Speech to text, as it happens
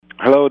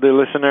Hello, dear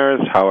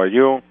listeners. How are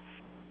you?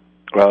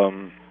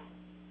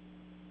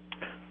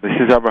 This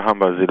is Avraham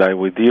Brazilay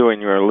with you,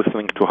 and you are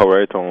listening to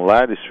Hawaii on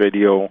Live. This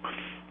radio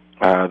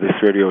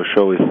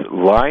show is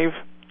live,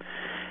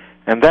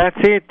 and that's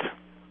it.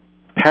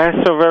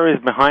 Passover is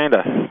behind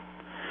us,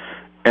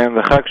 and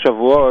the Chag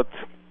Shavuot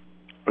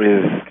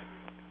is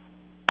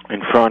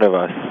in front of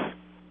us.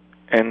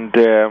 And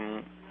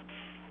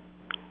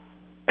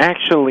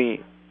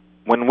actually,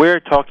 when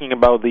we're talking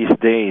about these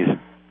days,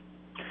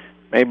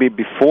 maybe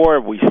before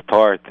we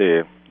start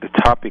the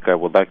topic I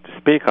would like to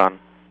speak on,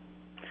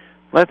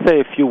 let's say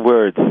a few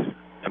words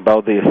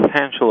about the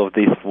essential of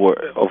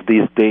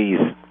these days.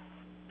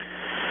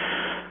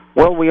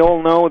 Well, we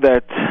all know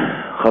that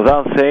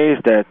Chazal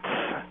says that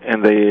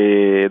in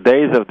the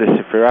days of the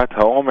Sefirat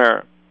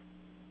HaOmer,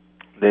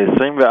 the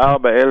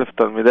 24,000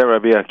 Talmidei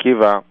Rabbi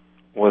Akiva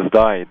was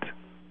died.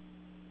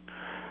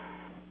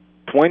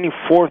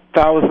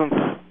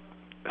 24,000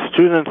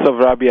 students of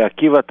Rabbi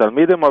Akiva,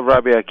 Talmidim of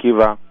Rabbi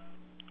Akiva,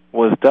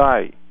 were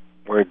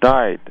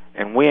died,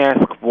 and we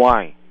ask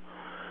why.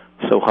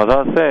 So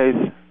Chazal says,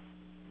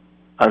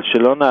 "Al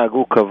shelo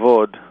na'agu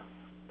kavod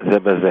ze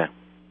bazeh,"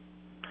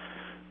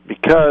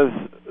 because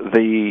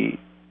the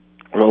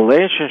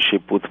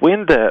relationship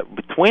between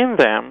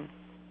them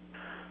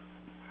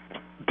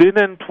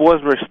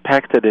was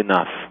respected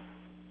enough.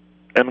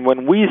 And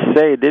when we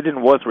say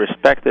was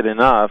respected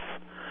enough,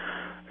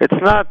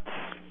 it's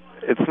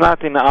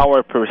not in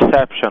our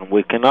perception.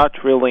 We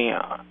cannot really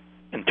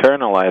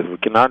internalize. We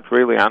cannot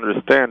really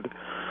understand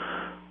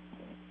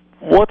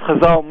what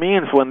Chazal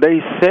means when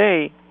they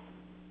say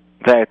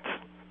that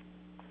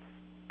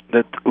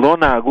lo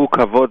na'agu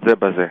kavod ze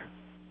bazeh.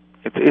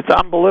 It's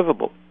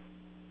unbelievable.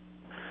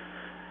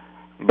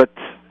 But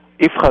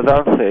if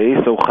Chazal say,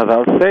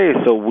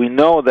 so we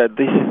know that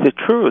this is the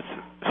truth.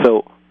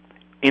 So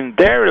in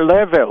their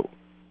level,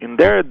 in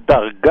their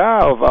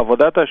darga of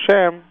Avodat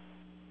Hashem,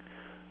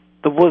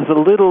 there was a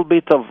little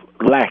bit of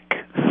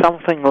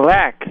something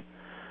lack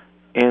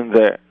in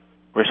the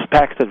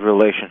respected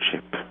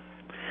relationship.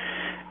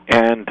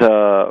 And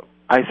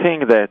I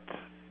think that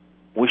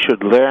we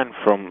should learn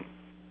from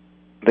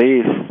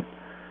this.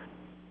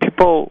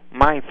 People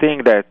might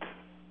think that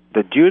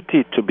the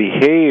duty to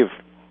behave,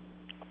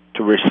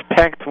 to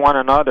respect one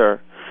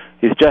another,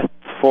 is just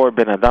for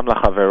Ben Adam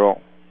Lachavero.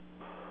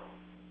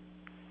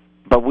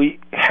 But we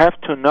have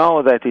to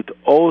know that it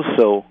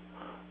also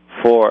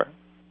for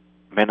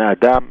Ben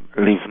Adam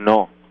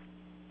Livno.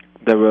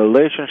 The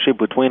relationship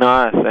between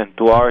us and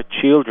to our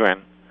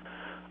children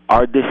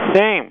are the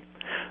same.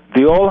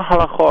 The whole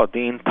halachot,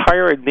 the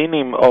entire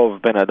dinim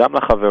of Ben Adam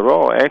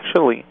Lachavero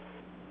actually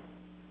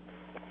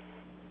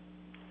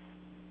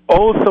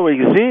also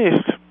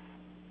exist,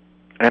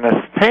 and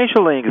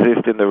especially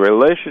exist in the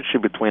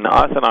relationship between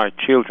us and our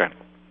children.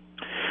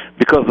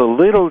 Because a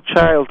little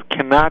child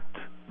cannot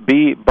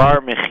be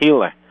bar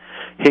mechile.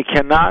 He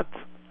cannot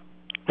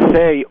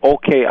say,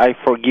 okay, I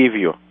forgive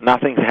you,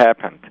 nothing's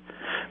happened.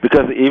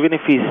 Because even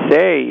if he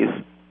says,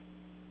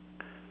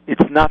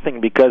 it's nothing,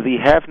 because he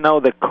have now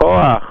the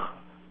koach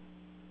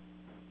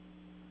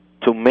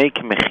to make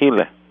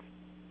mechile.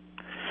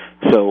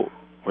 So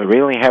we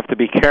really have to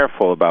be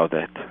careful about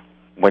that.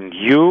 When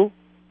you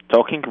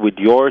talking with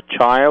your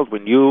child,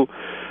 when you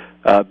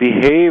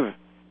behave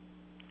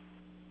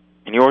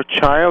in your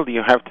child,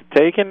 you have to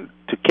take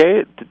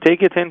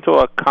it into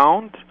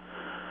account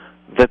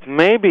that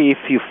maybe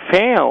if you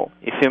fail,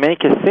 if you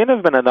make a sin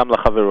of Ben Adam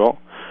Lachavero,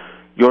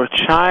 your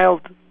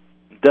child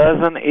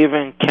doesn't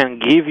even can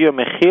give you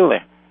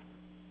mechile,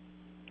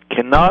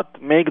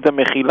 cannot make the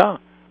mechila.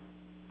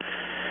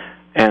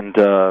 And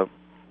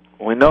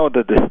we know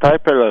that the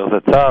Stipler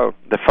Zatzal,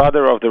 the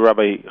father of the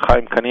Rabbi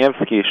Chaim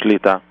Kanievsky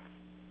Shlita,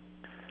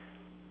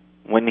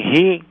 when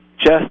he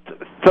just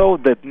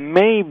thought that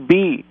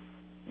maybe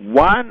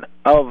one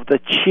of the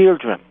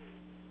children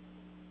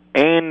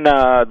in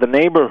the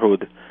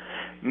neighborhood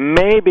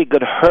maybe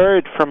got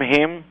heard from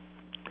him,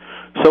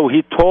 so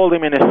he told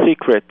him in a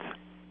secret,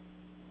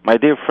 my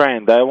dear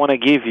friend, I want to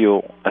give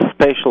you a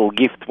special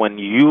gift when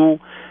you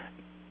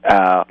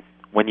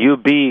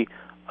be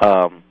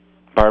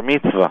bar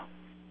mitzvah.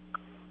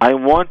 I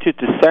want you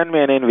to send me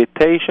an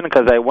invitation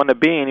because I want to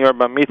be in your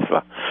bar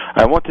mitzvah.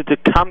 I want you to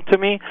come to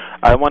me.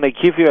 I want to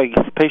give you a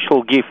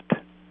special gift.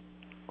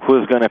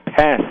 Who is going to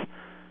pass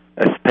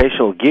a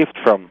special gift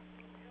from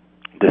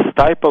the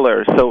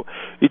Stipler? So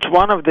each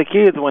one of the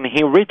kids, when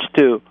he reached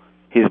to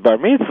his bar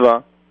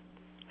mitzvah,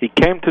 he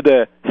came to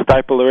the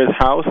Stipler's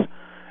house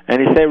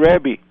and he said,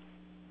 Rebbe,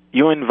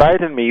 you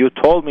invited me. You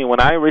told me when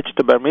I reached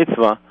the bar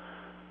mitzvah,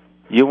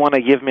 you want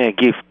to give me a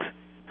gift.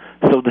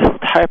 So the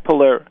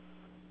Stipler,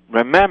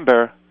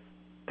 remember,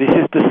 this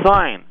is the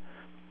sign.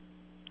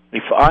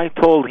 If I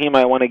told him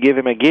I want to give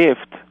him a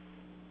gift,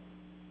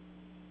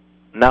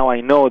 now I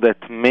know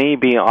that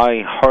maybe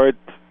I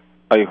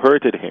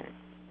hurted him.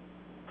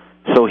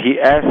 So he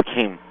asked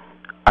him,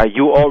 are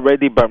you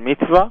already bar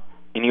mitzvah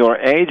in your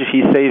age?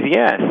 He says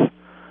yes.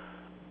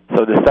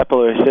 So the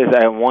Stipler says,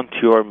 I want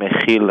your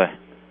mechile.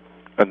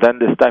 And then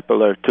the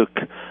Stipler took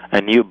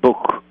a new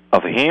book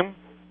of him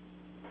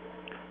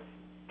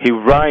he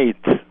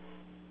writes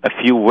a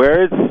few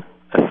words,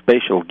 a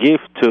special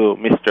gift to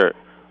Mr.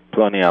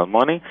 Ploni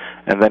Almoni,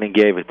 and then he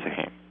gave it to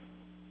him.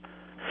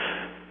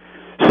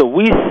 So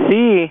we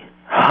see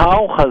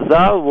how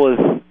Chazal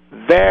was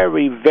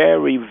very,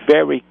 very,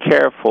 very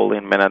careful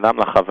in Ben Adam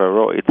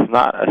L'Chavero. It's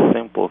not a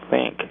simple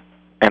thing.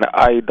 And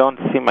I don't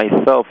see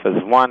myself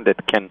as one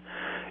that can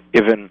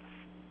even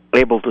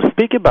able to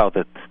speak about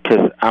it,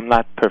 because I'm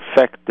not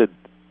perfected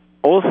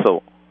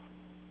also.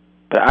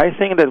 But I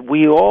think that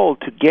we all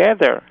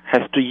together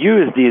has to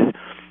use these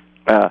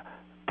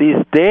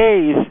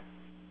days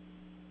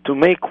to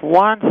make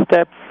one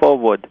step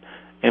forward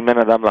in Ben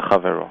Adam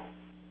L'Chavero.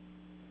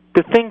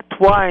 To think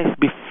twice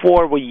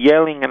before we're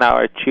yelling at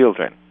our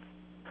children.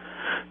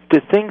 To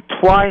think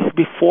twice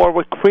before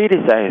we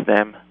criticize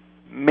them.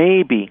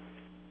 Maybe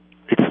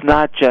it's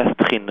not just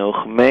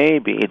chinuch.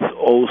 Maybe it's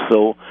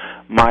also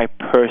my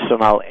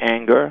personal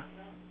anger,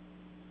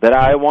 that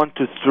I want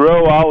to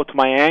throw out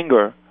my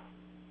anger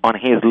on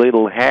his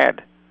little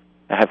head.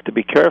 I have to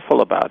be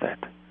careful about that.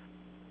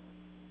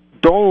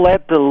 Don't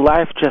let the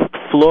life just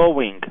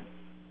flowing.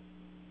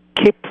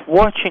 Keep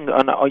watching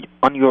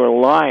on your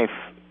life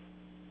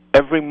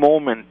every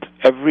moment,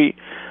 every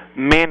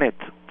minute,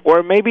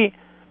 or maybe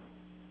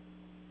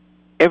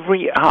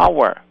every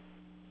hour.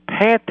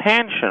 Pay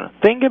attention.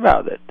 Think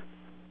about it.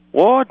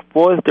 What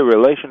was the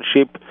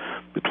relationship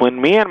between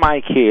me and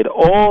my kid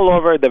all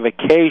over the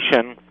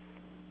vacation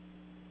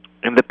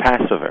in the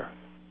Passover,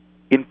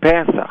 in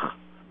Pesach?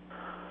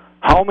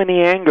 How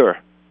many anger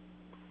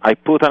I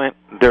put on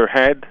their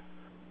head,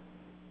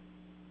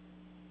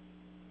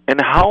 and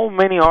how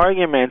many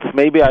arguments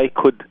maybe I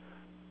could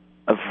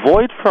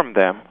avoid from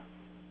them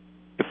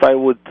if I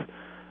would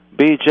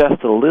be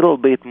just a little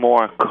bit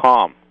more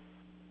calm,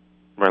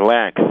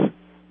 relaxed.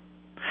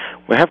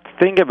 We have to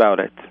think about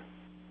it.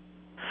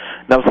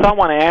 Now,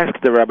 someone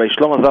asked the Rabbi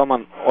Shlomo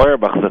Zalman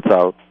Auerbach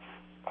Zatzal,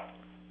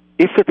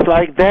 if it's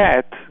like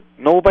that,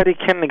 nobody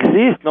can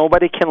exist,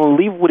 nobody can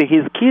live with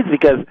his kids,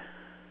 because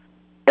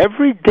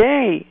every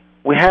day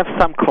we have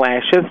some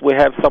clashes, we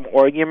have some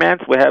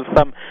arguments, we have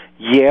some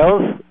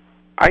yells.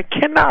 I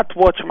cannot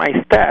watch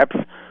my steps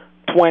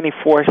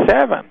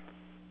 24/7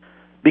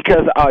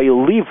 because I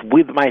live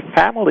with my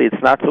family.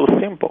 It's not so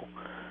simple.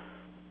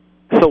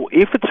 So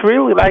if it's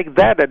really like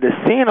that the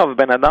sin of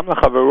Ben Adam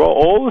L'Chavero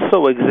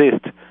also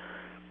exists,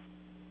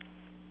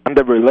 and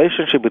the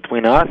relationship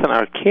between us and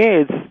our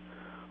kids,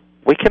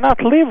 we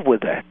cannot live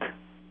with that.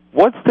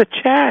 What's the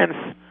chance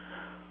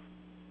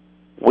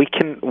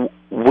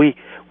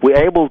we're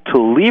able to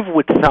live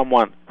with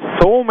someone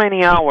so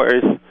many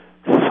hours,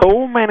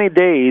 so many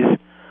days,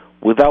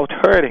 without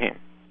hurting him?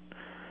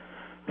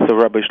 So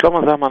Rabbi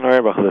Shlomo Zalman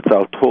Auerbach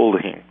Zatzal told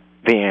him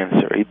the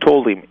answer. He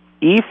told him,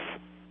 if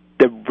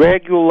the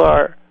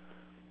regular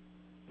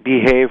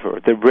behavior,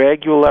 the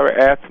regular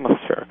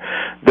atmosphere,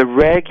 the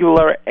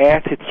regular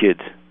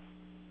attitude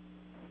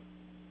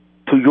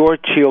to your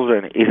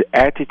children is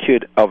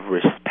attitude of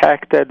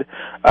respected,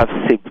 of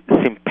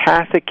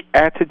sympathetic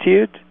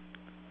attitude,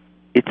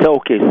 it's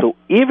okay. So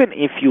even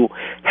if you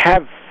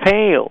have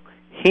failed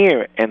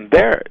here and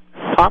there,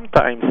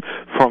 sometimes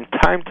from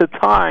time to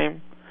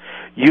time,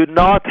 you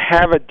not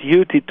have a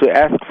duty to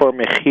ask for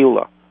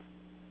mechila,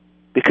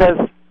 because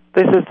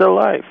this is the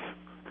life.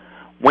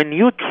 When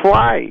you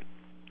try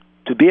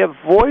to be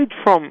avoid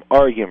from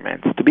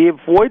arguments, to be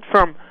avoid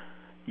from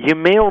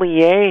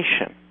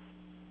humiliation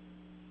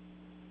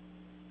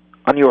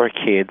on your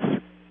kids,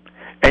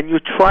 and you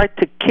try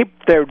to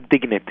keep their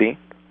dignity,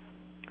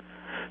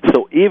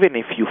 so even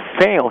if you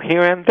fail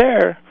here and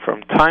there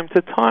from time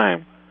to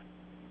time,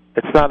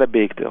 it's not a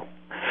big deal.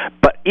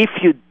 But if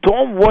you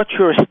don't watch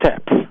your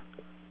steps,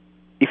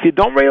 if you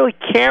don't really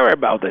care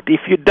about it,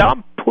 if you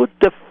don't put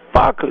the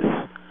focus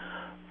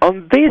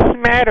on this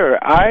matter,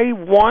 I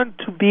want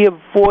to be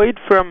avoid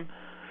from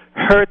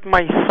hurt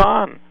my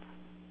son,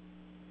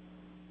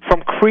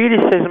 from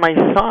criticize my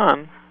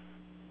son.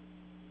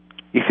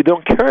 If you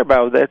don't care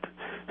about that,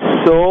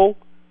 so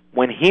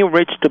when he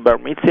reached the bar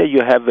mitzvah,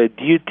 you have a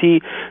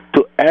duty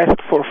to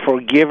ask for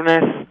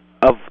forgiveness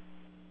of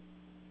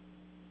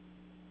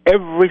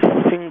every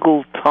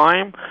single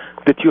time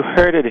that you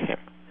hurted him.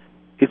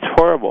 It's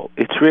horrible.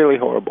 It's really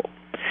horrible.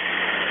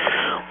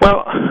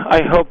 Well,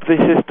 I hope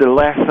this is the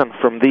lesson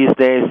from these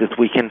days that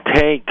we can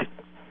take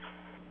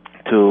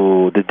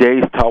to the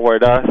days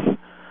toward us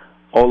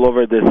all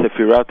over the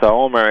Sefirat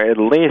HaOmer, at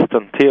least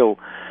until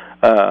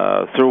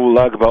through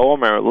Lag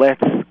BaOmer.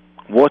 Let's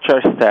watch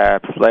our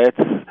steps. Let's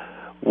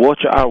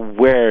watch our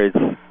words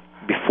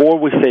before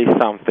we say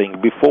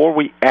something, before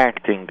we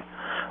acting.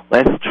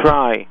 Let's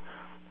try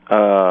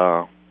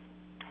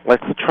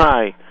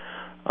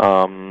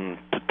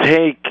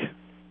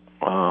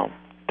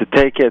to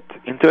take it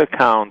into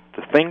account,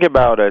 to think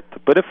about it, to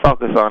put a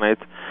focus on it,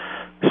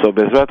 so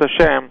Bezrat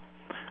Hashem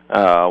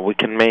we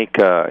can make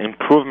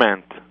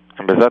improvement,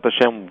 and Bezrat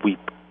Hashem we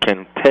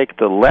can take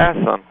the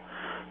lesson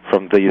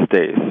from these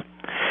days.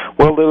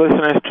 Well, the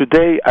listeners,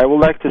 today I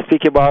would like to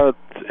speak about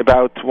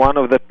one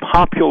of the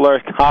popular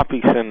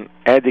topics in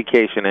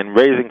education and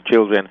raising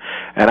children,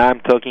 and I'm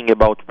talking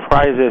about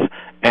prizes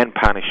and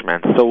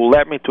punishments. So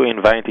let me to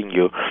inviting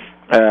you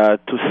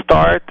to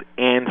start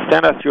and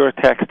send us your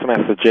text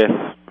messages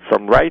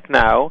from right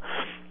now.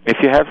 If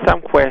you have some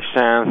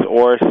questions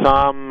or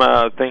some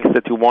things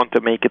that you want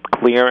to make it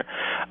clear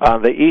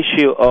on the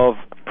issue of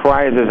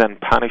prizes and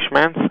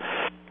punishments,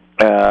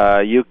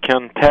 you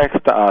can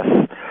text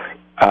us.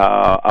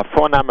 A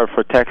phone number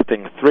for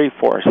texting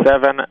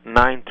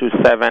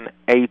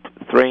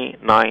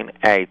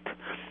 347-927-8398.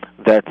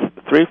 That's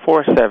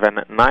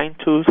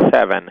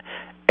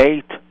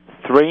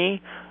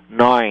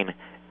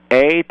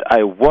 347-927-8398.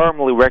 I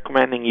warmly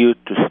recommending you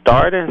to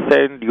start and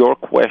send your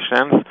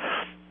questions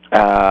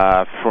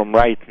from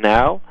right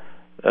now,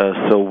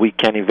 so we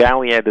can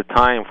evaluate the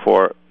time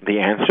for the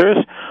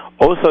answers.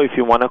 Also, if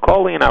you want to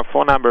call in, our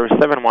phone number is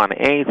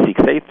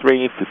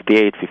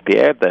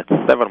 718-683-5858. That's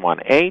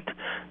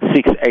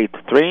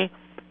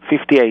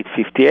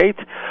 718-683-5858.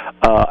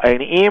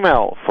 An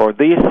email for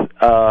this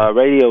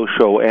radio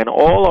show and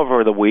all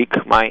over the week,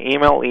 my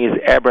email is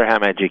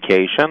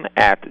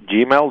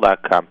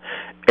abrahamaeducation@gmail.com.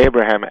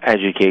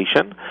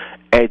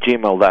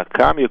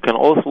 abrahamaeducation@gmail.com. You can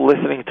also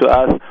listening to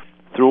us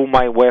through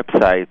my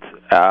website.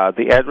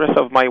 The address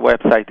of my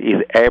website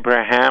is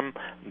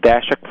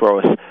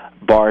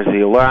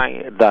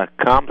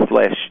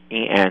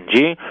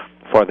Avraham-Brazilay.com/ENG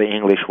for the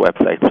English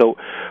website. So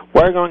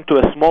we're going to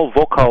a small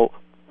vocal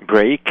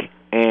break,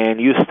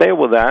 and you stay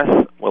with us.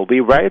 We'll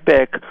be right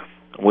back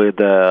with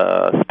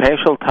a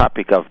special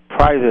topic of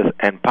prizes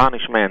and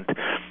punishment.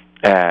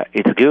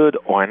 It's good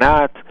or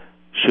not?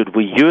 Should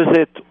we use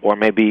it, or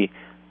maybe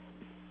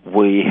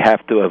we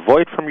have to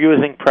avoid from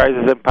using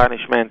prizes and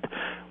punishment?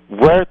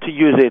 Where to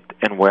use it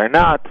and where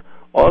not?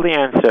 All the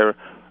answer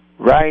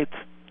right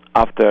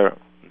after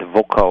the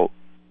vocal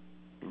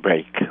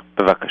break.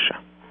 בבקשה.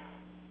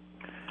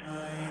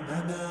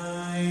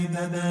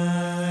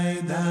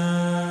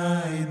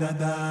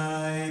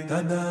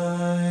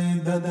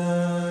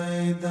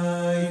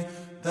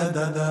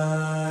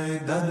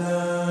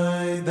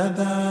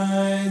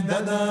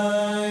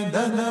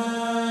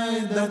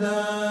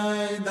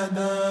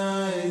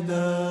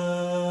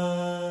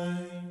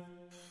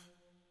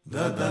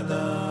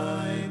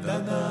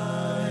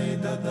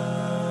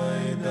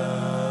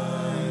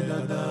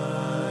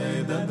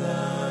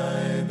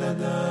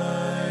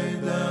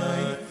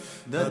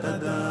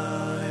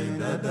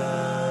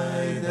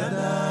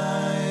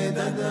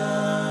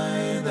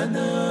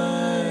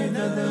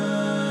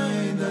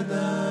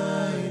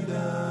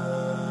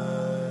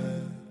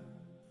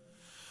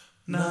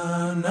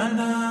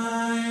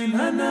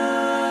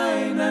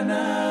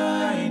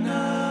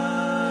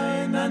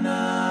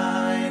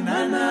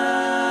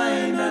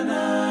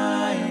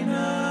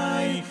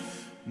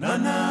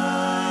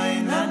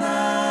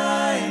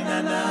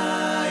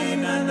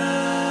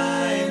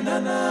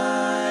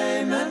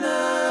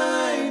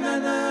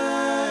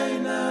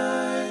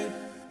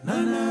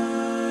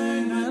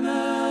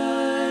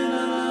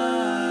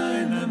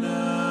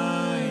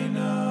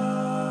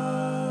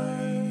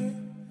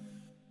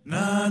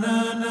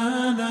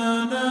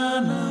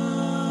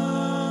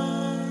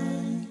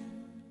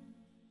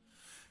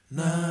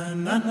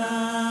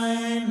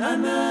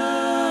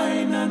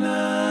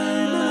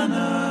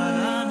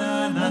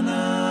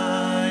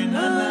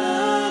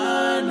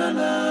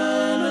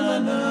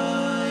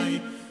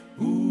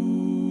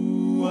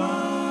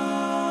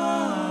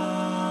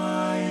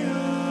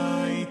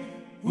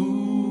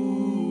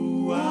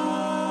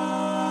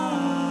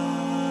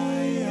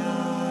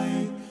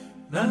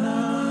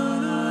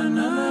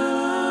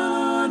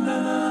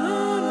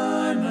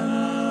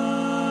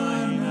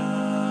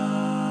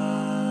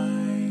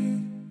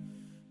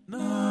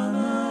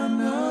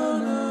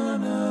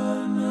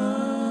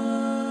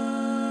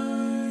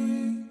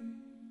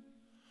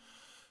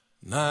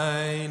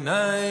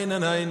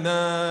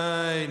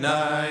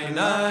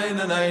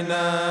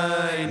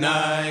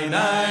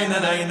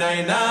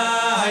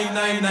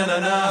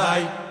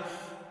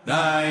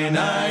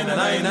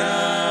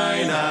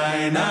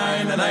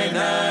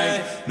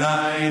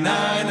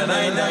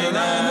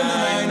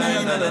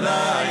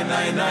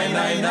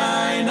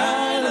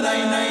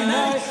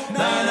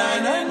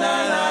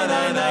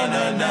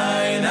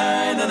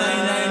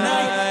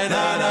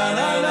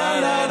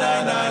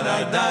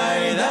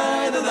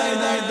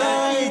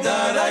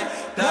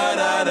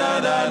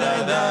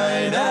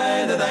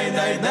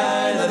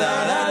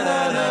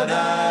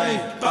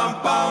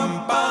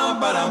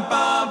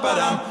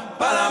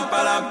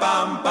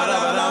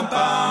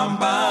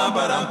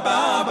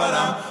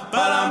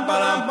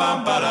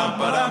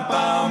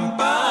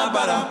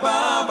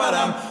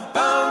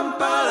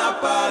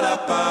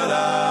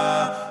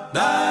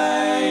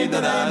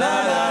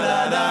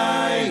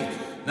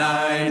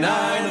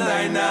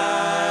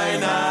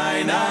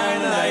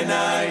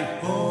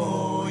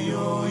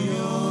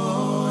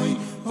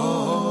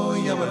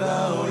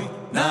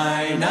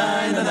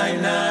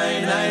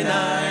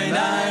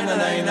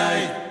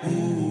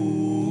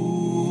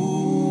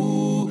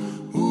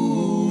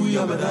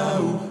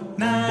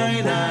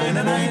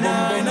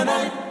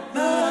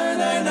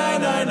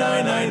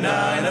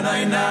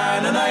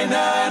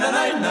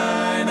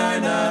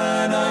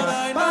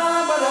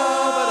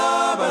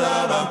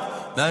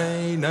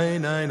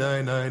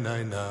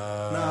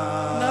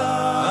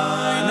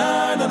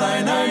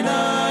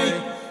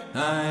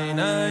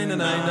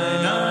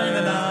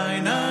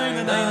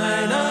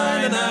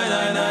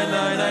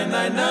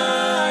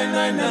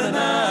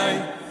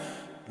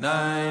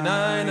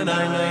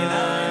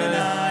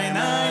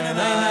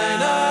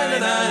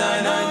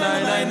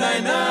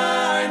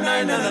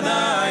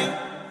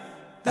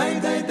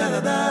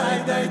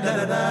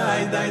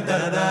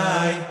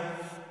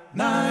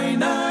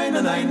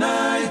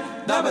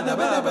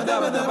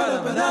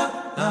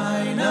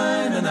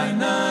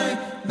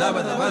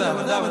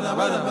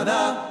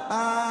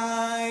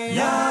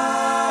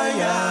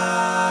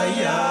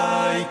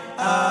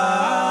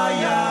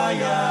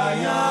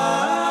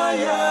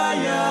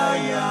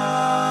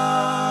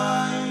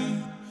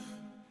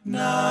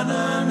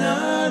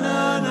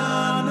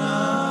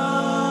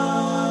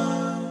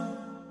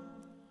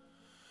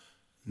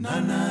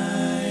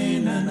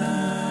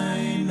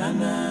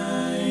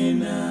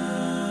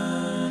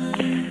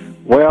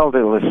 Well,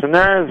 the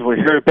listeners, we're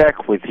here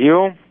back with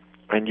you,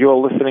 and you're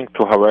listening to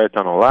Haweret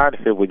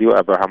Anolad, here with you,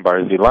 Avraham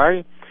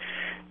Brazilay,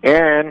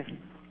 and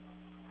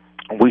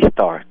we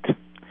start.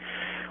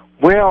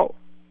 Well,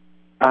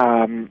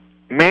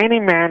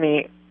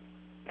 many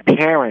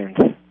parents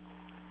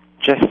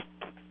just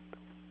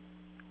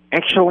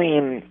actually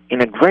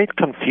in a great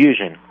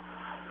confusion.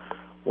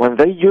 When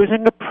they're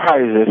using the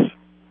prizes,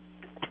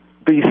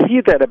 they see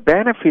that the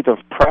benefit of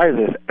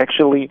prizes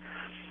actually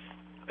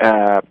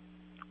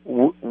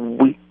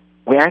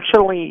we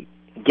actually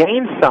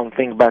gain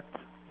something, but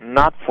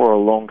not for a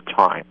long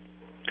time.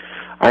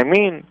 I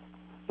mean,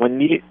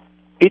 when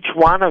each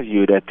one of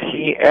you that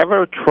he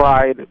ever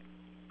tried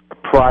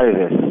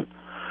prizes,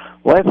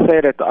 let's say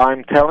that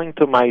I'm telling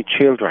to my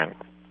children,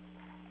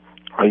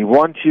 I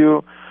want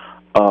you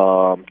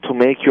to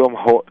make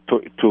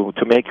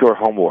your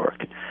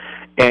homework,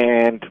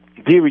 and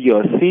dear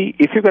Yossi,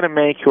 if you're going to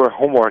make your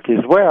homework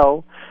as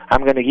well,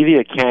 I'm going to give you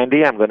a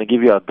candy, I'm going to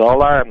give you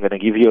 $1, I'm going to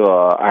give you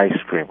ice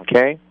cream,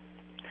 okay?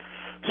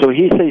 So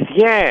he says,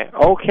 yeah,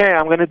 okay,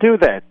 I'm going to do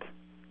that.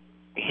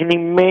 And he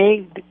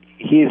made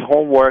his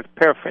homework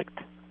perfect.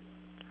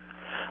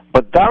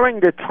 But during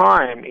the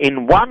time,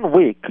 in 1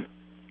 week,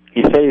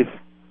 he says,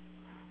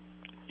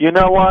 you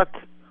know what?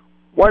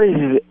 What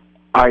is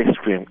ice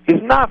cream?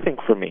 It's nothing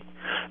for me.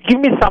 Give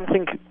me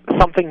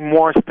something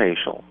more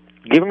special.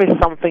 Give me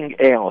something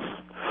else.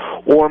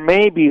 Or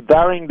maybe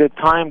during the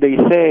time they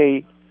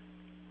say,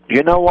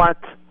 you know what?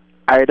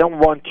 I don't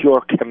want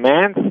your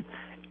commands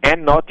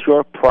and not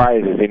your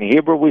prizes. In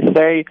Hebrew we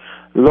say,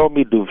 lo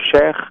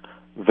miduvshech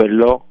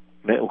velo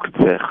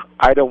meuktzech.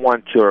 I don't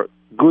want your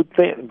good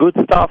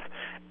stuff,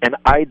 and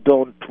I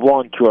don't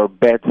want your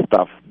bad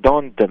stuff.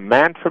 Don't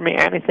demand from me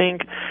anything,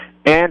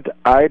 and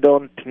I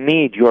don't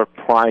need your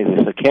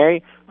prizes,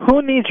 okay?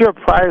 Who needs your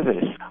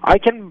prizes? I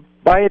can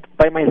buy it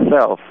by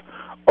myself.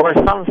 Or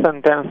some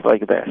sentence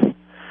like this.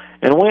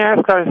 And we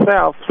ask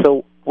ourselves,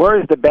 so where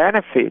is the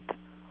benefit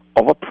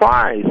of a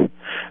prize?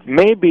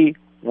 Maybe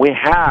we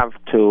have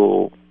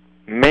to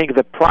make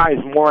the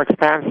prize more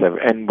expensive,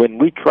 and when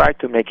we try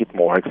to make it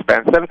more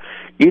expensive,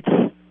 it's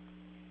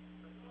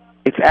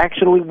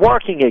actually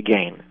working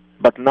again,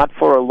 but not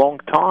for a long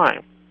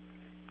time.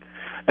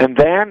 And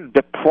then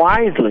the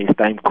prize list,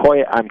 I'm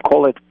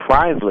call it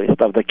prize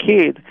list of the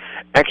kid,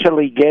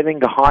 actually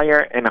getting higher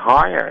and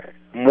higher,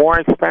 more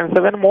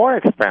expensive and more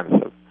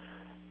expensive.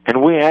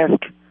 And we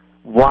ask,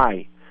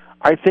 why?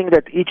 I think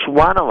that each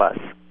one of us,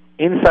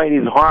 inside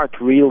his heart,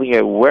 really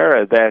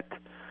aware that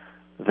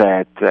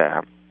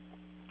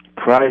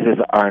prizes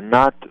are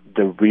not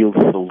the real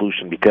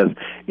solution. Because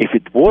if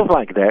it was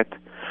like that,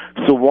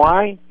 so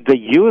why the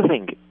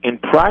using in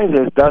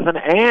prizes doesn't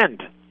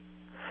end?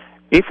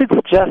 If it's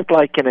just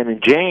like an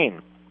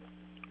engine,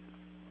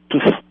 to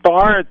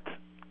start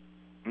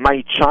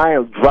my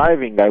child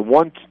driving, I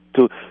want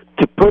to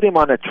put him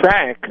on a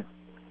track,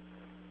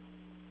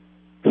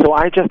 so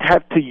I just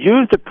have to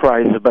use the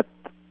prizes, but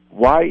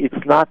why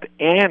it's not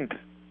end?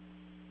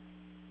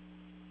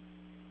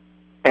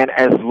 And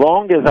as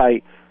long as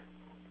I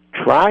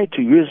try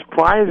to use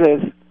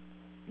prizes,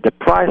 the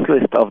price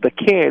list of the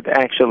kid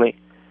actually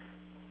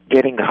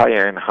getting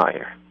higher and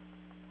higher.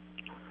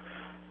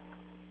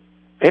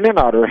 In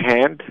another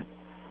hand,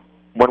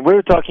 when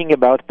we're talking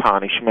about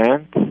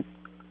punishment,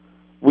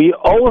 we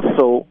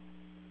also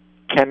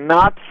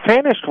cannot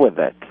finish with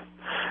it.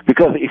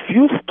 Because if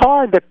you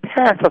start the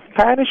path of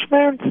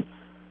punishment,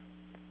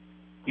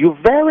 you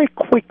very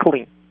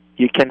quickly,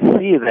 you can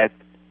see that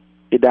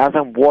it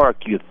doesn't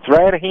work. You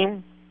threaten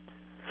him,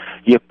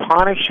 you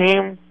punish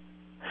him,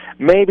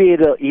 maybe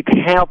it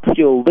helps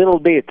you a little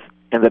bit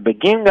in the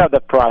beginning of the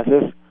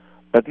process,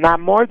 but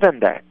not more than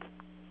that.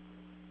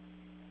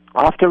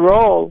 After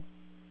all,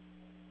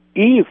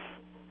 if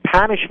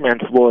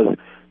punishment was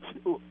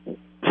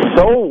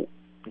so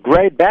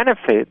great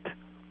benefit,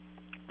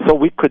 So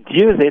we could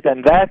use it,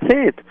 and that's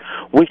it.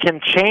 We can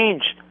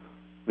change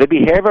the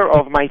behavior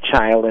of my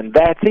child, and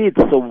that's it.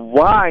 So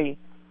why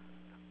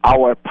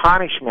our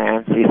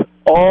punishment is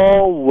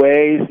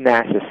always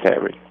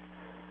necessary?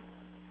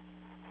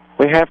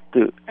 We have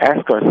to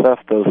ask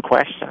ourselves those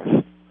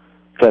questions,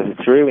 because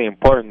it's really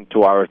important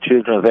to our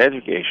children's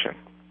education.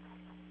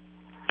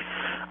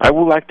 I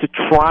would like to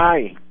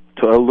try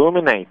to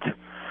illuminate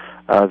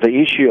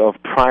the issue of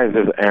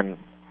prizes and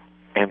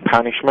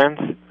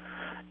punishments,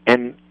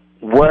 and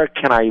where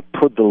can I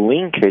put the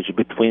linkage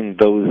between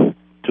those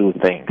two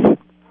things?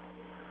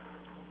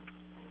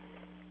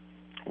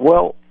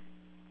 Well,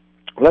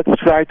 let's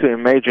try to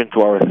imagine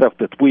to ourselves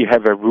that we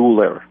have a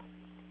ruler.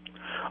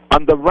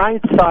 On the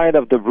right side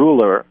of the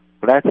ruler,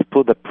 let's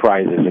put the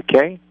prizes,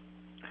 okay?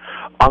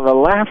 On the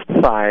left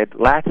side,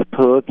 let's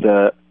put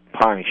the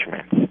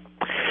punishments.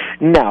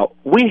 Now,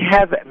 we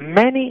have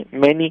many,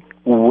 many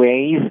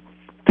ways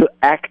to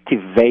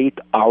activate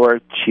our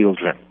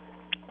children.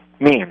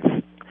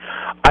 Means,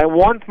 I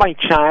want my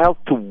child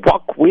to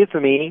walk with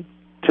me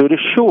to the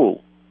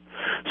shul.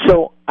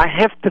 So I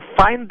have to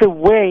find the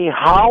way,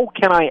 how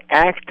can I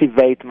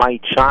activate my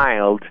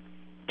child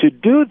to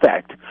do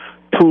that?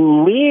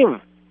 To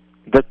leave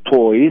the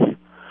toys,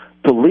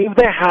 to leave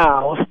the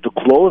house, to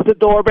close the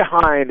door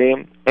behind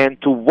him, and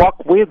to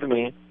walk with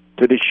me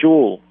to the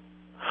shul.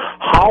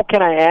 How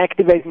can I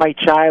activate my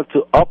child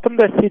to open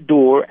the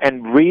siddur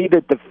and read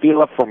the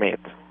tefillah from it?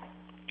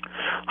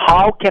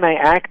 How can I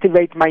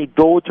activate my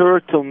daughter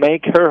to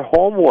make her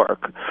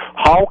homework?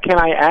 How can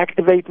I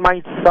activate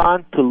my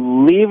son to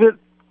leave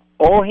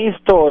all his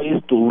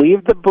toys, to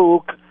leave the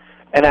book,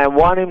 and I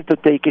want him to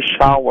take a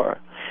shower?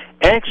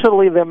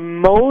 Actually, the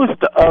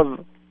most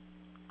of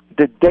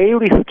the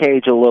daily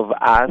schedule of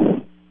us,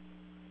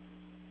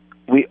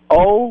 we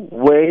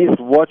always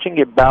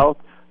watching about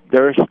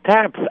their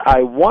steps.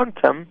 I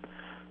want them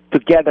to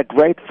get a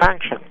great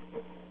function.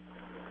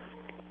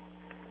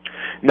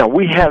 Now,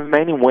 we have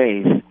many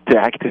ways to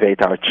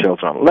activate our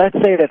children. Let's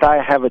say that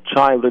I have a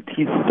child that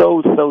he's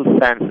so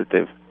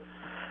sensitive,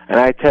 and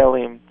I tell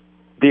him,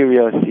 "Dear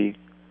Yossi,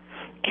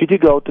 could you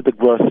go to the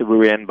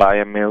grocery and buy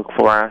a milk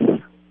for us?"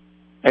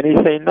 And he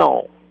say,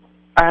 "No,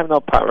 I have no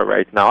power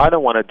right now. I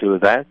don't want to do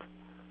that.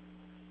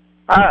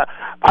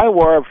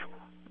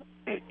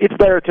 It's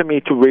better to me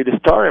to read a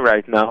story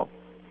right now."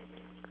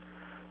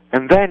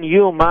 And then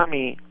you,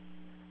 mommy,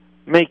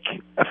 make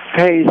a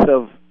face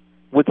of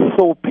what's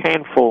so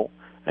painful,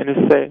 and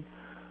you say,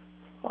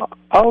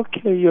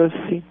 "Okay,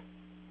 Yossi,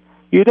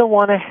 you don't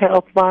want to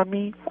help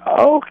mommy?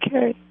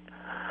 Okay.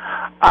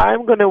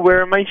 I'm going to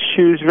wear my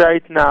shoes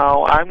right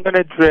now. I'm going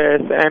to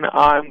dress, and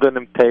I'm going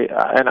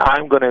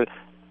to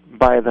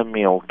buy the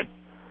milk."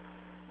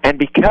 And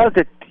because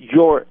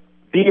your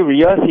dear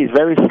Yossi is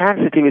very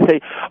sensitive, you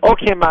say,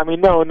 "Okay, mommy,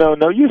 no,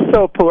 you're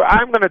so poor.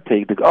 I'm going to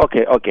take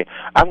okay,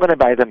 I'm going to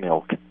buy the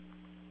milk."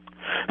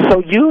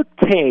 So you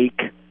take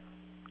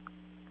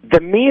the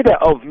meter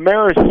of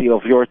mercy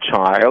of your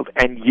child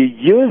and you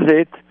use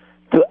it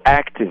to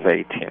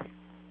activate him.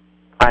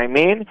 I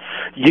mean,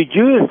 you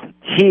use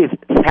his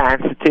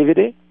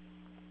sensitivity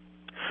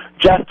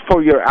just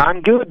for your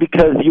own good,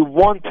 because you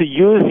want to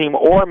use him,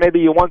 or maybe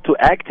you want to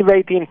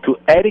activate him, to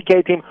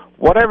educate him,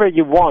 whatever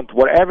you want,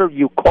 whatever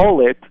you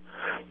call it.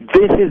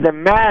 This is a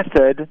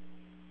method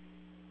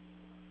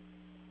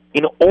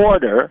in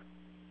order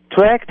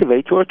to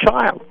activate your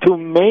child, to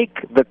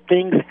make the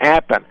things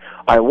happen.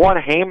 I want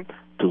him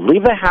to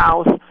leave the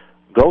house,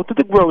 go to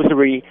the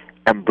grocery,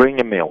 and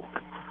bring a milk.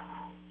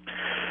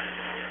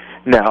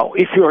 Now,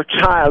 if your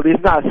child is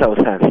not so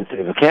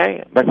sensitive,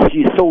 okay, but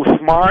he's so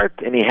smart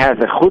and he has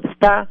a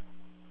chutzpah,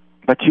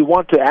 but you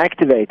want to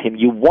activate him,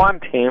 you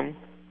want him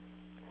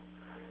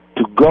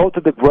to go to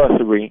the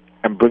grocery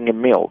and bring a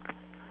milk,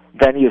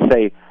 then you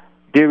say,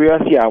 "Dear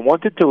Yossi, I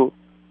wanted to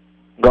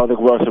go to the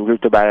grocery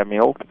to buy a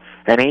milk."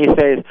 And he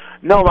says,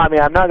 "No, mommy,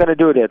 I'm not going to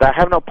do that. I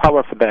have no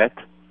power for that."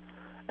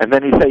 And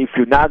then you say, "If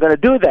you're not going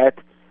to do that,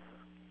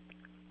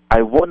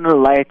 I wouldn't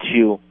let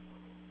you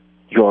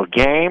your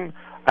game.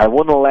 I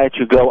wouldn't let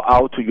you go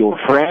out to your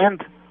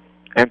friend.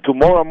 And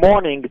tomorrow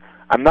morning,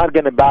 I'm not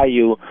going to buy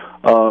you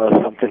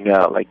something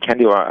like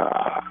candy or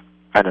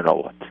I don't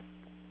know what."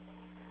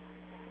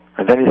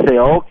 And then you say,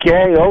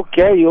 okay,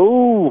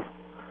 ooh,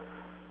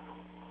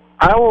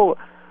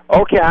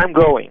 I'm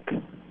going.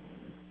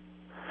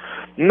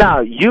 Now,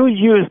 you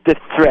use the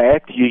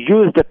threat, you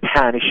use the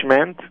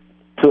punishment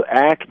to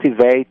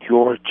activate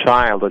your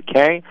child,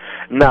 okay?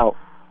 Now,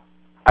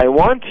 I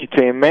want you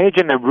to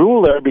imagine a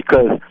ruler,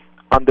 because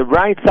on the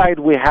right side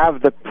we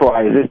have the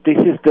prizes. This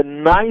is the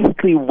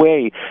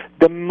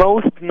the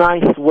most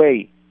nice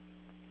way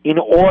in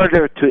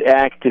order to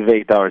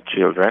activate our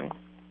children.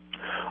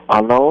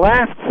 On the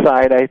left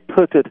side, I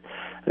put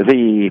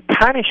the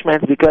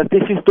punishments, because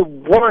this is the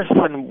worst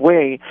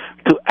way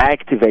to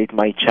activate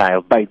my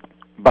child.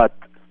 But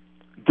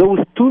those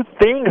two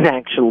things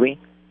actually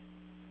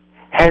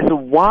has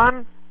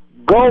one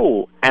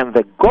goal, and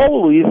the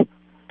goal is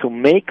to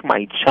make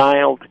my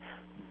child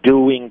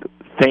doing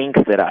things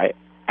that I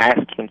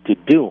ask him to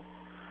do.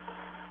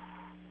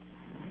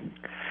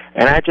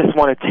 And I just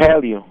want to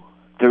tell you,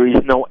 there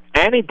is no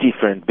any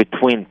difference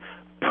between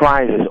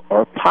prizes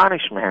or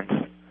punishments.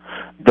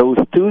 Those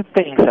two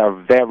things are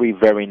very,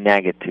 very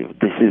negative.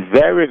 This is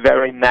very,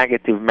 very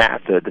negative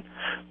method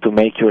to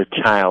make your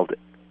child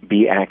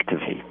be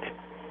activated.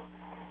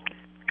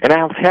 And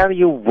I'll tell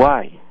you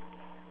why.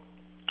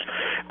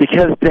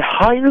 Because the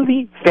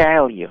highly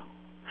value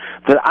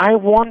that I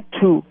want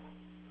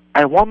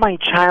my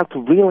child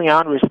to really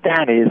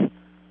understand is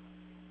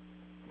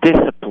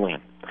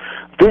discipline.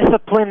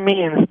 Discipline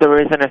means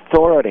there is an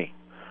authority.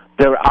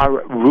 There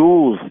are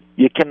rules.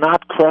 You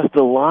cannot cross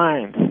the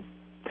lines.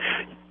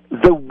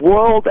 The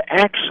world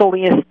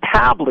actually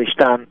established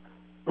on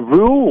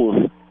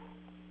rules.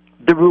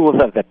 The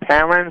rules of the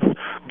parents,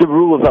 the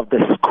rules of the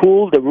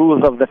school, the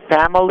rules of the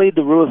family,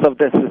 the rules of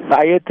the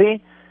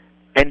society.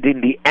 And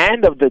in the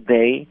end of the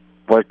day,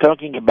 we're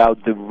talking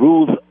about the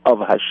rules of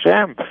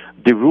Hashem,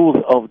 the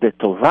rules of the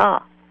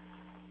Torah.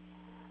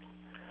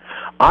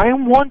 I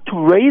want to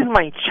raise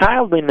my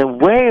child in a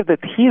way that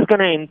he's going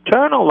to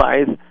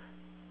internalize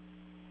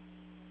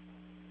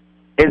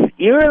as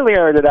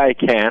earlier that I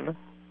can.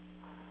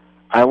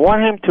 I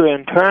want him to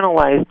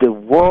internalize the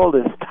world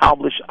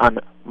established on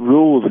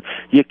rules.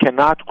 You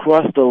cannot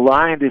cross the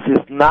line. This is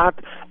not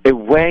a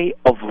way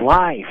of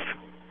life.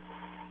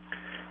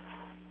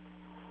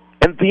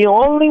 And the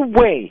only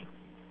way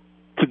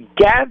to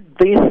get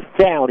this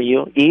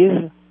value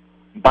is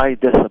by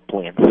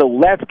discipline. So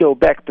let's go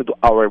back to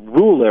our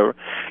ruler.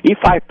 If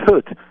I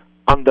put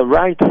on the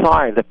right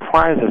side the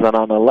prizes and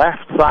on the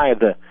left side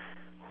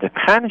the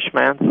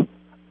punishments,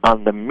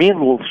 on the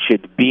middle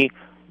should be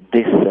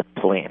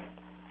discipline.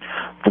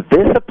 The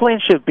discipline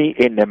should be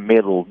in the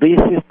middle. This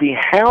is the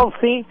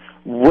healthy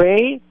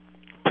way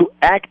to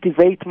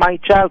activate my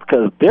child,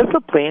 because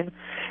discipline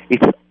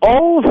is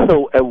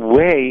also a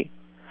way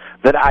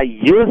that I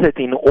use it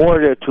in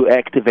order to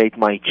activate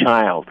my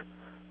child.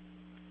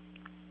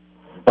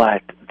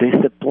 But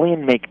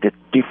discipline makes it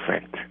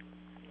different.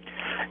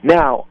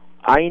 Now,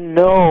 I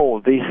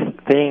know these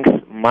things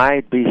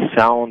might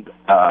sound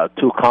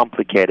too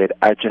complicated.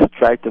 I just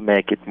try to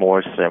make it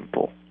more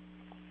simple.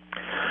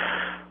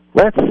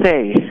 Let's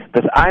say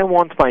that I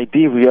want my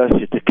dear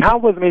Yossi to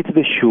come with me to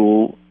the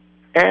shul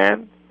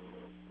and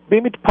be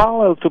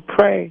mitpalel, to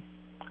pray.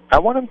 I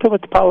want him to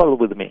mitpalel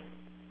with me.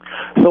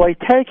 So I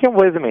take him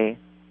with me,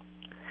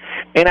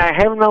 and I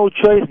have no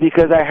choice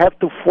because I have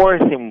to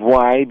force him.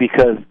 Why?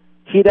 Because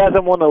he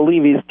doesn't want to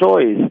leave his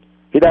toys.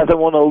 He doesn't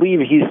want to leave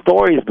his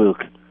stories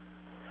book.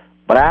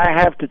 But I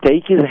have to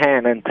take his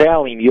hand and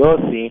tell him,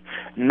 Yossi,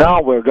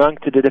 no, we're going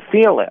to do the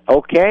tefillah,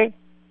 okay?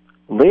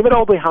 Leave it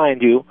all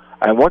behind you.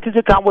 I want you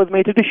to come with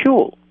me to the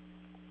shul.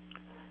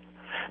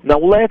 Now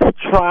let's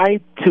try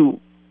to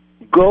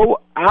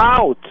go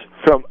out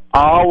from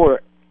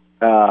our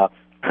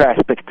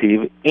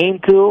perspective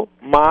into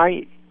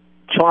my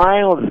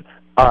child's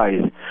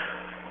eyes.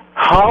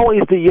 How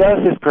is the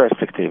Yossi's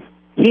perspective?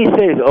 He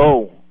says,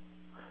 oh,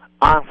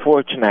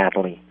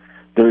 unfortunately,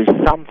 there is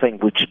something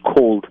which is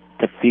called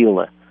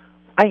tefillah.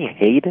 I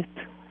hate it.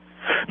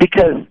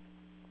 Because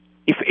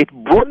if it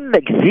wouldn't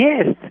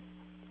exist,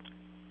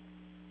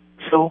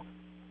 so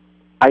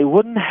I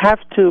wouldn't have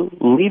to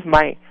leave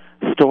my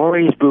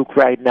stories book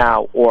right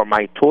now or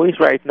my toys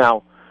right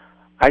now.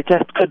 I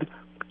just could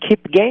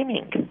keep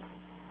gaming.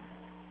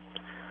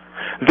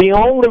 The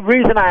only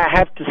reason I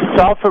have to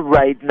suffer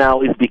right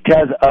now is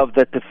because of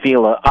the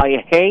tefillah.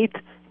 I hate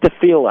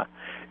tefillah.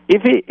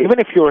 Even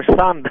if your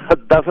son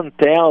doesn't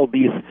tell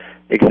these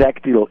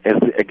exact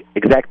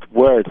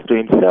words to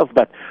himself,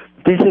 but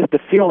this is the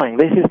feeling,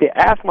 this is the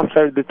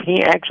atmosphere that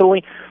he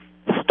actually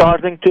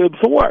starting to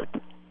absorb.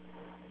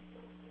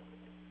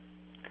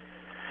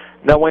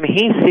 Now, when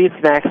he sits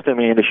next to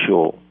me in the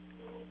shul,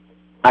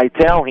 I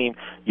tell him,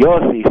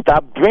 Yossi,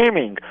 stop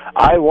dreaming.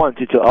 I want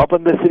you to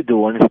open the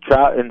Siddur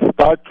and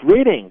start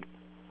reading.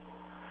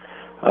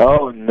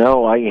 Oh,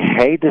 no, I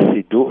hate the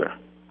Siddur.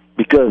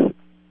 Because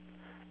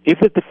if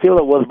the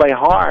tefillah was by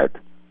heart,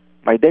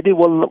 my daddy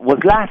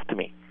was laugh at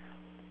me.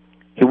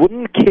 He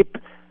wouldn't keep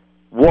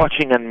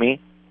watching on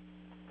me.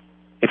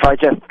 If I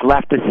just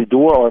left the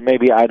Siddur or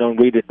maybe I don't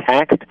read the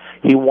text,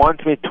 he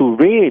wants me to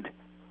read.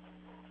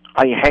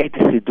 I hate the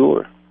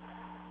Siddur.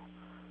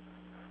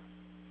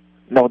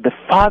 Now, the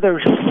father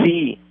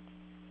sees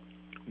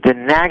the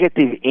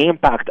negative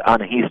impact on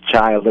his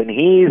child, and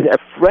he is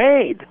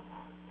afraid.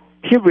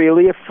 He's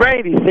really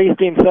afraid. He says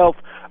to himself,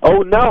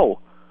 oh, no,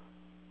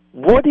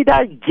 what did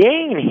I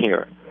gain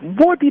here?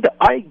 What did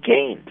I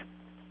gain?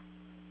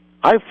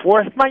 I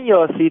forced my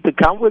Yossi to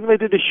come with me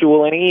to the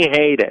shul, and he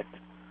hated it.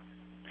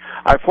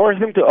 I forced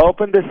him to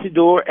open the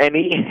Siddur, and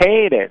he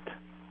hated it.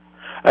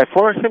 I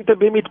forced him to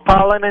be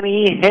mitpalan, and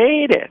he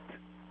hated it.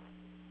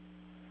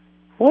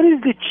 What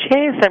is the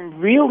chance I'm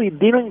really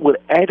dealing with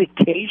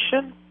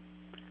education?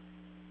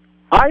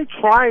 I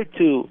try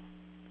to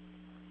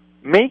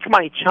make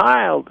my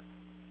child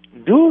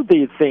do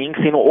these things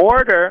in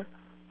order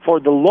for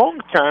the long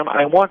term.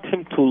 I want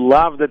him to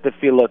love the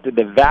tefillah, to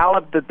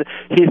develop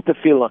his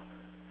tefillah.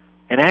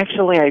 And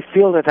actually, I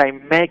feel that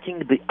I'm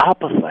making the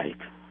opposite.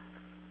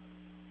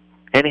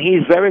 And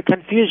he's very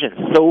confused.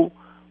 So,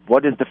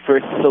 what is the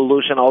first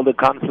solution? All the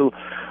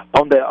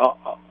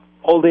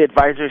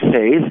advisor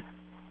says,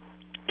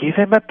 give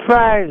him a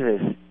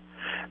prizes,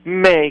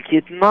 make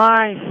it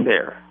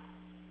nicer,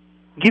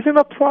 give him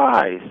a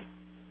prize.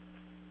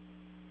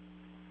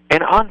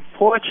 And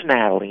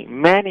unfortunately,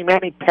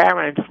 many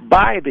parents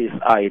buy this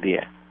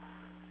idea.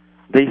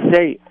 They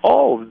say,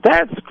 "Oh,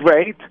 that's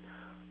great.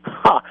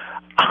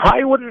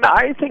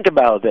 I think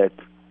about it.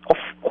 Of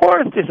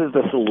course, this is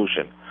the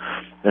solution."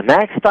 The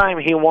next time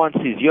he wants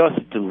his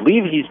Yossi to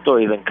leave his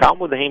toys and come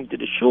with him to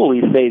the shul,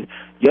 he says,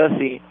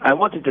 "Yossi, I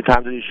want you to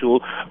come to the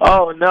shul."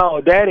 "Oh,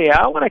 no, Daddy,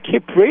 I want to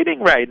keep reading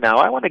right now.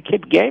 I want to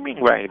keep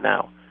gaming right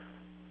now."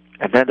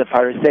 And then the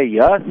father says,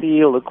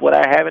 "Yossi, look what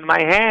I have in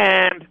my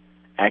hand.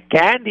 A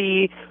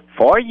candy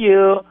for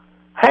you.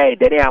 Hey,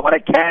 Daddy, I want a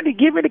candy.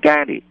 Give me the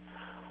candy.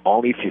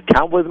 Only if you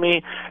come with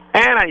me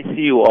and I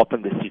see you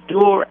open the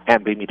siddur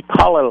and be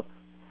mitpalel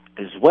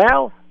as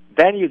well,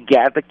 then you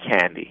get the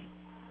candy."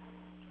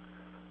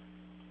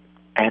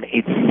 And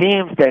it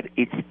seems that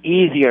it's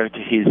easier to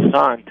his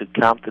son to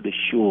come to the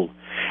shul.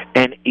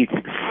 And it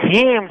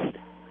seems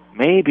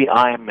maybe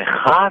I am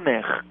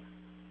mechanech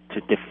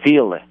to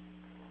tefillah.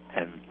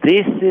 And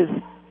this is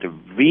the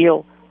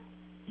real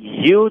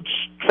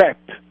huge trap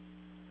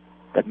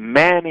that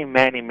many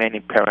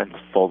parents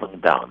falling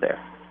down there.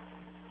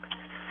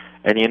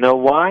 And you know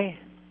why?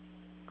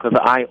 Because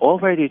I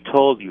already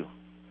told you,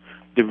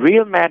 the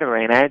real matter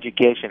in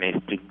education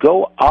is to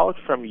go out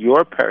from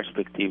your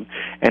perspective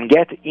and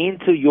get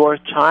into your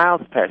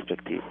child's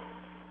perspective.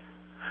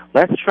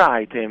 Let's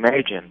try to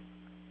imagine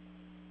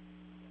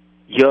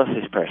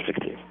Yossi's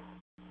perspective.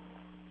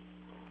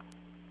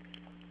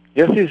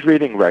 Yossi is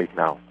reading right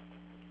now.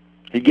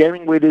 He's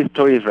gaming with his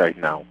toys right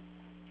now.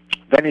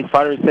 Then his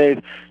father says,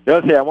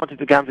 "Yossi, I want you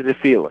to come to the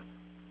field."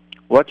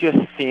 What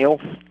Yossi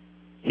feels?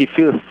 He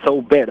feels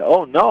so bad.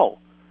 Oh no!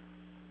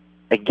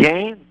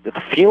 Again, the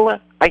field?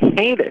 I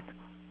hate it.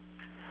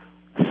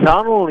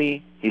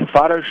 Suddenly, his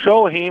father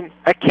showed him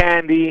a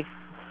candy.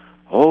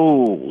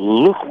 Oh,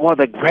 look what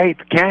a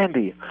great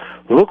candy.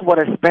 Look what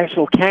a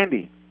special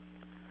candy.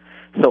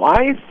 So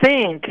I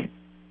think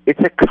it's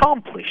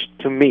accomplished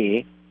to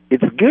me,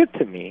 it's good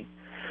to me,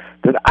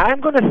 that I'm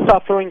going to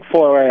suffering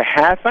for a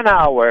half an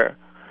hour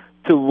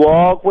to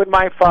walk with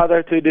my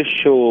father to the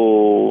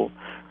shul,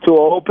 to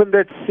open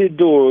that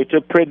siddur, to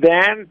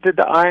pretend that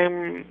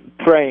I'm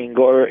praying,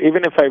 or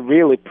even if I'm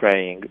really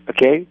praying,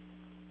 okay?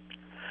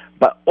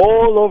 But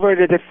all over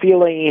the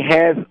feeling, he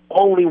has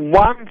only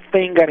one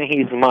thing on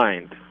his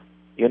mind.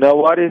 You know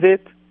what is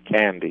it?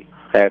 Candy.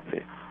 That's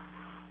it.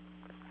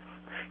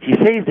 He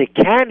says the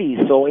candy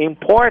is so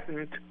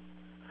important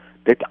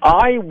that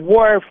I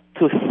worth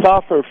to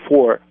suffer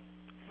for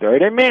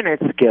 30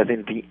 minutes because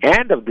in the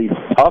end of this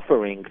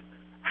suffering,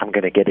 I'm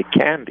going to get a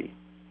candy.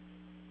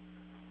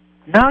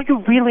 Now you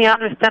really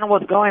understand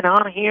what's going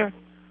on here?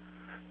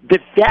 The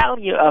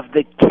value of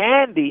the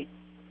candy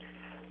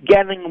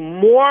getting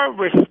more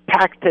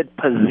respected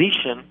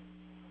position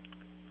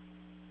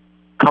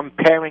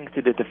comparing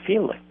to the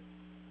tefillah.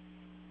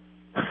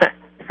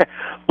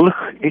 Look,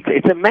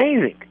 it's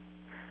amazing.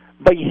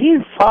 But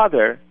his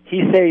father,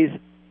 he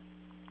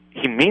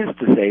means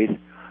to say,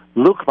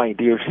 "Look, my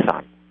dear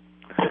son,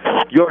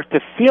 your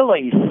tefillah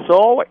is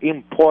so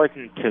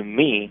important to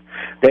me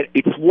that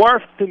it's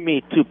worth to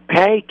me to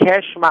pay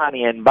cash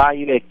money and buy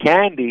you a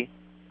candy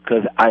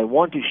because I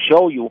want to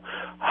show you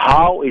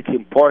how it's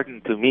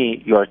important to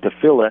me, your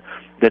tefillah,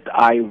 that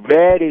I'm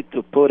ready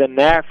to put an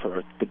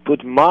effort, to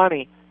put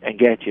money and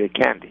get you a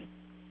candy."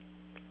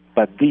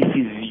 But this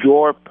is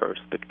your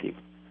perspective.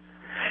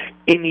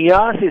 In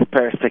Yossi's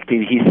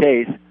perspective, he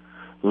says,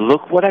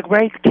 "Look what a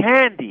great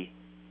candy.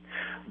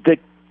 The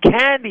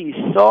candy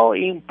is so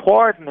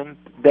important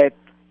that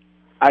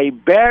I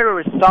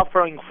better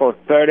suffering for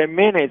 30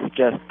 minutes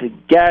just to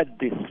get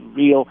this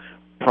real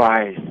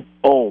prize."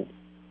 Oh.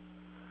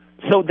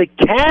 So the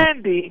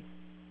candy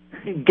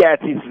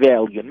gets its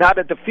value, not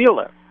the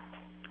tefillah.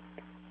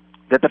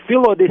 The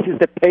tefillah, this is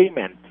the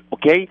payment,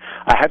 okay?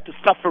 I have to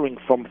suffering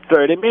from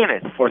 30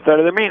 minutes. For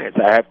 30 minutes,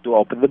 I have to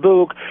open the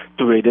book,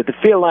 to read the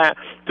tefillah,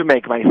 to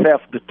make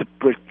myself, to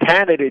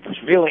pretend that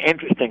it's really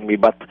interesting me.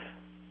 But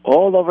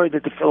all over the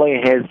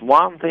tefillah, he has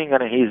one thing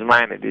on his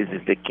mind, and this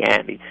is the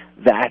candy.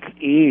 That's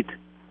it.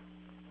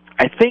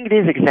 I think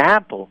this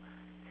example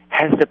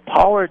has the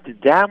power to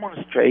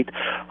demonstrate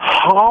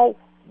how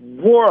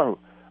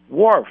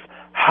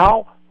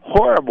how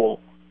horrible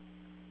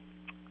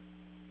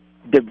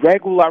the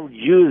regular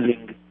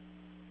using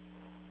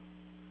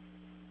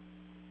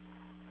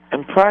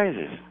and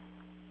prizes.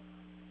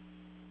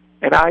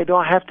 And I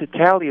don't have to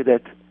tell you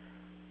that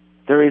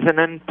there is an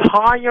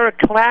entire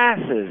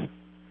classes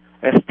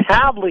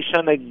established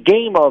on a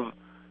game of,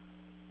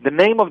 the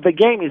name of the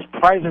game is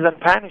Prizes and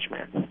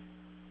Punishments.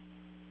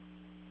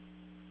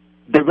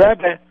 The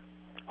Rebbe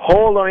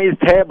hold on his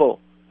table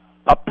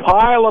a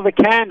pile of the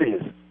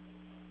candies,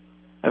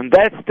 and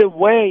that's the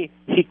way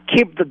he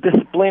keep the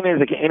discipline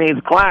in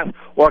his class,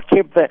 or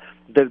keep the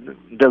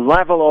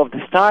level of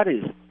the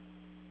studies.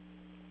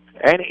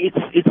 And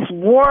it's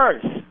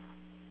worse.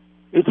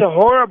 It's a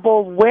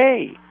horrible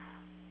way.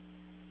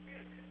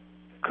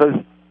 Because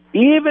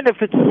even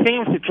if it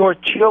seems that your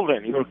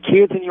children, your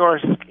kids in your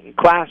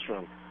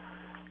classroom,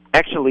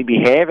 actually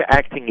behave,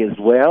 acting as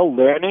well,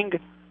 learning,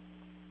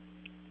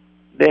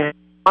 they have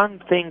one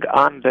thing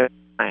on their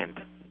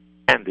mind,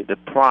 and the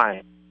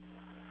pride.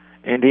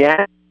 In the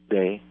end of the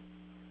day,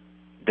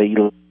 they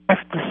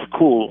left the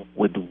school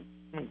with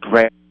one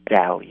great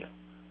value.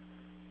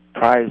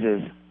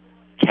 Prizes,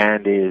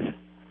 candies,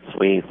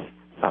 sweets,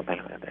 something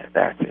like that.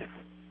 That's it.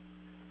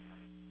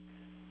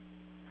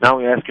 Now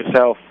you ask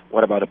yourself,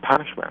 what about the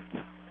punishment?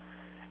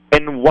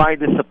 And why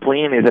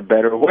discipline is a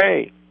better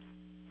way?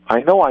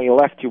 I know I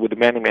left you with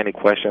many, many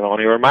questions on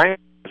your mind.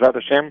 Bezrat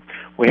Hashem,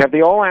 we have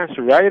the whole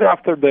answer right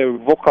after the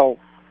vocal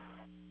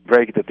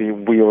break that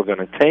we were going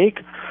to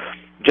take.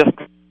 Just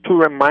to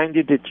remind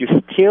you that you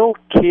still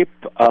keep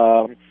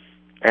and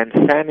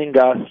sending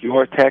us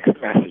your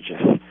text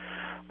messages.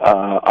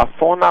 Our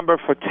phone number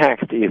for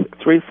text is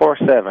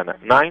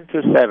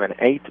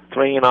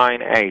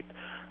 347-927-8398.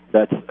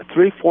 That's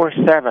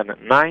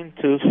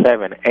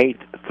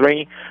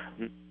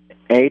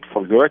 347-927-8398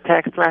 for your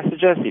text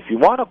messages. If you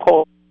want to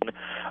call,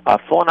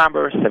 phone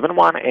number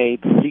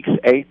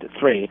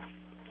 718-683-5858.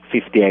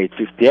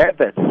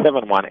 That's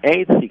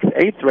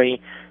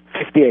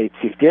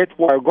 718-683-5858.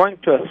 We're going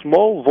to a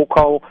small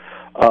vocal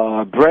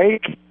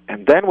break,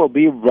 and then we'll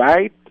be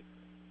right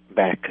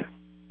back.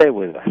 Stay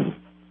with us.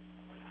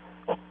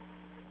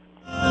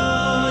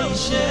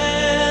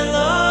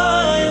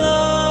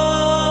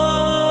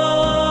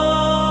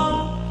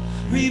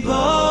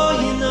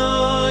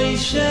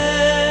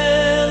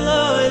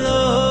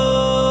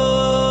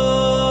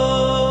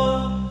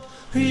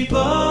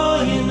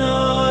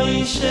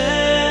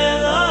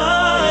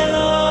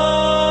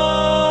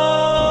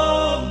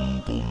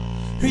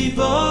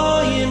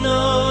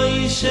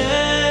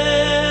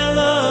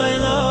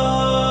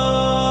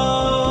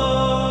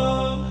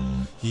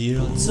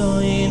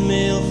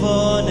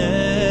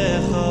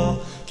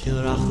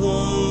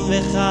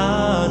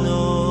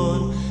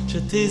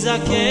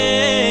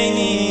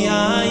 תזכני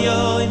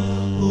היום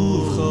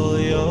ובכל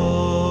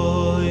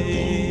יום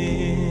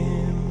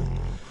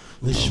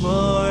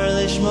לשמור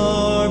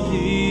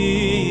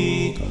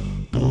פי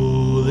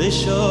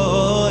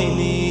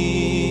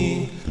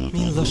ולשויני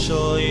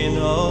מלשוין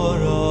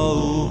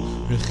אורו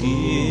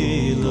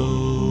רכילוס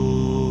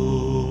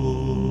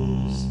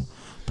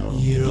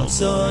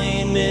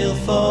ירצוין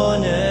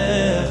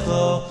מלפונך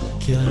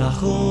כי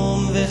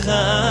רחום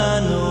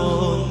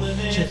וחנון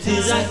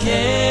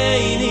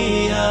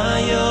שתזכני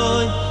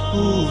היום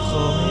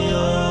ובכל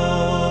יום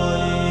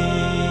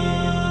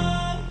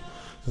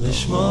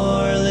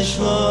לשמור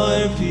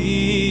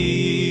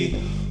פי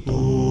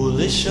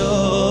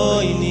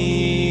ולשויני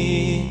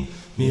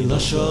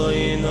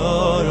מלשוין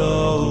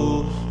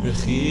אורו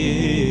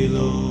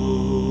רכילוס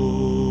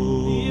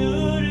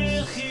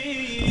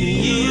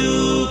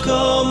יהיו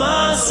כל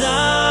מעשי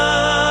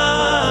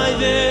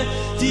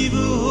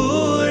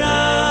ודיבורי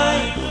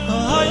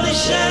אוי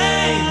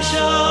לשם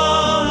שמיים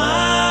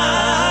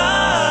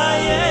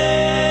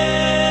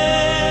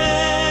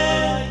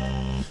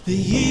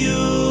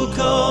ויהיו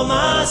כל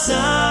מעשי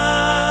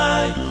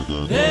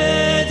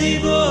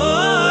ודיבורי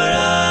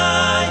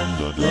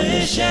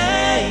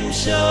לשם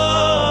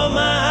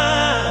שמיים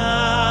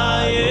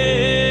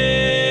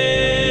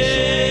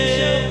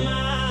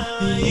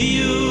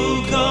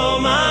ויהיו כל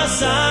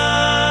מעשי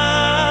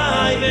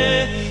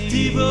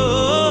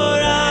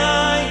ודיבורי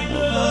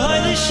אוי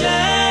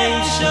לשם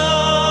שמיים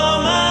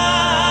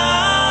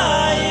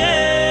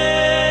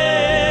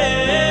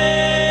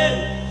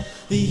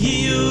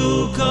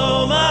ויהיו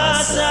כל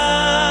מעשי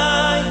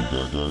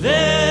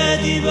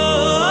ודיבורי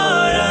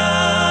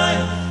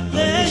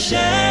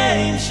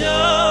לשם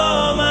שמיים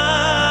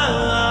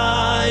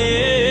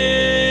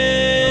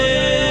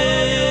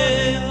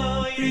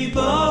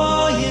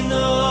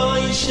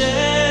ריבונו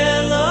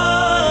של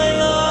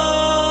עולם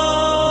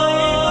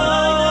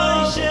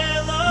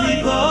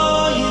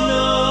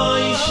ריבונו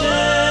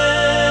של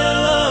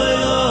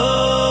עולם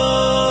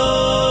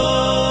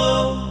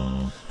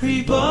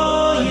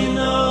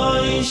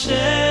ריבונו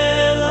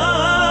של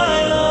עולם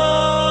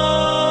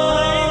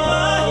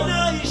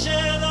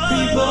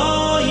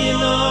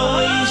ריבונו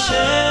של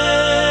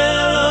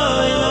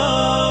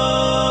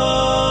עולם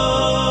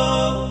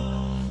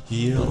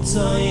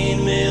ירצוין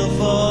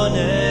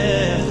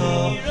מלפונך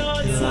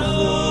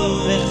כרחום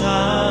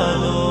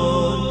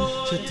וחנון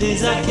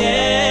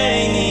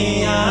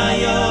שתזכני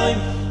היום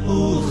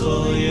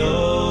ובכל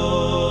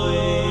יום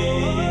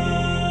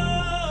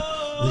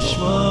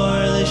לשמור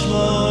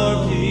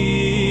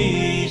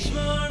פי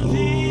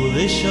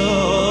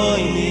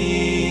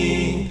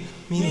ולשויני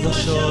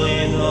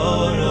מלשוין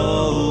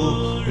אורו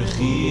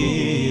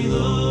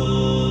רכילוס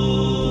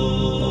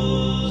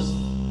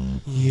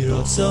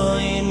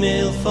ירצוין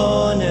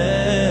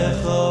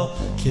מלפונך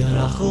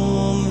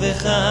כרחום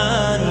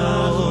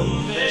וחנון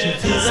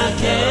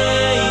שתזכני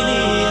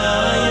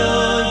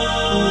היום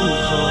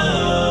ובכל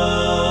יום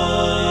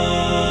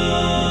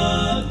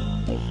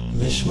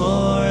לשמור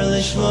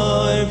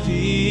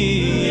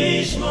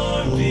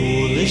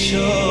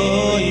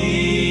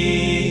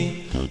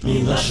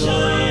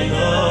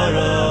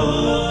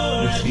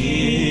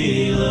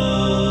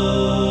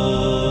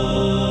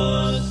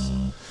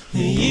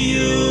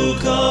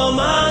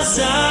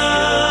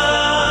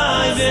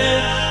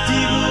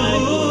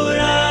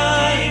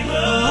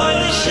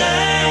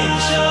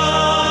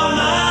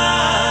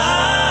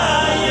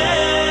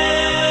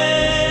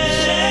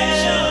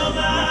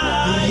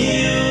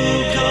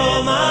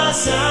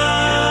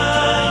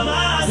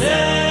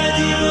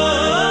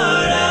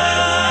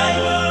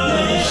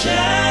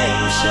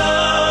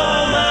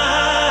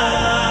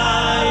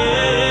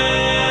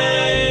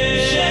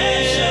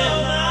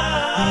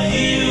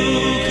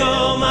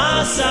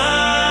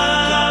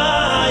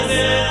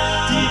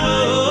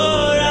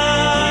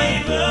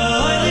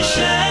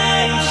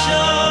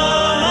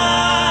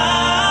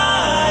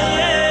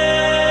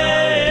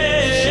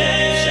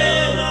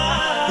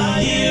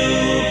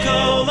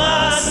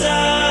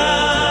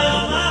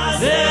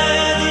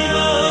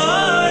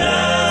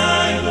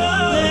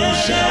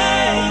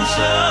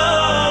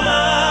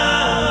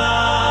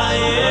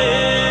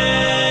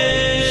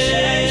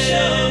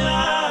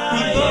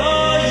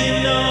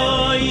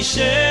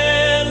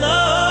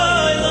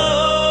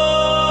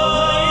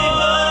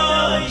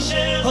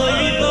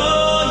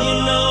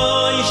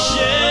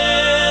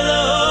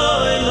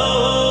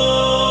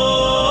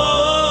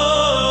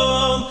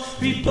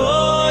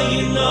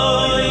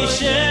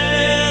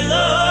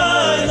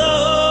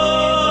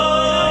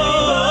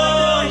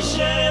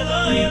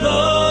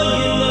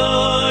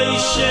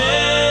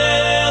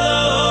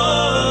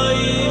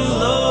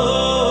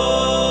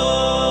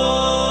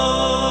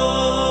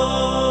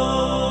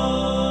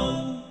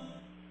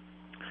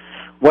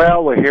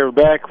Well, we're here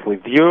back with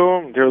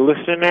you, dear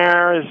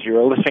listeners.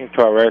 You're listening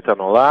to Aret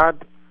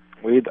Anolad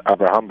with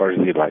Avraham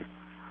Brazilay.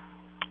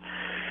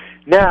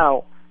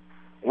 Now,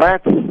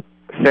 let's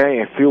say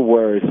a few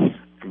words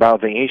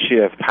about the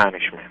issue of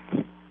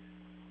punishment.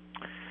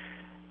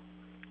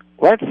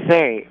 Let's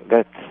say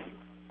that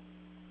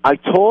I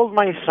told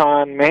my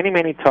son many,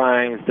 many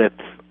times that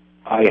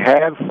I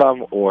have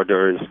some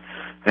orders,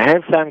 I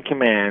have some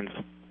commands,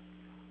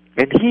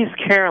 and he's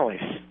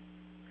careless.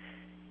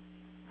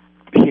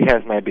 He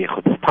has maybe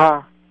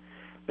chutzpah,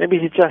 maybe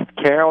he's just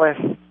careless.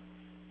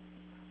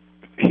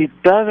 He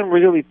doesn't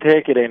really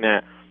take it in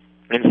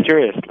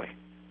seriously.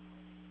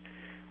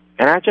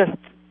 And I just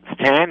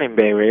stand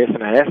embarrassed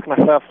and I ask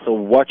myself, so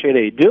what should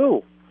I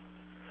do?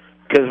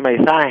 Because my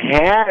son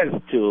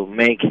has to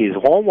make his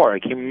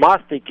homework. He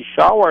must take a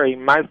shower. He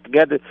must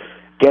get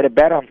to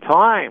bed on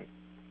time.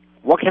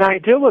 What can I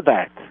do with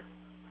that?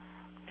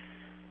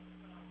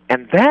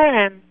 And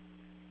then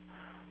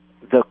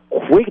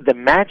the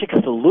magic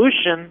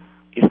solution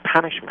is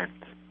punishment.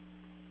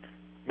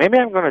 Maybe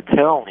I'm going to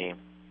tell him,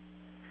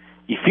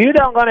 if you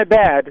don't go to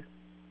bed,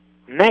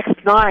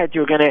 next night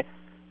you're going to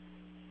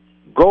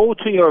go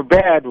to your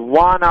bed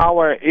 1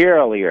 hour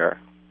earlier.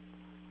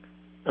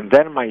 And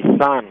then my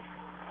son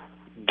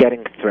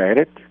getting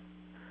threatened,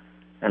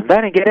 and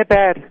then he get to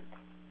bed.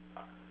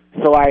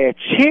 So I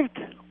achieved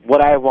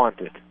what I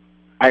wanted.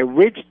 I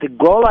reached the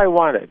goal I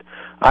wanted.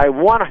 I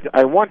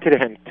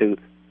wanted him to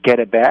get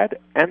a bed,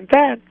 and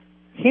then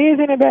he's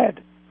in a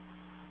bed.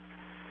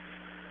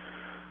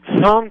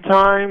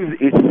 Sometimes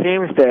it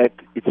seems that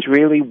it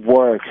really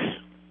works,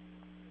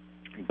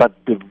 but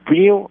the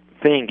real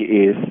thing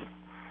is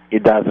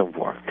it doesn't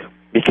work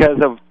because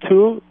of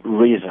two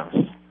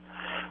reasons.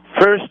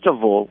 First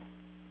of all,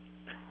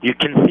 you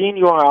can see in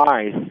your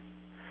eyes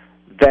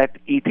that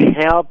it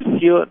helps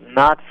you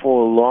not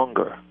for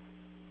longer.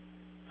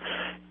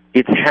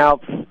 It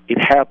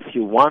helps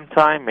you one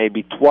time,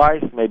 maybe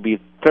twice, maybe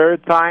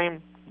third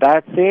time.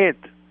 That's it.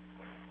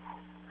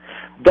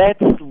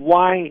 That's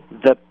why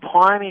the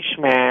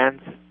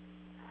punishment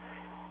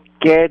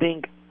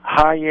getting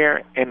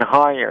higher and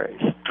higher,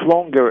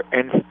 stronger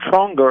and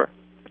stronger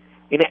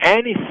in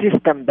any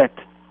system that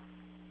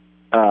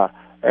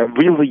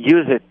really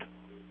use it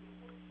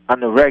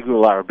on a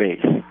regular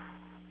basis.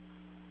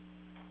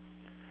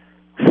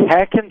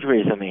 Second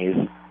reason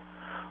is,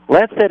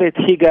 let's say that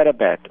he got a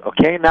bed,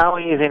 okay? Now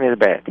he is in his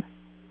bed.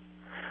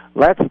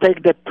 Let's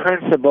take the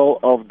principle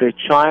of the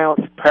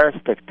child's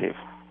perspective.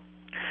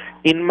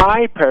 In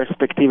my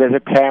perspective as a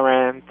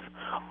parent,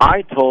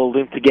 I told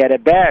him to get a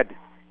bed.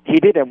 He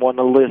didn't want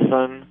to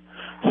listen,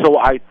 so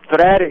I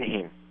threatened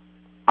him.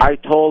 I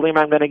told him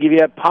I'm going to give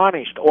you a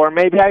punish, or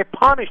maybe I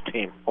punished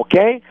him,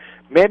 okay?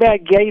 Maybe I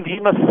gave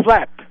him a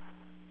slap.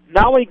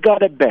 Now he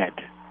got a bed.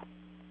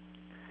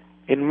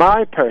 In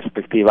my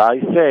perspective, I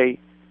say,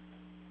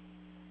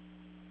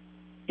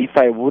 if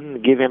I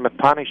wouldn't give him a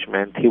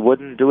punishment, he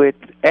wouldn't do it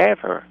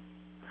ever.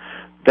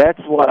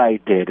 That's what I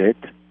did it,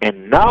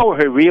 and now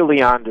he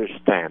really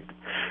understands.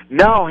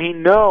 Now he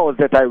knows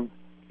that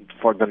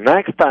for the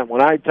next time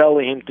when I tell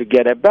him to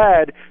get a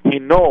bed, he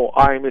knows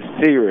I'm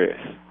serious.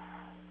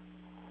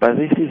 But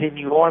this is in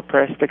your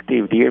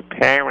perspective, dear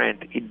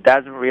parent. It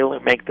doesn't really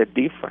make the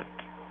difference.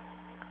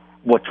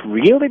 What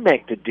really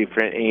makes the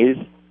difference is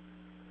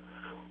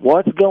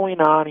What's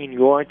going on in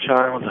your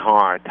child's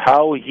heart?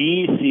 How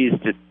he sees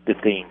the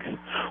things?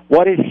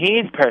 What is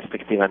his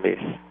perspective on this?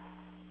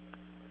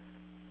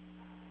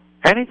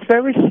 And it's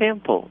very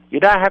simple.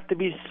 You don't have to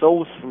be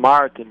so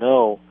smart to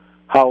know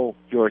how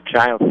your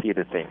child sees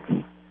the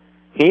things.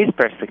 His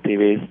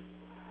perspective is,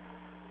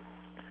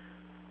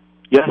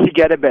 Yossi,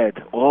 get a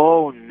bed.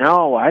 Oh,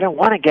 no, I don't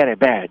want to get a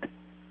bed.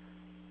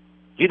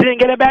 You didn't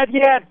get a bed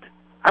yet.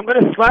 I'm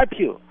going to slap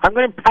you. I'm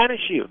going to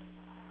punish you.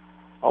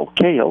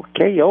 Okay,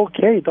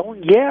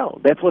 don't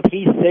yell. That's what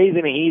he says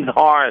in his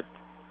heart.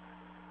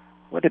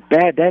 What a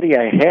bad daddy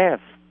I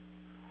have.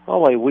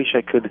 Oh, I wish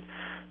I could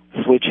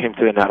switch him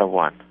to another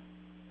one.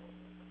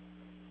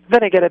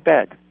 Then I get a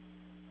bed.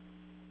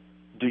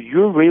 Do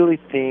you really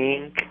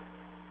think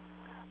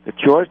that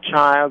your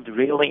child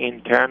really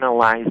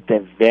internalized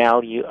the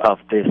value of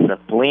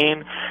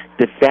discipline,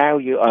 the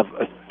value of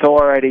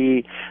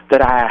authority,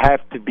 that I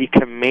have to be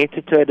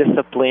committed to a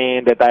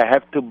discipline, that I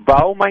have to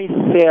bow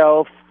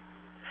myself,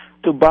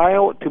 to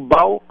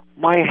bow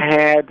my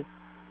head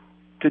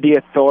to the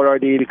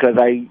authority, because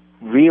I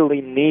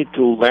really need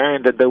to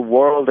learn that the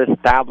world is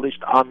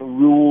established on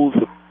rules?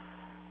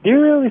 Do you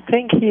really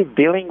think he's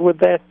dealing with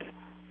that?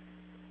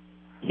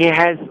 He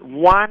has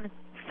one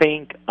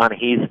thing on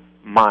his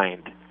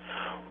mind.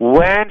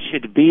 When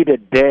should be the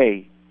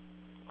day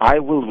I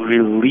will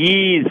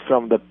release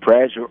from the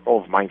pressure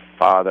of my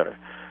father?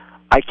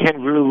 I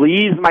can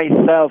release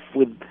myself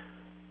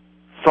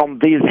from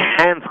these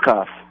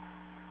handcuffs.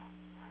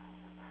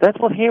 That's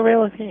what he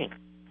really thinks.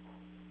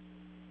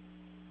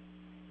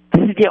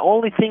 This is the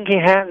only thing he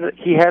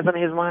has on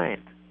his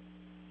mind.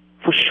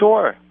 For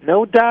sure.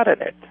 No doubt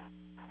in it.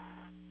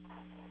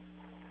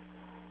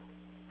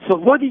 So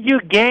what do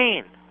you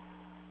gain?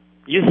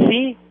 You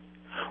see?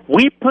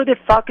 We put the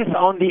focus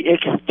on the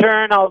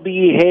external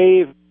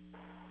behavior,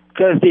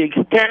 because the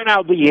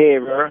external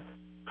behavior,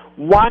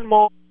 one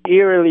moment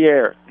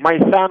earlier, my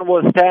son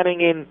was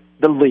standing in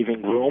the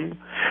living room,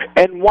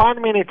 and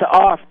 1 minute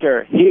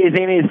after, he is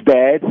in his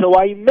bed, so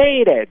I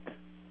made it.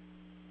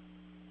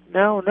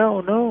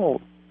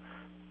 No.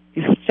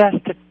 It's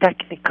just a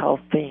technical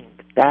thing.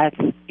 That's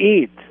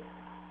it.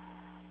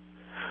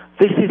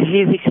 This is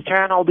his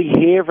external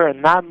behavior,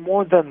 not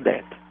more than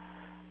that.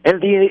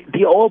 And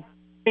the whole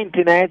point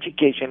in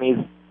education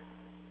is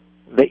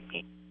the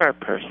inner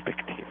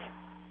perspective.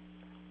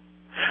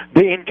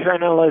 The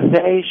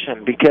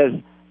internalization, because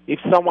if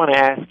someone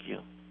asks you,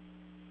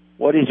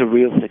 what is the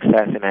real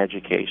success in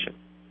education?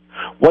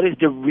 What is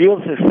the real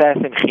success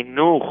in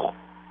chinuch?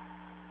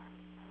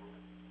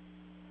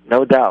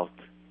 No doubt,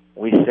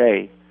 we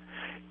say,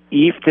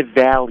 if the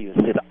values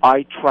that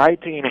I try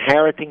to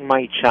inherit in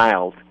my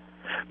child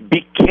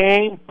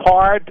became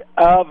part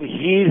of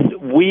his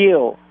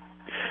will,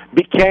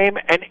 became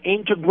an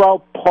integral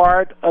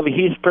part of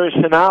his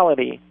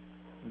personality,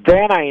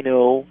 then I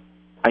know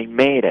I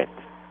made it.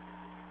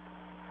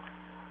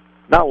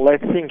 Now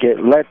let's think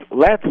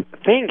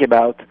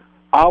about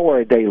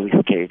our daily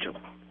schedule.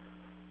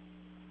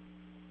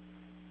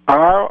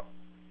 Are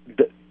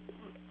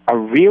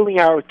really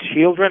our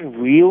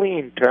children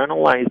really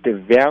internalize the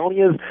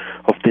values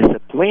of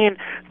discipline,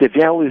 the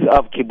values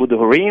of kibud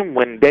horim?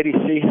 When daddy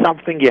says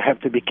something, you have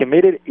to be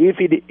committed.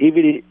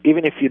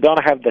 Even if you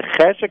don't have the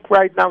cheshek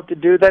right now to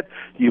do that,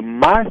 you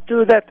must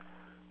do that.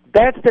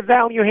 That's the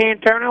value he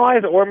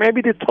internalized, or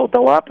maybe the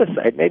total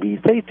opposite. Maybe he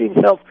says to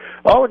himself,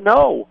 oh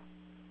no,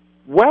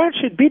 when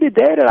should be the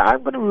day that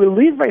I'm going to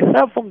release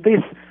myself from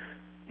this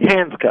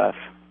handcuff?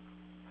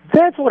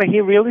 That's what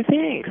he really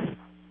thinks.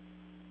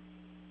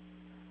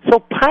 So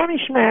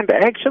punishment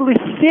actually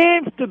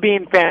seems to be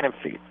in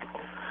benefit.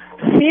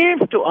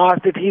 Seems to us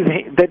that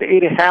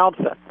it helps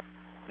us.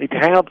 It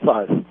helps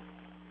us.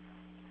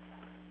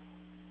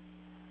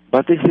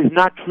 But this is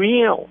not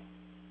real.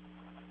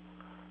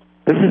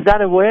 This is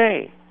not a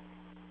way.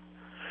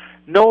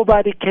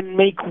 Nobody can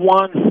make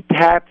one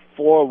step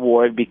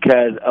forward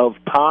because of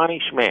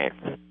punishment.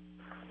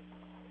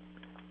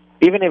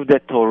 Even if the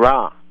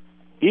Torah,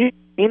 in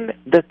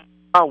the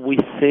Torah we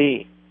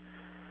see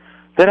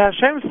that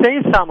Hashem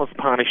says some of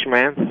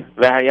punishments,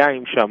 v'haya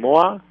im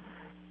shamua,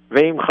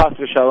 ve'im chas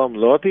v'shalom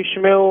lo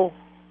tishmeu,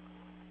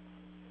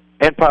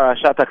 and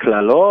parashat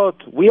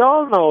haklalot. We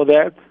all know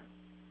that.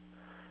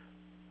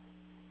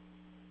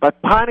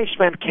 But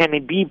punishment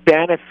can be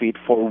benefit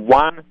for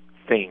one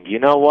thing. You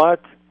know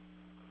what?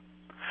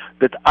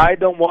 That I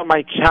don't want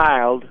my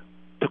child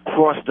to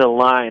cross the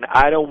line.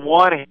 I don't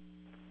want him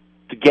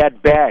to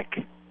get back.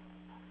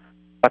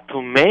 But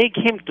to make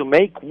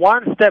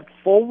one step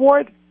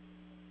forward,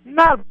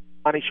 not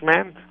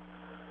punishment,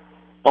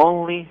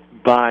 only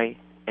by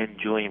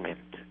enjoyment.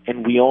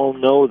 And we all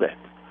know that.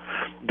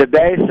 The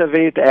base of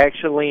it,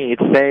 actually, it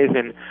says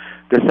in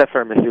the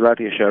Sefer Mesilat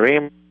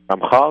Yesharim,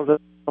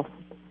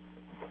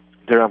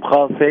 the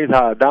Ramchal says,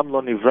 "Ha'adam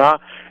lo nivra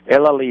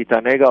ela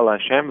li'taneg al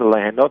Hashem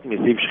v'lehenot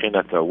miziv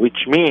shchinato,"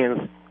 which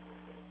means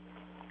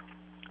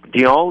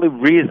the only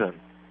reason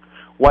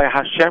why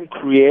Hashem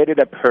created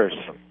a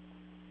person,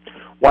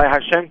 why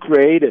Hashem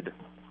created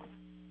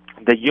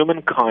the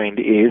humankind,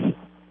 is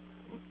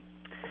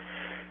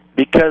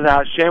because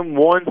Hashem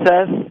wants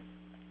us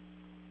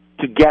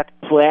to get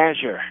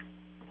pleasure.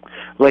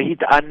 Lahit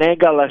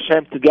anega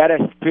Hashem, to get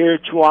a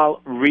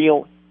spiritual,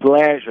 real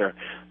pleasure.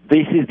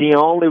 This is the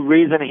only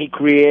reason He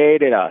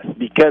created us,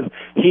 because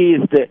He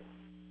is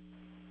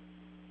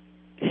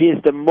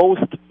the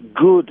most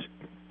good.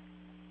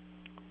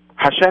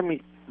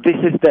 Hashem, this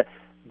is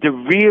the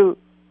real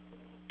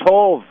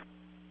Tov.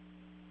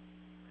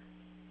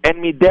 And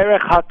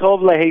miderech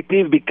hatov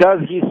lehitiv,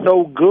 because He's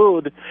so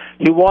good,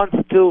 He wants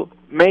to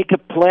make a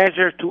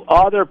pleasure to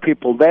other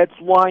people. That's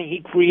why He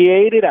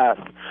created us.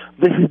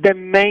 This is the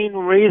main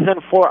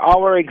reason for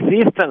our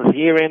existence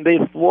here in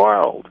this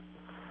world.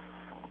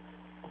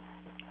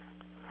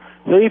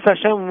 So if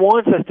Hashem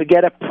wants us to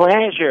get a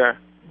pleasure,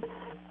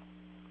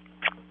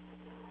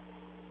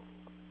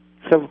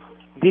 so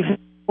this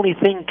only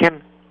thing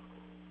can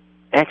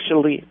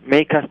actually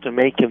make us to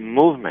make a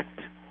movement.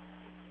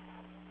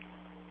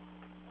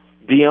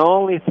 The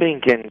only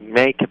thing can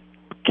make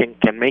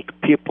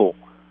people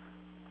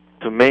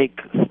to make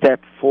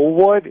step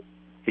forward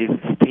is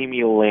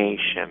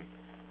stimulation,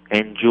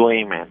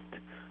 enjoyment,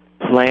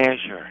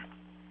 pleasure.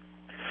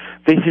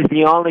 This is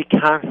the only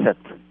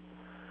concept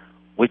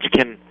which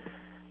can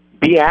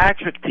be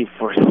attractive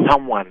for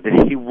someone,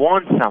 that he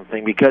wants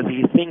something because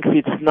he thinks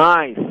it's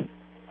nice.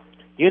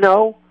 You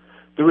know,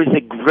 there is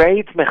a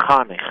great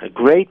mechanech, a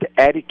great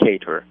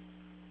educator,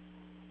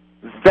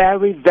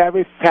 very,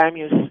 very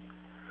famous,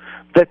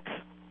 that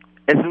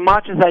as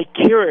much as I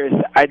curious,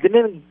 I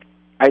didn't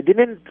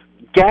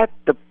get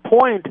the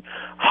point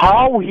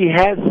how he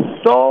has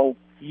so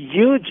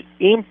huge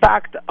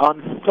impact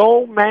on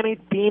so many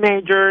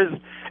teenagers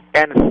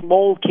and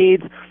small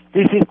kids.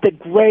 This is the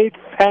great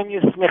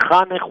famous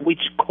mechanech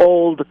which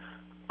called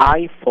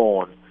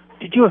iPhone.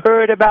 Did you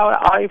heard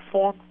about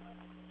iPhone?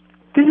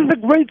 This is a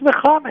great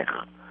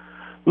mechanech.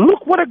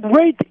 Look what a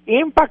great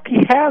impact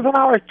he has on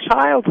our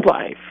child's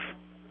life.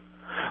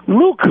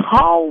 Look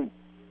how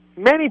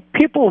many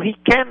people he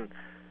can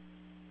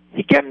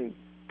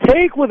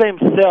take with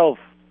himself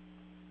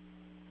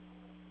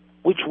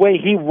which way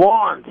he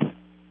wants.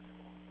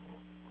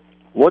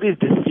 What is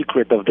the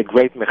secret of the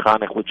great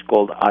mechanech which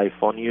called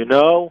iPhone? You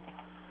know,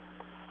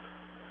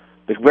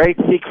 the great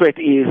secret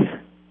is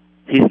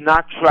he's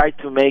not trying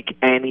to make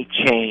any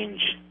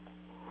change.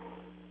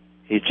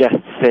 He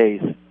just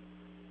says,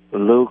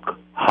 look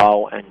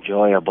how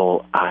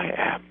enjoyable I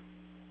am.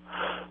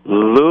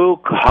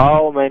 Look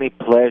how many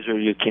pleasure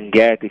you can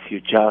get if you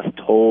just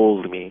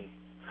hold me.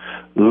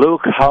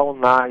 Look how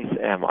nice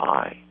am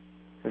I.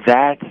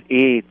 That's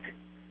it.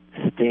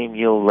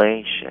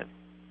 Stimulation.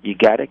 You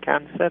got a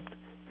concept?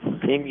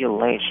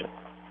 Stimulation.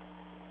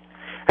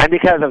 And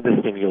because of the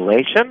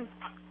stimulation,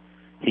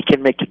 he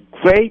can make a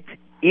great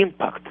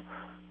impact.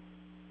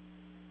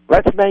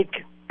 Let's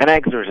make an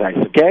exercise,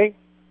 okay?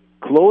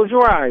 Close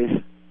your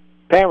eyes.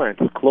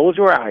 Parents, close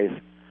your eyes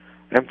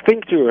and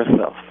think to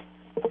yourself,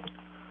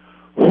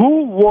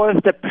 who was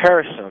the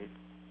person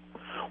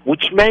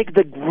which made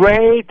the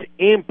great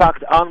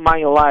impact on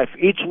my life?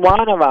 Each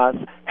one of us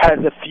has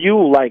a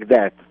few like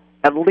that,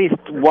 at least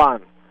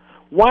one.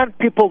 One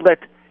people that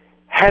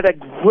had a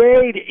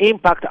great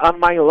impact on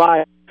my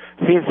life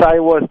since I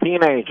was a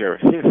teenager,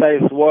 since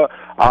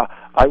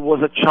I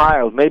was a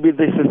child. Maybe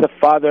this is a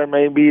father,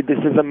 maybe this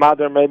is a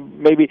mother,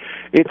 maybe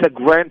it's a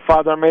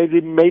grandfather,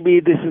 maybe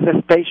this is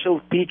a special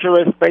teacher,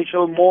 a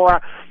special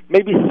mora,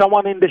 maybe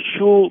someone in the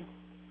shul.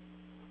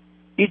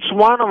 Each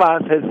one of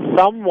us has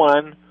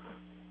someone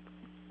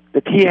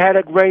that he had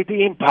a great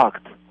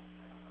impact.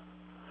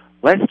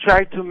 Let's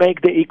try to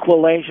make the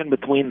equation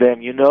between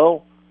them, you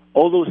know?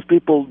 All those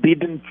people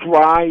didn't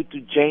try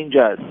to change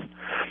us.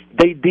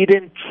 They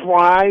didn't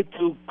try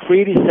to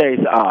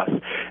criticize us.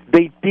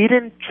 They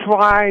didn't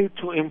try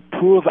to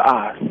improve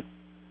us.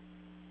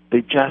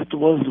 They just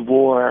was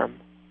warm.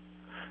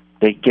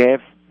 They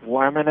gave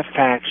warm and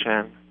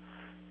affection.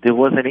 There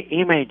was an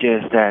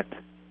images that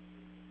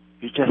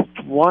you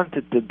just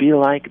wanted to be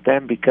like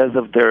them because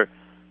of their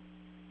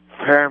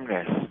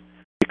firmness,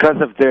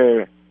 because of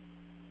their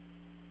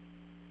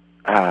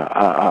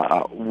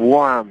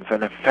warmth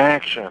and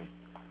affection.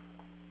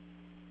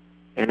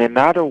 In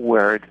another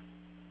word,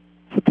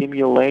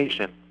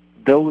 stimulation.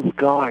 Those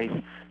guys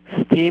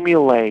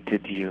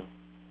stimulated you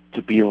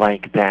to be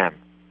like them.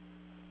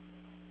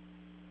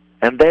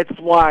 And that's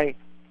why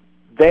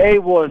they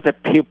was the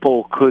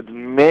people could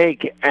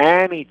make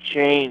any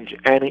change,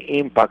 any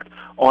impact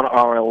on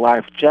our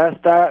life, just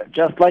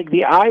like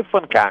the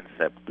iPhone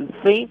concept. The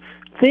same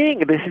thing.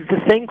 This is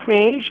the same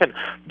creation.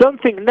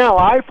 Don't think now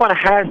iPhone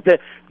has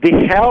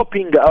the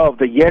helping of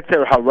the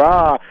Yetzer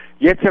Hara.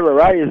 Yetzer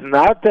Hara is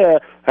not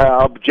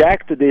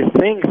object to this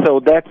thing, so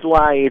that's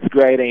why it's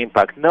great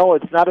impact. No,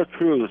 it's not a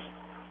truth.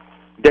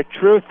 The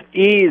truth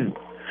is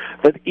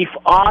that if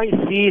I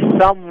see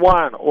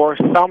someone or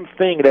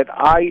something that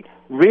I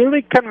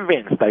really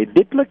convinced, I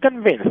deeply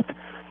convinced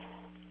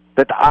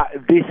that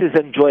this is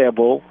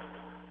enjoyable,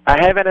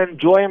 I have an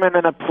enjoyment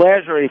and a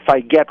pleasure if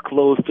I get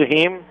close to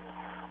him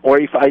or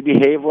if I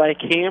behave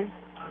like him.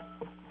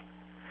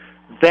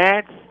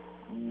 That's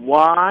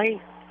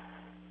why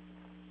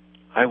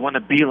I want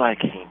to be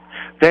like him.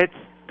 That's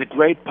the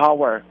great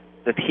power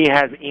that he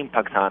has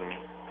impact on me.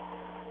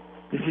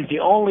 This is the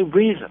only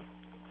reason.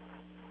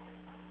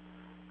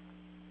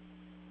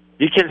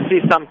 You can see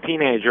some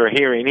teenager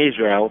here in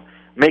Israel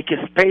make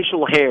a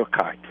special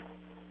haircut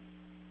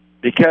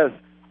because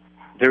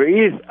there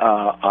is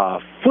a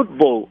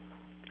football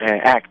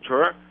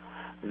actor,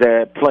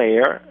 the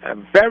player, a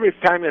very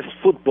famous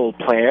football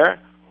player,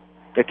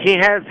 that he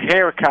has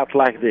haircut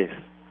like this.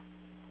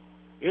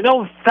 You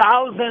know,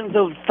 thousands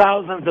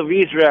of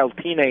Israel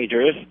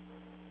teenagers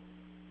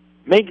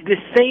make the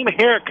same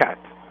haircut.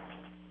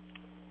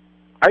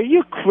 Are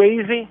you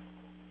crazy?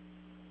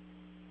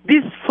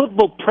 This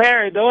football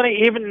player don't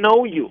even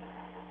know you.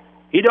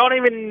 He don't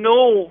even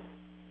know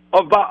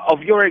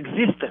of your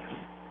existence.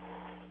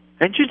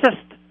 And you just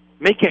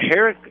make a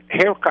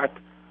haircut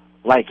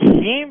like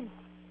him?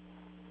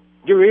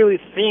 You really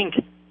think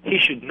he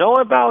should know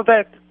about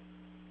that?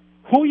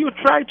 Who you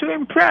try to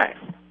impress?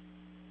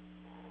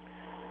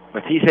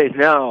 But he says,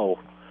 no,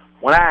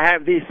 when I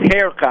have this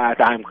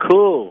haircut, I'm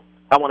cool.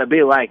 I want to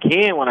be like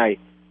him when I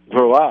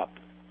grow up.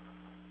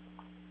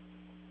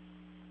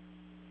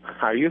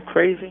 Are you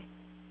crazy?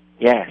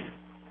 Yes.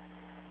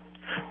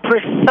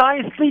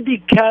 Precisely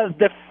because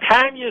the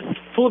famous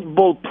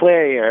football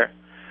player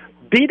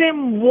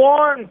didn't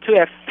want to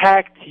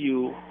affect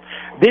you,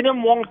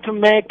 didn't want to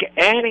make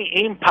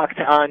any impact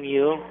on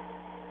you,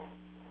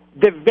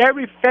 the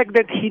very fact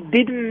that he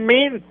didn't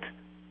mean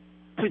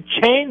to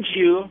change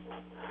you,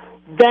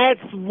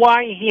 that's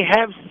why he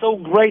has so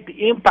great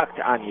impact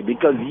on you,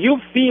 because you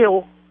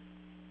feel,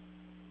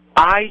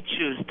 I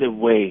choose the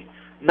way,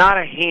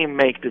 not him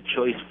make the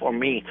choice for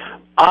me.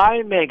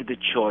 I make the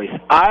choice.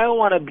 I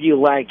want to be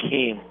like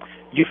him.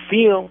 You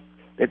feel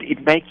that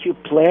it makes you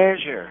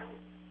pleasure.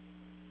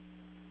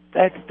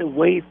 That's the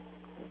way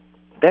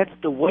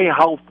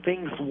how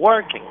things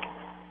working.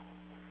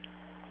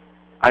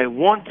 I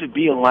want to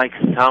be like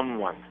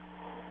someone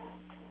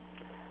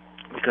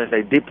because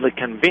I'm deeply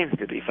convinced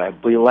that if I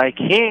be like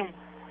him,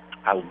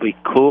 I'll be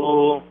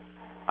cool,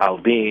 I'll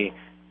be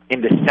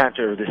in the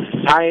center of the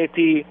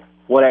society,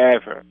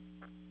 whatever.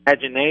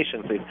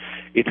 Imaginations,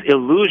 it's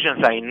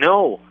illusions, I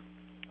know,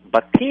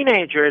 but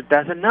teenager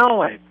doesn't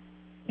know it.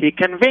 He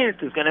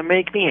convinced it's going to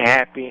make me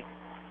happy.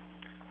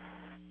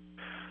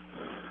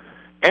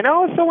 And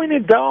also an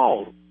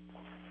adult.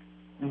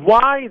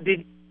 Why did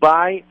you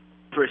buy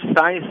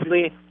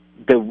precisely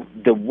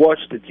the watch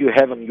that you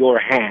have in your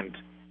hand?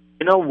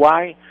 You know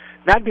why?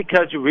 Not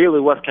because you really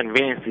was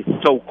convinced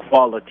it's so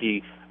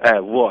quality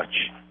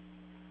watch.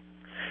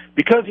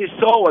 Because you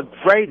saw a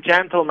great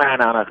gentleman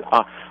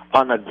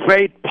on a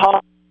great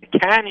park,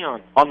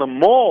 canyon, on a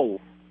mall,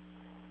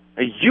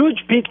 a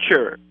huge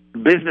picture,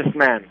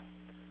 businessman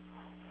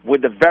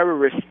with a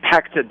very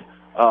respected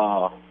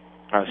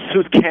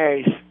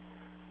suitcase,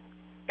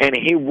 and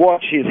he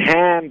watched his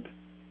hand,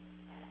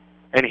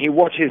 and he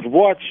watched his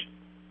watch,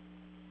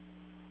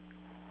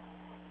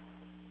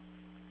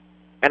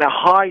 and a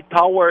high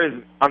tower is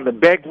on the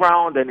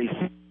background, and it's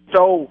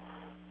so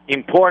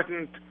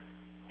important,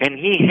 and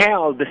he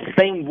held the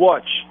same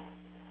watch.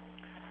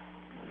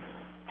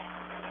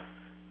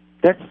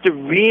 That's the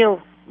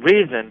real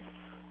reason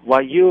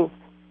why you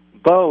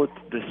bought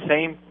the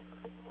same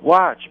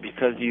watch,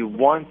 because you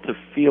want to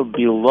feel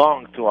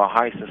belong to a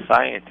high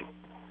society.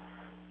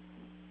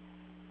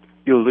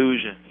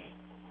 Illusions,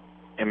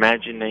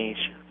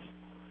 imaginations.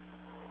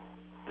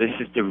 This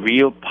is the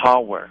real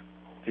power.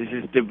 This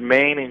is the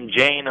main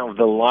engine of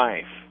the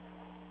life.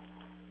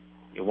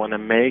 You want to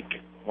make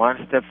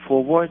one step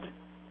forward?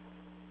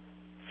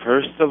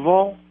 First of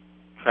all,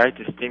 try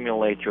to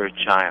stimulate your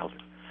child.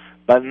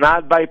 But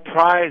not by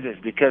prizes,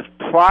 because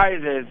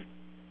prizes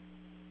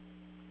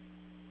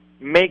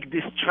make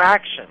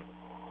distraction.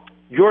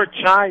 Your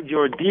child,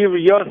 your dear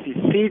Yossi,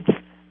 sits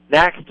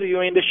next to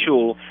you in the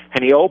shul,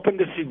 and he opened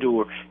the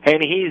siddur,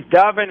 and he is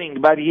davening,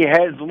 but he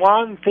has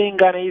one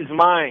thing on his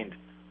mind,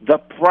 the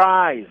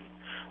prize.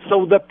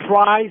 So the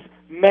prize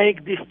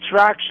make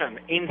distraction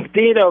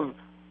instead of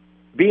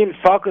being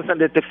focused on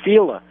the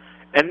tefillah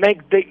and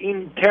make the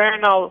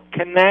internal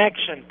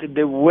connection to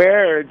the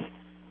words.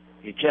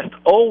 You just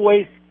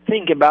always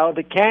think about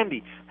the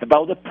candy,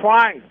 about the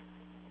prize,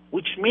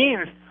 which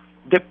means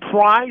the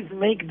prize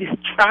make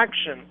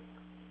distraction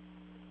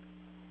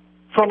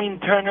from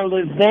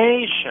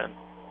internalization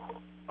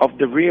of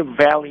the real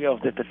value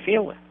of the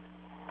tefillah.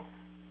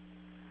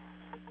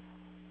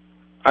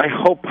 I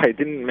hope I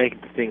didn't make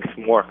things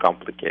more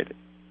complicated.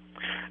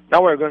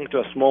 Now we're going to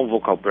a small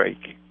vocal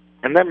break.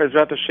 And then,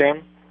 Bezrat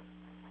Hashem,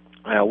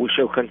 we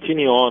shall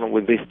continue on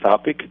with this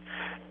topic.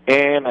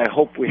 And I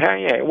hope we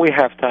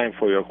have time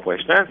for your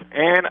questions.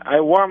 And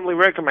I warmly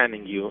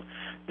recommending you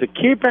to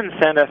keep and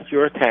send us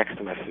your text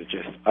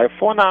messages. Our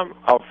phone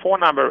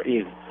number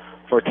is,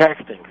 for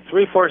texting,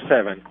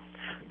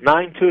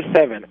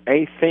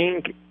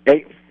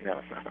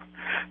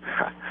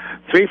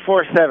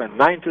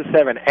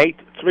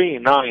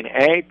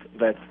 347-927-347-927-8398.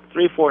 That's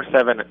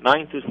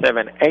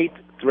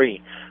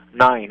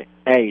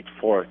 347-927-8398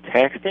 for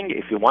texting.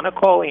 If you want to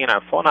call in,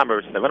 our phone number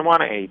is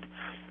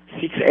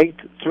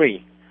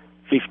 683-5858.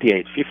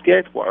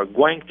 We are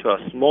going to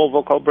a small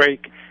vocal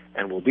break,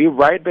 and we'll be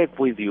right back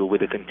with you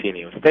with the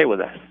continue. Stay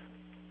with us.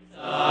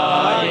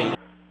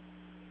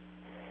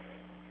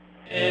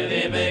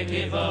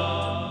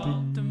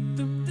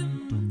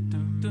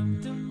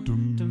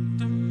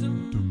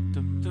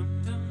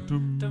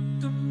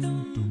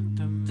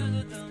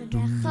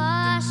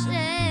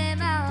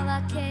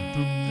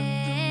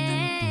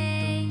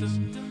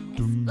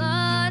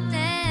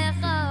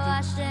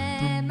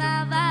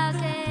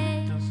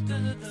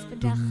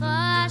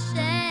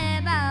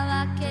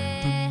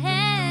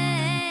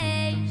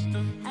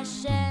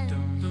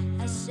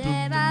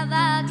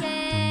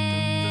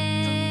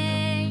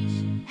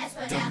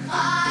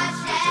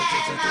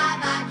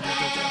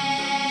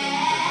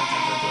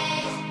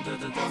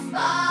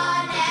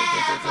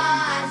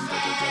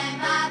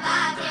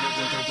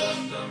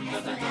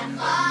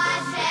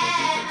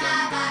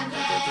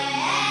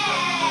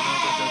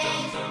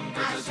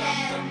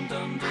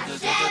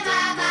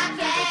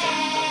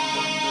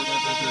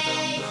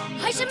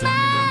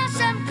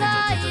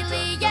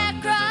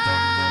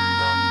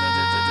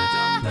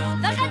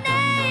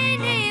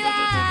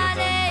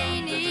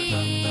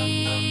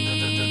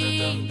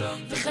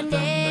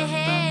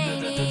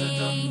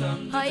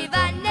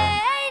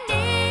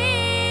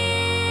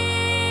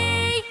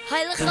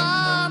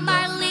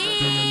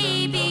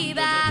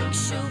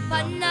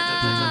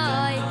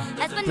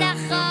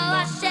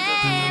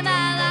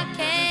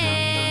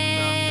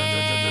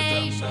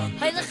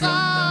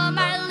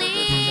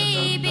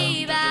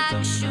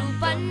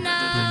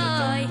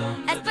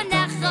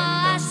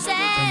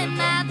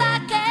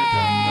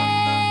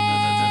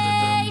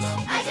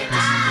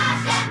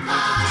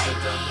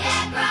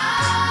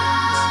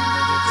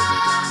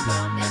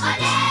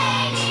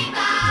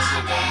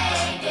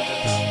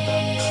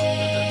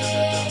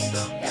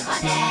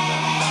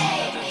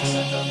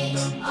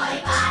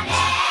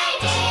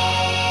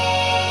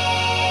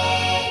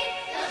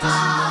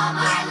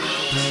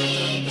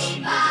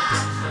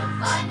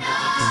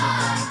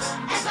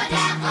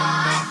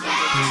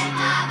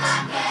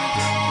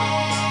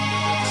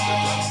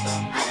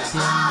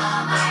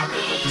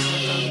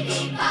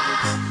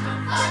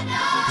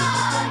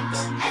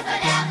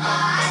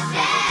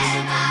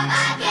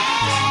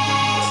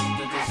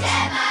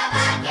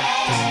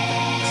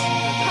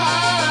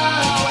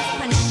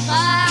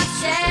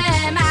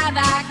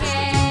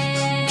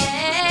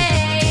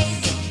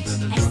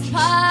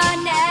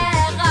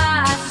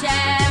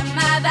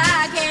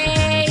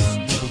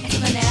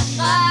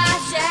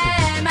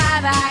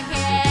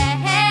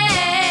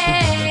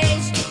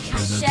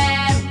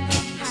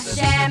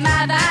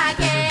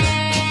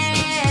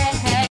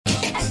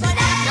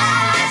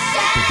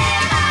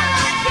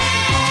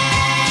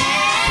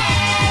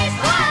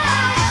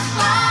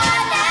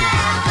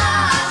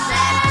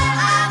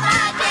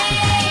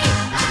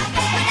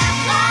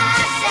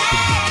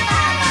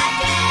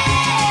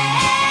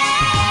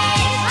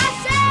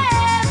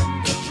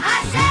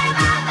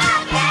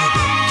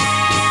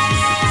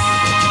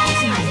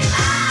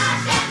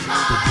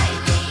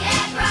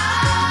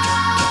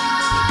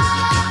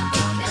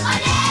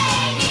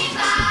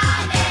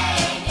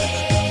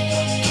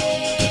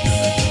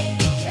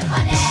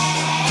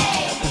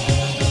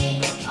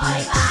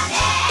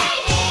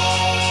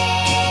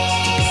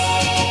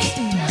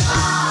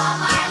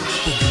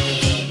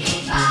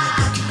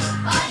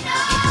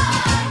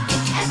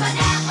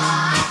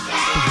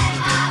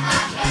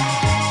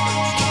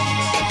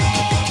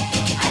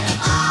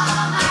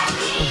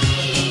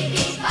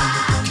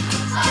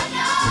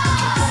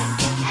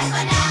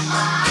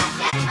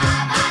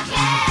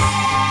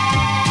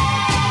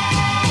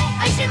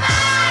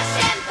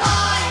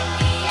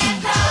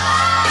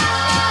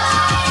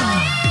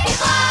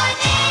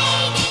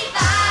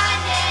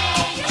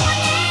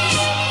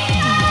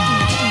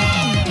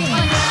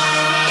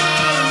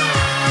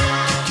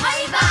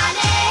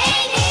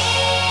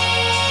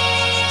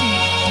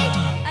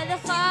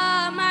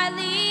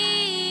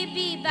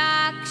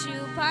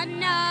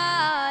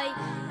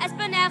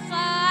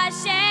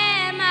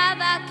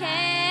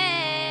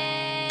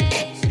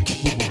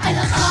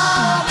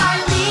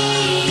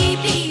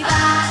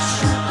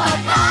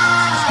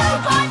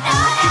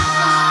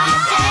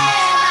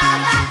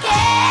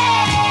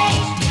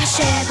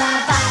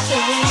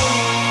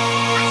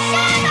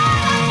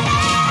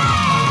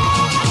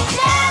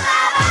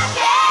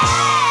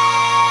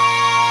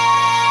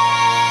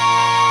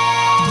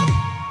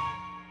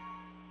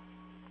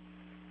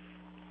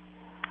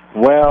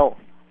 Well,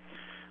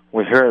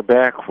 we're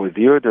back with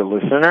you, the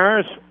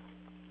listeners,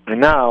 and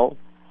now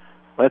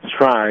let's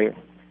try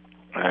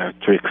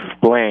to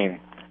explain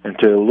and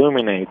to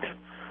illuminate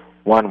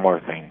one more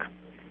thing.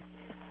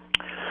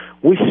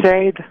 We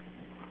said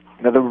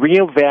that the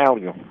real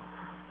value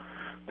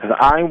that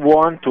I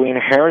want to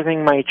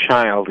inheriting my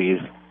child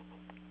is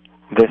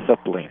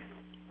discipline.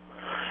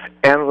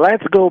 And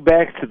let's go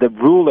back to the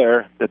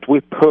ruler that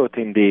we put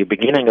in the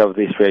beginning of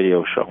this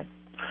radio show.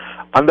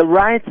 On the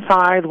right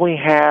side, we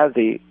have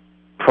the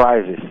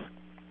prizes.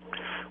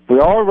 We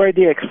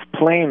already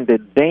explained the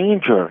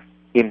danger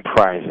in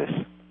prizes.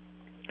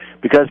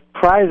 Because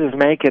prizes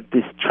make a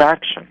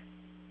distraction.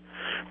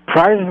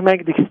 Prizes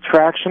make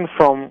distraction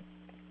from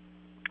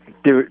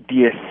the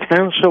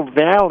essential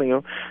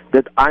value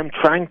that I'm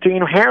trying to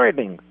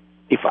inheriting.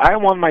 If I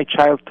want my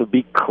child to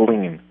be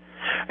clean,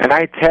 and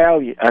I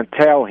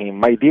tell him,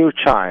 my dear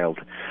child,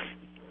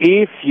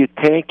 if you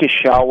take a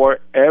shower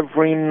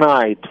every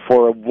night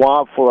for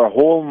a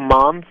whole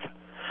month,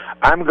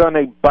 I'm going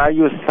to buy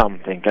you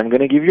something. I'm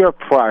going to give you a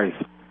prize.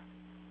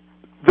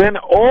 Then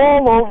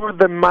all over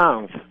the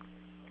month,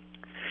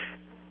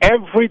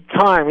 every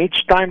time,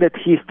 each time that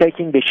he's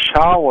taking the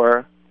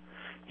shower,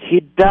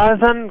 his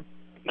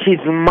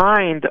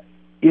mind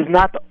is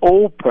not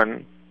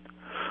open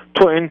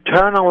to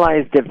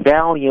internalize the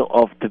value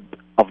of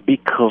be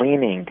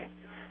cleaning.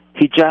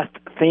 He just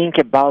think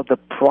about the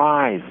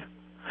prize.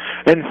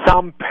 And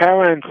some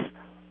parents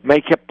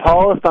make a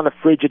post on the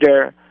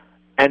frigidaire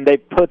and they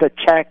put a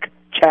check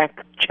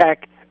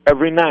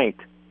every night.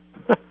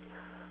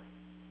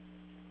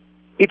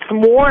 It's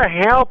more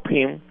help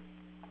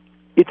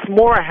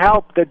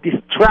the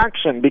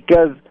distraction,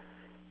 because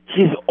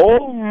his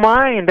whole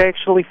mind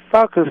actually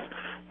focuses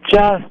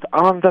just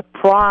on the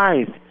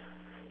prize.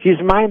 His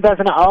mind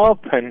doesn't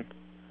open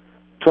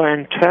to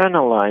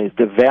internalize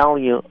the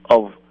value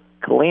of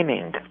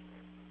cleaning.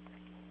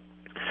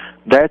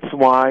 That's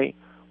why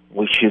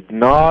we should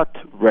not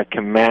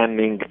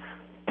recommending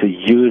to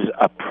use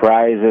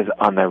prizes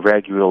on a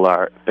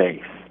regular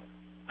basis.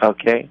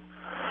 Okay?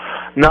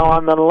 Now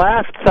on the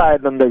left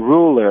side, on the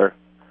ruler,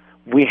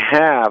 we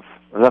have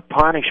the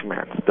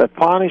punishments. The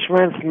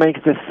punishments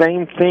make the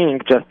same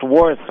thing, just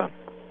worse.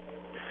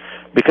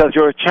 Because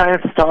your child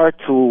starts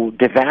to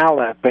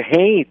develop a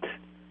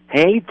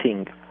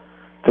hating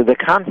to the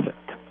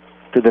concept,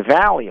 to the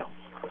value.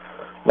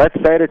 Let's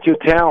say that you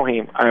tell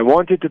him, I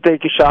want you to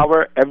take a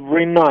shower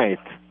every night.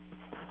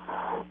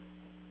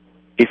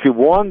 If you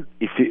want,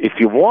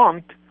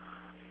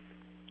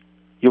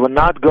 you will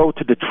not go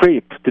to the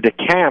trip, to the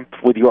camp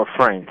with your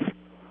friends.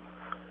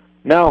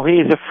 Now he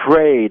is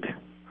afraid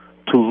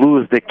to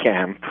lose the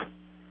camp.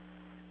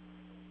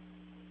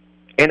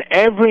 And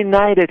every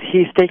night that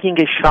he's taking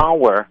a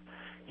shower,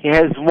 he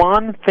has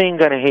one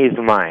thing on his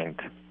mind.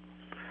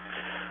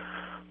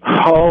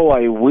 Oh,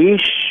 I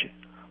wish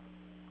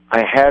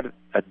I had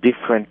a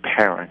different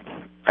parent.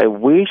 I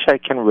wish I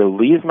can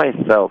release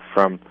myself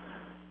from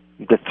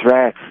the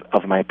threats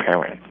of my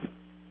parents.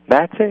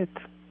 That's it.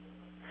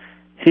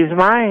 His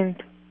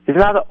mind is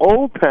not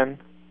open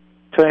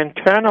to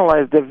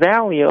internalize the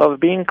value of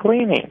being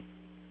cleaning.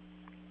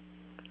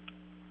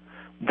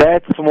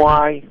 That's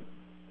why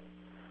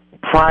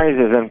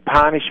prizes and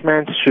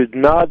punishments should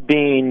not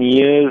be in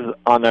use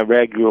on a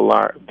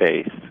regular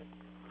basis.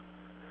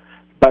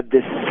 But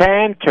the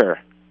center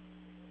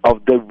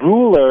of the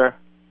ruler,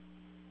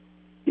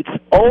 it's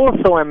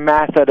also a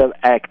method of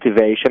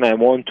activation. I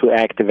want to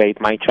activate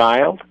my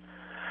child,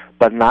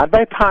 but not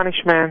by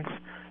punishments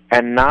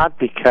and not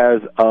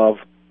because of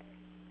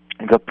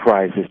the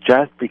prizes,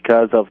 just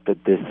because of the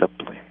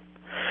discipline.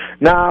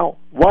 Now,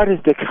 what is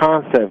the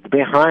concept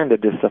behind the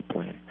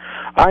discipline?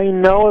 I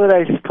know that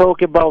I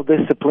spoke about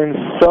discipline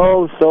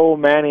so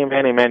many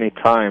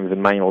times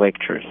in my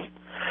lectures.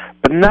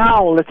 But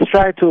now let's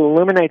try to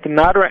eliminate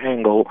another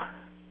angle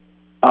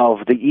of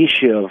the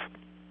issue of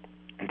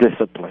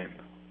discipline.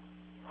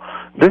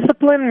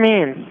 Discipline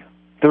means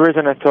there is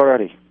an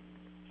authority.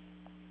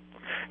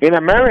 In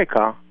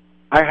America,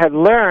 I had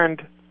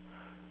learned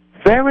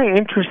very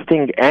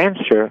interesting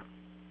answer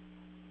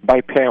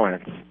by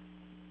parents.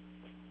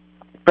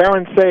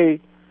 Parents say,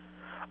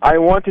 I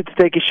wanted to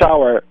take a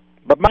shower,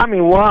 but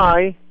mommy,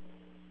 why?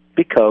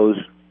 Because.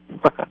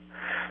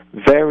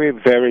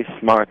 Very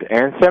smart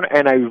answer,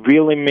 and I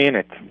really mean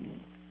it.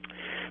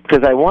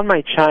 Because I want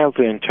my child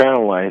to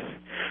internalize,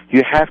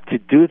 you have to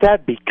do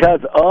that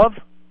because of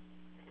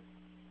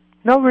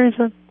no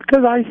reason.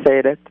 Because I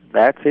said it.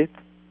 That's it.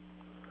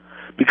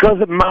 Because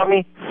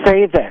mommy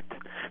say that.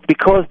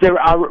 Because there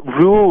are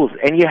rules,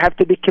 and you have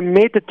to be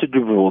committed to the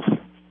rules.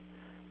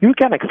 You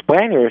can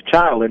explain to your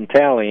child and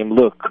tell him,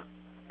 look,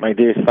 my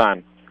dear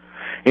son,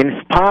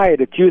 in spite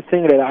that you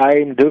think that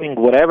I'm doing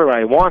whatever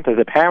I want as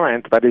a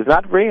parent, but it's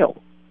not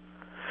real.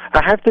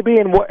 I have to be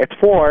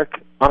at work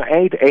on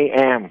 8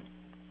 a.m.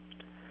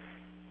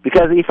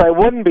 Because if I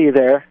wouldn't be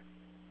there,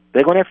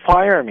 they're going to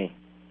fire me.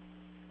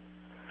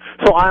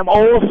 So I'm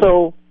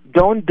also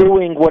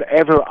doing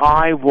whatever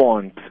I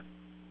want.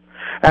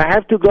 I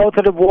have to go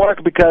to the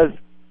work because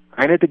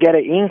I need to get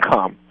an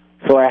income.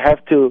 So I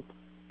have to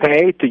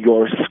pay to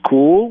your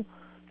school,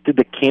 to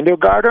the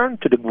kindergarten,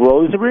 to the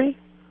grocery,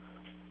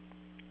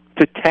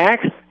 to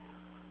tax.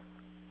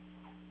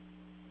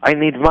 I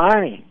need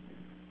money.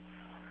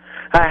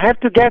 I have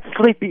to get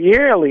sleepy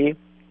early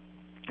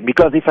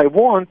because if I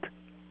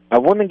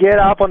wouldn't get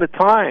up on the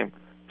time.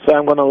 So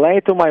I'm going to lay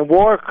to my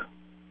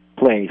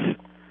workplace,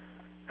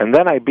 and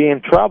then I'd be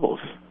in troubles.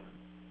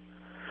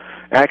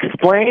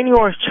 Explain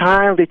your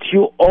child that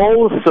you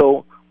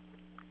also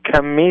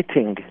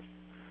committing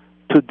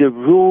to the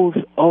rules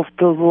of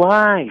the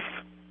life.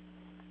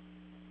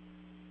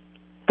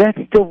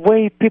 That's the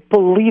way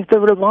people live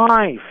their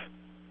life.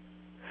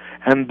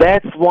 And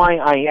that's why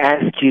I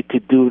asked you to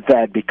do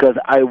that, because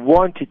I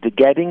want you to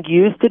getting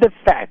used to the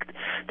fact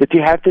that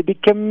you have to be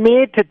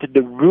committed to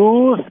the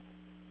rules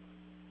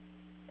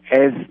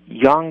as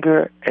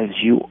younger as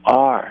you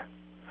are.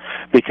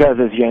 Because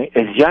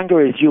as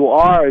younger as you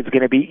are, it's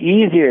going to be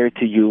easier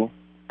to you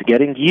to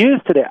getting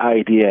used to the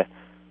idea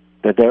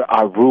that there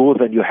are rules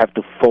and you have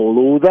to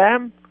follow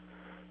them.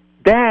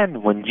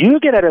 Then, when you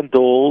get an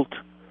adult,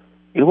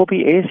 it will be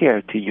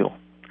easier to you.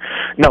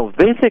 Now,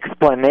 this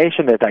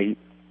explanation that I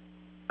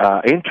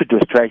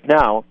introduced right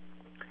now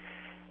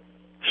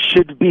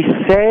should be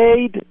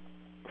said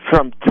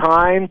from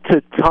time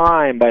to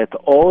time, but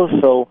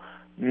also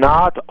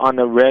not on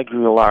a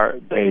regular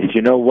basis.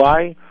 You know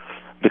why?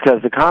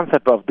 Because the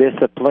concept of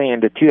discipline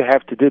that you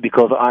have to do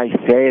because I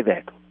say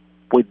that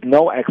with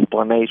no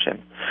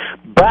explanation.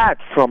 But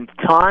from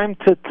time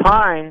to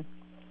time,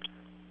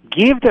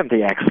 give them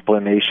the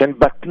explanation,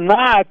 but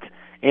not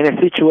in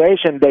a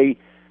situation they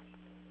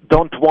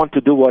don't want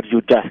to do what you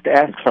just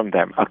asked from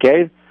them,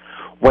 okay?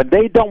 When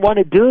they don't want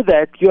to do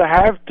that, you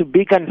have to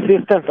be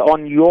consistent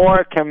on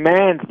your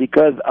commands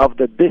because of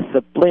the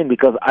discipline,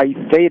 because I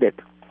said it.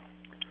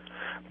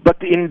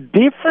 But in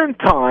different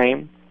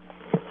time,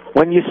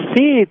 when you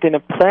see it in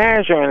a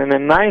pleasure and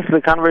in a nice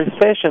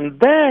conversation,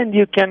 then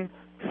you can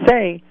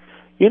say,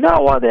 you know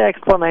what, the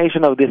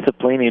explanation of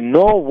discipline, you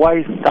know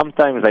why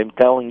sometimes I'm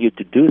telling you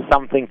to do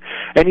something,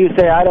 and you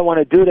say, I don't want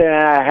to do that,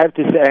 and I have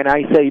to say, and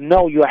I say,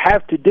 no, you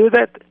have to do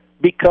that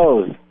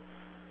because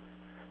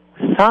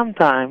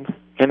sometimes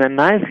in a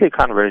nicely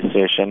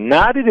conversation,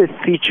 not in a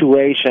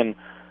situation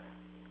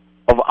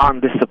of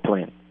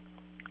undiscipline,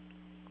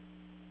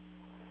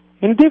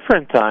 in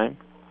different time,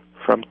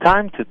 from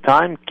time to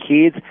time,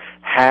 kids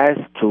has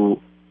to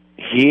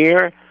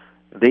hear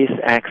this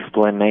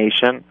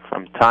explanation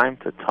from time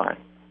to time.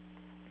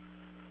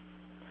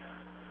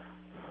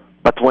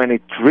 But when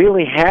it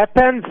really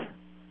happens,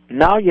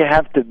 now you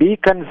have to be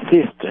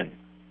consistent.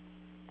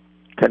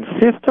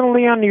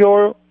 Consistently on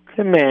your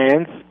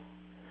commands,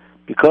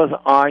 because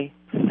I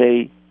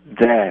say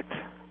that.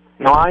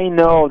 Now I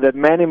know that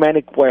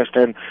many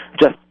questions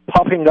just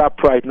popping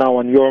up right now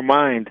on your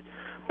mind.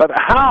 But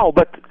how?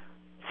 But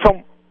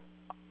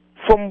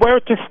from where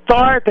to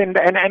start and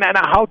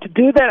how to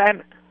do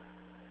that?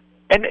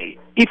 And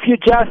if you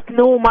just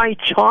knew my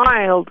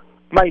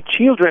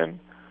children,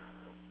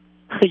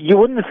 you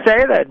wouldn't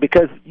say that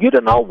because you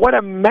don't know what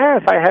a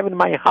mess I have in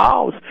my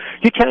house.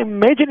 You can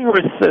imagine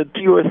to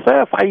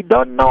yourself, I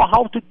don't know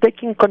how to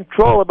take in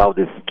control about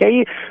the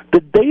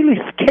daily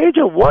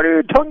schedule. What are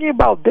you talking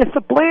about?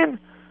 Discipline?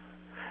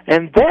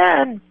 And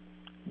then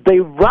they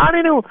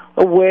run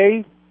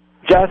away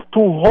just to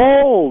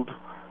hold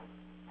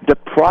the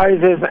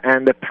prizes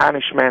and the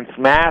punishments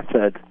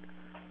method.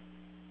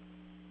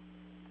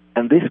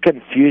 And this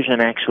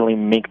confusion actually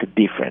makes the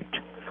difference.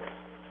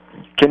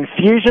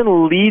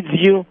 Confusion leads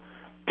you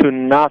to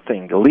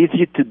nothing, leads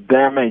you to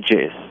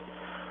damages.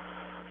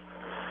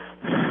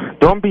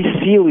 Don't be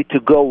silly to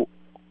go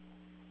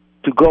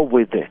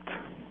with it.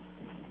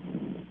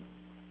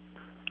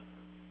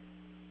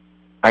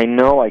 I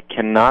know I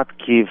cannot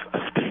give a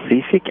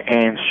specific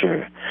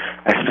answer,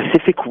 a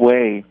specific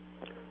way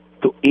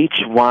to each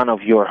one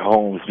of your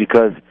homes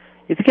because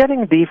it's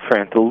getting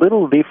different, a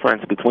little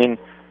difference between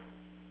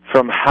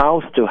from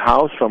house to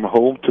house, from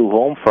home to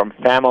home, from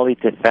family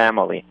to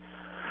family.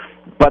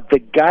 But the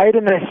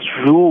guidance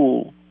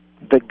rule,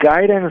 the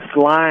guidance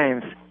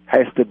lines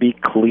has to be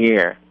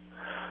clear.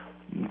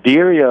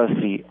 Dear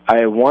Yossi,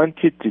 I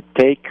want you to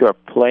take your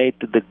plate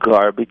to the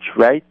garbage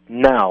right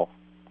now.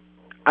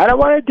 I don't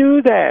want to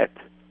do that.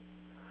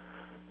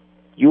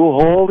 You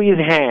hold his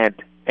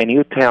hand and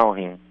you tell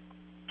him,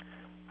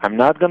 I'm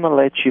not going to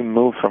let you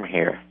move from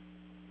here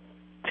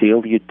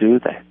till you do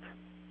that.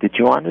 Did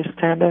you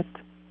understand it?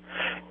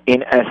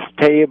 In a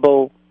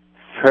stable,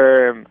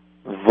 firm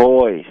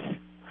voice,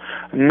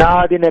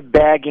 not in a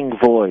begging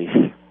voice.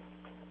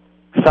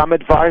 Some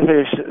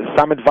advisors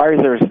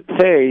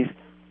say,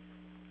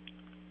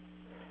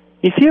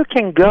 if you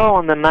can go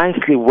on the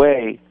nicely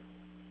way,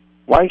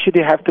 why should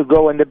you have to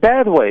go in the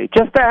bad way?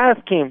 Just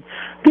ask him,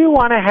 do you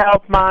want to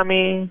help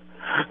Mommy?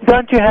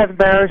 Don't you have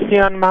mercy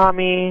on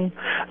Mommy?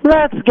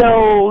 Let's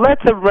go.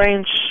 Let's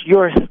arrange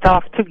your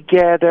stuff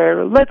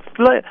together. Let's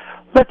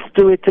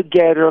do it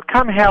together.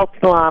 Come help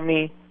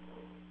Mommy.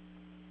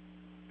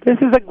 This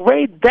is a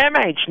great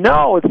damage.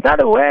 No, it's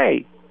not a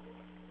way.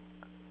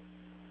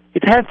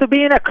 It has to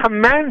be in a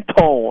command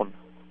tone.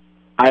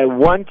 I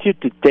want you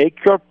to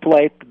take your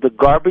plate to the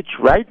garbage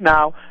right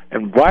now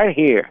and right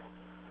here.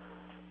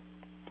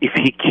 If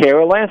he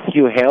careless,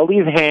 you held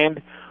his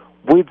hand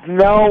with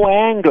no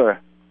anger.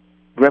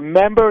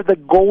 Remember the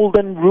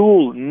golden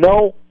rule,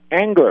 no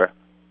anger.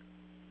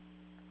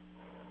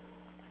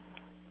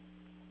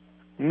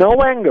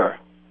 No anger.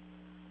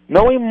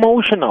 No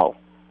emotional.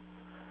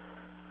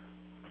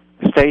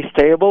 Stay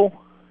stable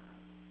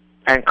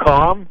and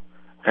calm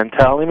and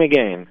tell him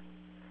again,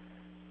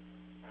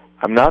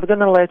 I'm not going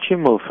to let you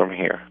move from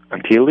here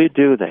until you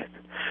do that.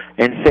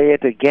 and say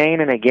it again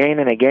and again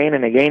and again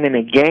and again and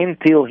again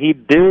till he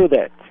do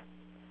that.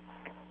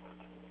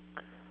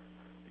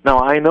 Now,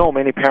 I know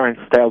many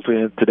parents tell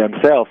to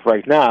themselves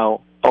right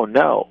now, oh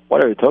no,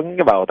 what are you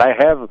talking about? I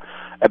have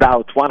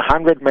about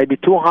 100, maybe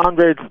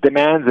 200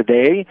 demands a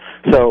day,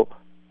 so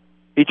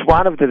each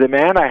one of the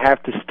demands I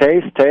have to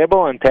stay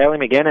stable and tell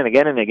him again and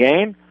again and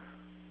again.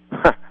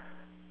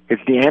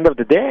 It's the end of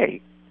the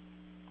day.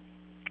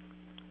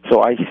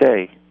 So I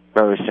say,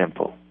 very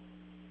simple.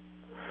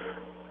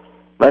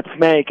 Let's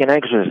make an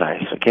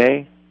exercise,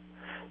 okay?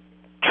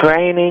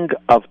 Training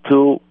of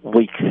 2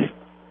 weeks.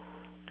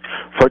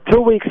 For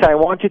 2 weeks, I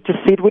want you to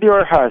sit with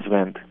your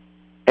husband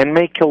and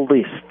make a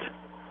list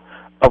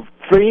of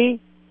 3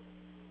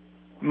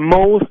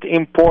 most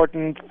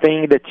important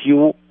things that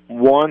you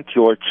want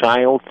your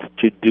child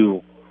to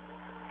do.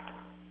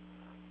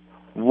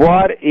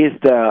 What is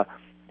the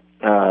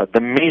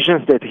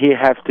missions that he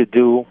has to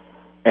do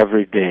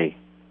every day?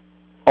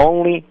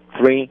 Only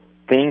 3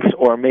 things,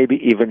 or maybe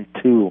even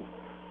 2.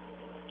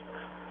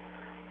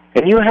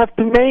 And you have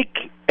to make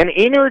an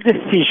inner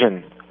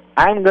decision.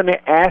 I'm going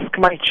to ask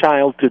my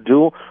child to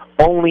do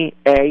only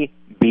A,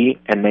 B,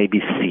 and maybe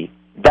C.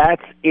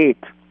 That's it.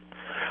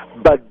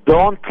 But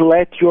don't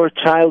let your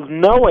child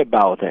know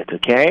about it,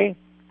 okay?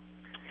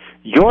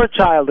 Your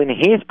child, in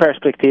his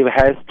perspective,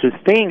 has to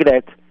think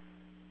that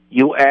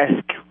you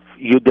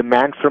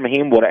demand from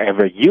him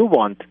whatever you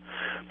want.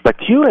 But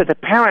you, as a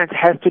parent,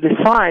 has to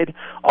decide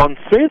on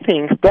 3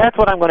 things. That's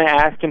what I'm going to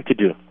ask him to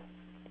do.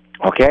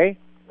 Okay?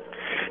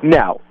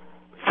 Now,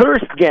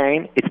 first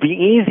gain, it's be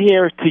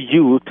easier to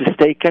you to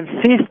stay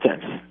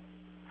consistent,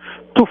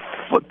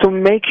 to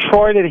make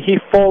sure that he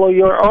follow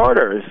your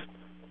orders.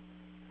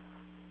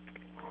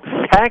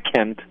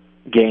 Second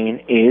gain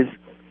is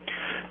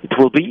it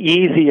will be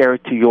easier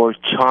to your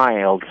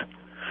child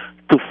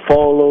to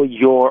follow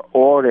your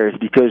orders,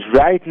 because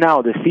right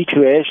now the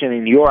situation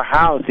in your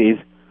house is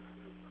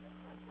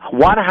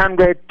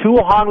 100,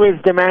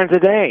 200 demands a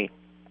day.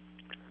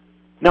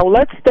 Now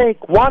let's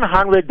take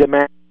 100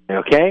 demands,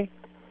 okay?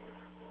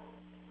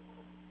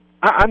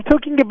 I'm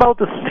talking about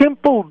the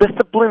simple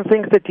discipline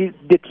things that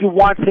you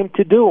want him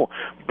to do.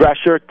 Brush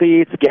your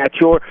teeth, get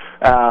your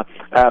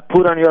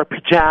put on your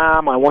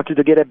pajama. I want you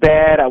to get a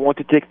bed. I want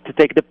you to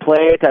take the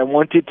plate. I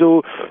want you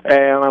to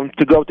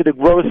go to the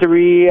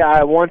grocery.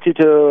 I want you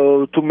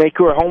to make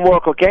your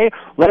homework. Okay,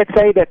 let's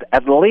say that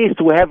at least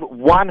we have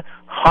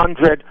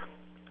 100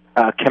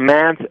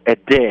 commands a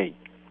day.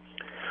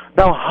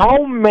 Now,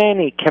 how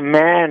many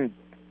commands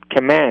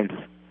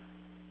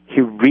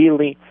he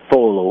really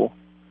follow?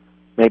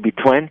 Maybe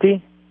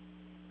 20?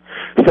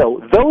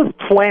 So those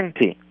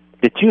 20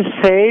 that you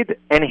said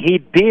and he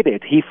did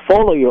it, he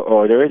followed your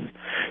orders,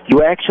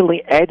 you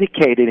actually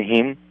educated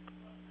him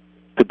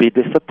to be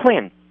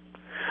disciplined.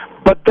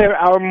 But there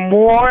are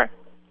more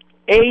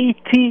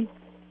 80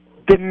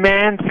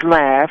 demands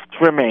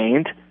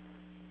remained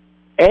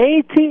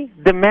 80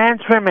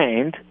 demands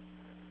remained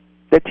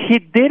that he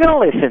didn't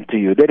listen to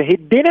you, that he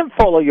didn't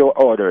follow your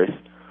orders.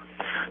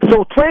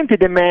 So 20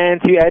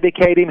 demands, you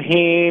educate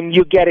him,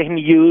 you get him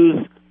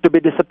used to be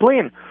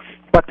disciplined.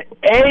 But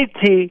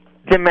 80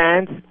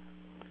 demands,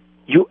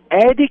 you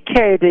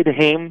educated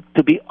him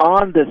to be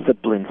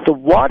undisciplined. So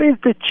what is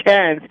the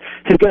chance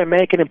he's going to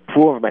make an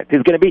improvement?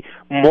 He's going to be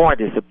more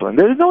disciplined.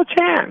 There's no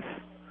chance.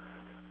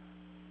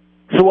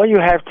 So what you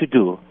have to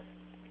do,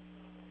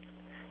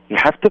 you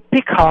have to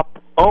pick up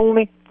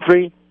only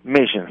 3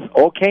 missions,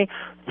 okay?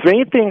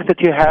 3 things that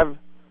you have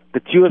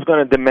that you is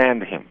going to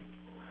demand him.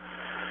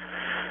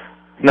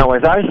 Now,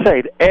 as I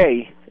said,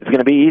 A, it's going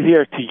to be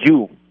easier to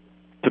you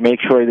to make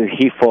sure that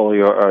he follow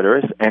your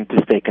orders and to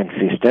stay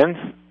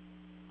consistent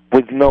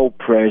with no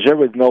pressure,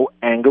 with no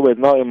anger, with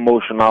no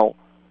emotional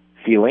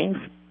feelings.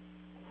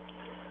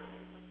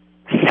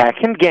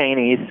 Second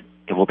gain is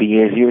it will be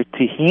easier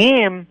to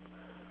him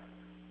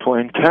to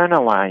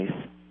internalize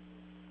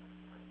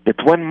that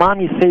when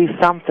mommy says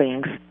some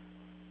things,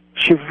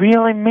 she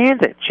really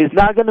means it. She's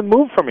not going to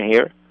move from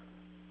here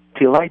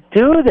till I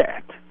do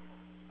that.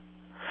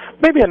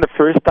 Maybe on the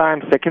first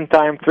time, second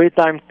time, 3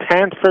 times,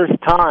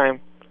 10th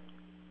time,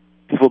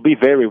 it will be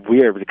very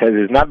weird because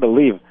he's not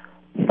believe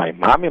my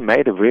mommy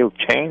made a real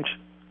change.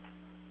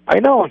 I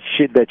know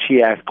that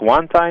she asked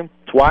 1 time,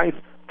 twice,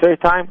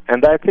 3rd time,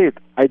 and that's it.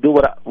 I do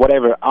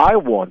whatever I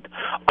want.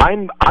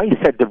 I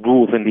set the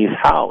rules in this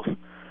house.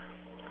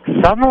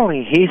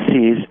 Suddenly he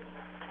sees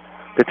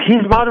that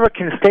his mother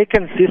can stay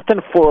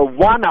consistent for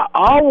 1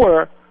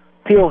 hour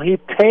till he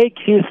take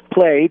his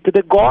plate to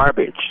the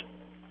garbage.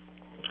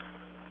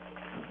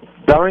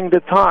 During the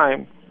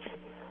time,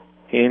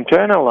 he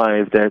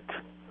internalized that,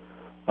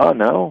 oh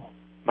no,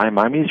 my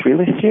mommy is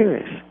really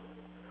serious.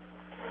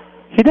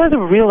 He doesn't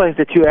realize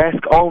that you ask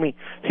only,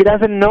 he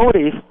doesn't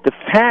notice the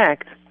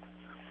fact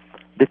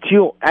that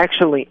you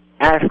actually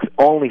ask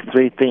only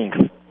 3 things.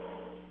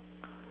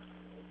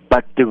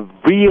 But the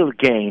real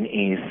gain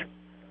is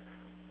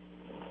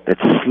that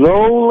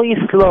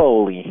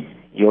slowly,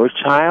 your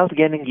child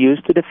getting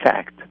used to the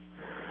fact,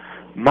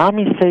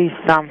 mommy says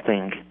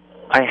something,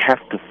 I have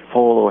to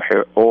follow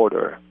her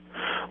order.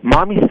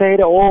 Mommy say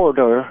the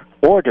order,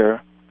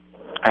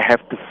 I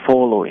have to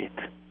follow it.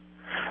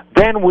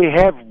 Then we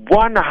have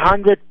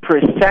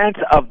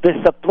 100% of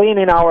discipline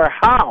in our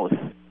house,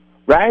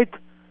 right?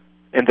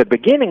 In the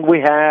beginning, we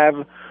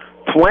have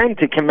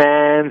 20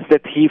 commands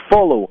that he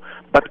follow,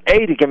 but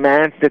 80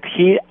 commands that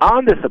he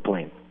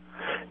undisciplined.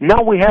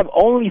 Now we have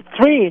only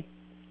 3,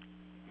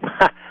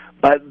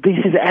 but this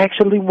is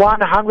actually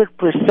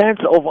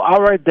 100% of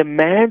our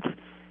demands.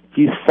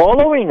 He's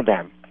following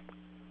them.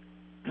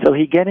 So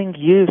he's getting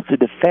used to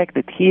the fact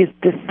that he is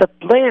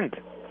disciplined.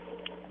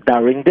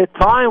 During the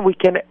time, we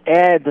can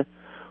add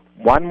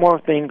one more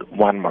thing.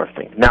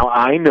 Now,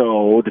 I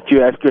know that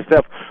you ask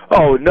yourself,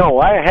 oh, no,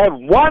 I have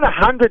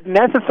 100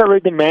 necessary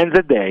demands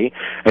a day,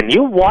 and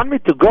you want me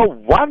to go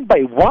one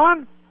by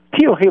one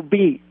till he'll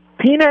be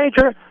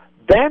teenager,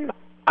 then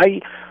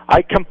I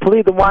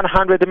complete the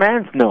 100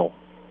 demands? No.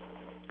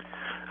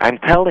 I'm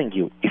telling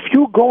you, if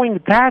you're going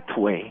that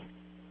way,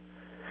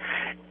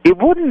 it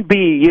wouldn't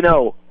be,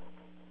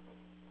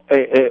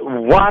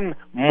 one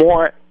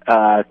more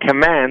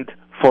command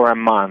for a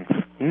month.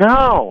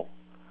 No.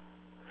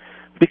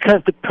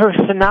 Because the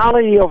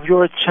personality of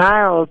your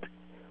child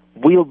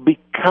will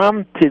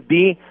become to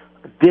be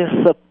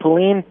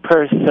disciplined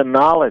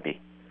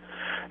personality.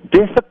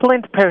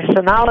 Disciplined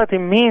personality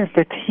means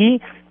that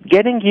he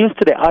getting used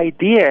to the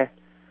idea,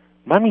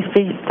 mommy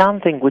says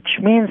something, which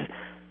means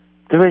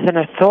there is an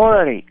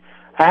authority.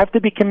 I have to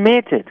be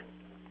committed.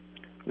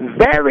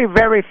 Very,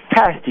 very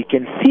fast you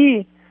can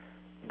see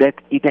that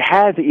it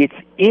has its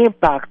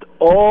impact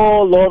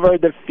all over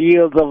the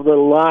fields of the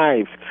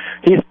life.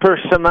 His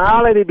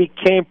personality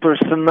became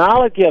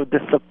personality of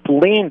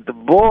disciplined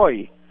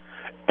boy.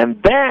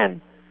 And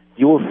then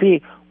you will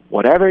see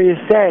whatever you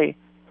say,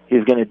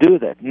 he's going to do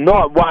that.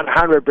 Not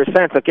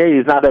 100%, okay,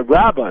 he's not a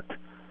robot.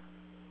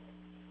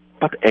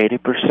 But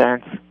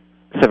 80%,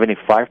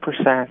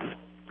 75%.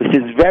 This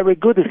is very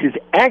good. This is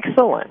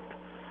excellent.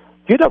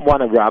 You don't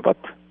want a robot.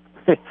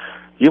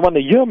 You want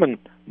a human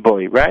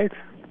boy, right?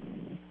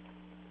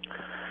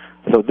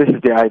 So this is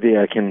the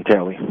idea I can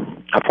tell you.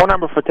 Our phone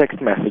number for text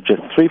messages,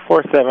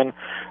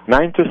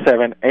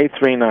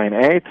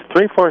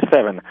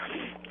 347-927-8398,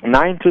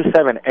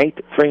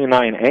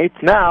 347-927-8398.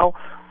 Now,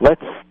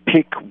 let's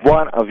pick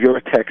one of your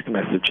text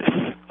messages.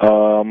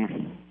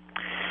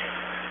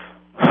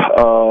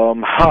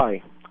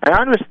 Hi. I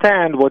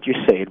understand what you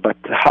said, but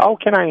how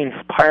can I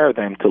inspire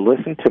them to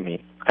listen to me?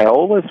 I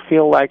always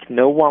feel like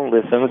no one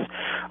listens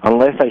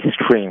unless I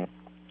scream.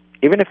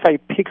 Even if I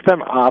pick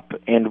them up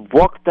and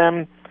walk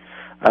them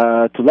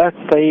to, let's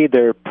say,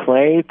 their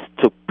plate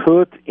to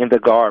put in the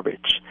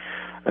garbage.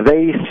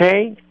 They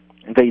say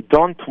they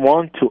don't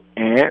want to,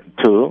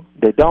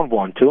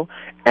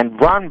 and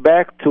run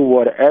back to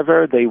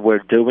whatever they were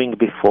doing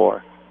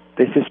before.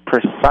 This is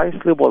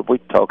precisely what we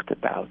talked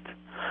about.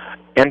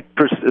 And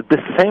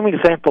the same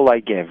example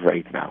I gave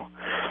right now.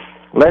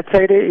 Let's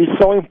say that it's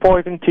so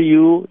important to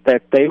you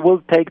that they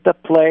will take the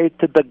plate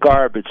to the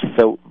garbage.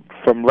 So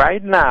from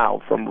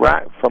now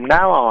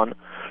on,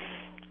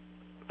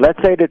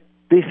 let's say that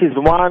this is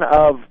one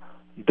of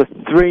the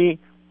 3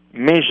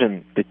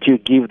 missions that you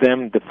give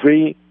them, the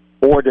 3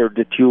 order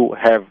that you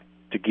have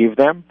to give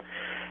them.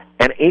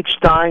 And each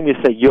time you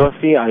say,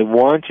 Yossi, I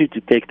want you to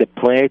take the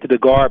plate to the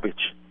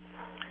garbage.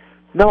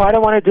 No, I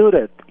don't want to do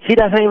that. He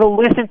doesn't even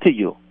listen to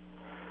you.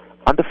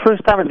 On the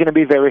first time, it's going to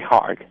be very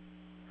hard.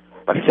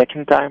 But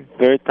second time,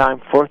 third time,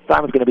 fourth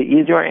time, it's going to be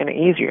easier and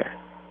easier.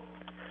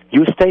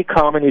 You stay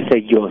calm and you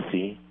say,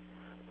 Yossi,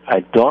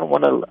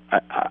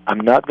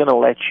 I'm not going to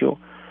let you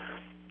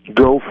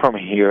go from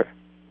here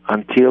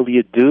until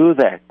you do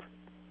that.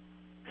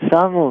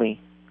 Suddenly,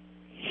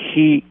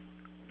 he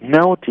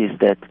noticed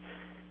that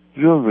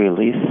you're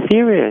really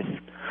serious.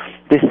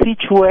 The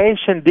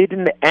situation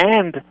didn't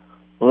end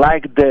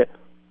like the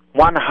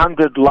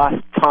 100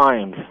 last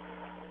times.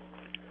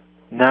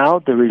 Now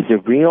there is a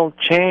real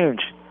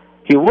change.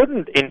 He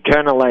wouldn't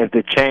internalize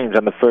the change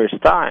on the first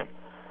time.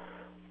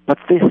 But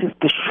this is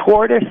the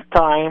shortest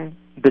time,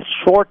 the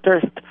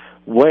shortest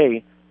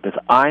way that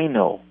I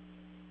know.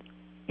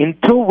 In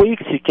 2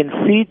 weeks, you can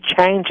see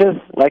changes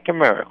like a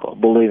miracle,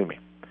 believe me.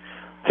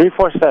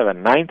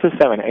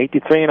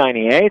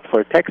 347-927-8398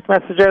 for text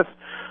messages.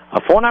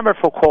 A phone number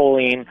for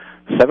calling,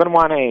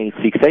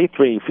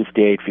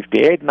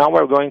 718-683-5858. Now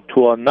we're going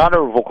to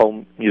another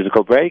vocal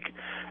musical break,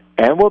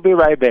 and we'll be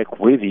right back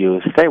with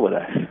you. Stay with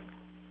us.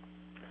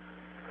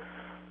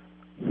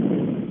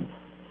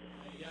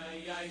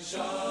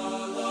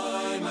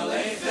 Shalom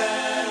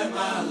Aleichem,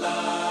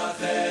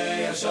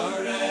 Malachei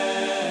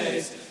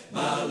Ashoreis,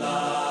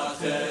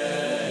 Malachei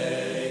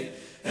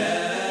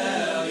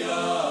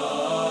Elyoimi,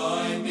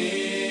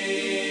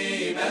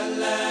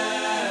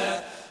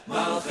 Melech,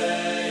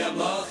 Malchei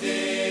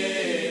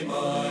Amlochim,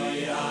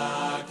 Oy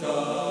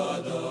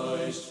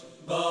HaKadosh,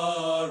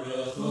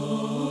 Baruch Hu.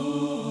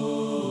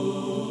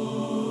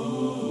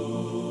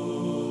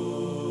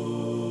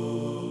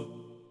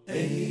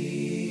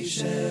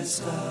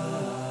 Eishes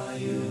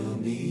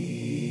Chayim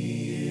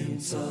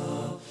Nimtza,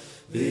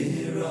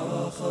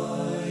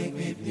 v'rachayk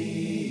mipni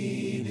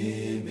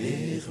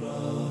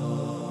nimichra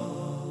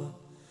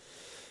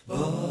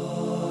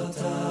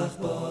b'tach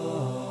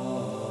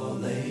b'leiv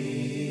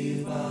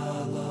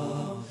bala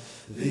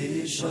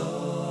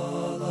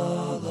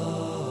v'shalala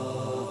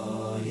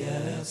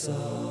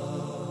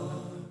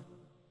yechzar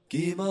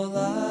Gimel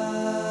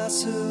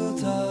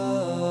asutai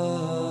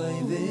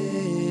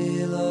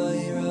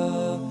v'layra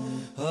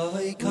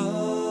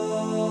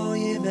ha'ikol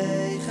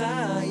yemei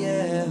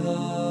chayeha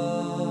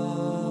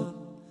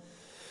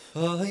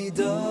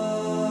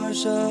ha'idar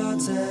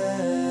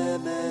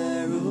shatzem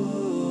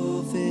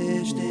eruf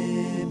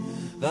ishtim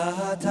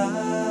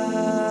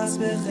v'hatas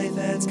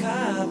b'chefetz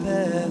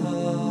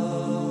kapeha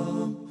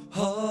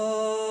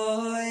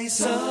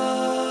ha'isakani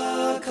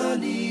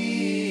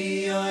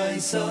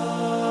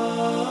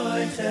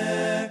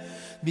ha'isaycher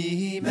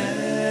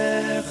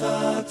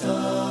mimerchata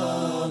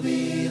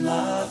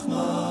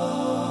v'lachma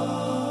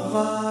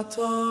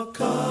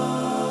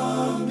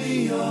v'tokam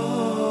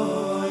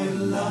biyoy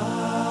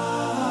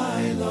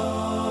layla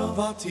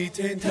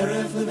v'titen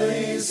teref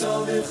lebeis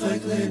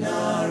v'chayk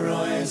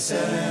l'naroy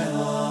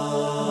seha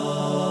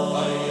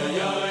ay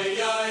ay ay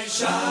ay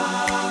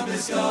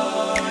Shabbos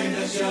goyin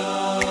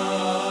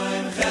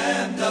esyoim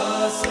chem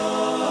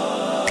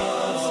dasoy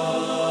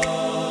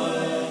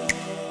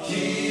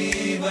ki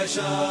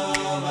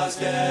v'shavas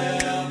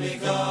kel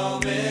mikol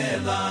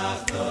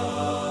melachto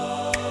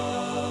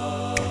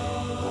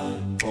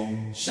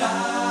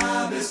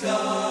Shabbos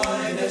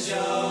goyin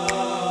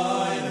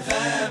esyoim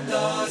chem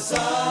dasoy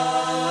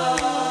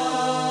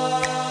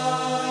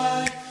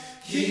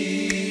ki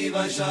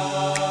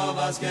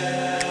v'shavas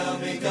kel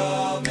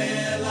mikol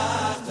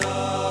melachto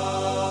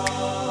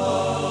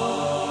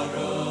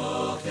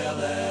Baruch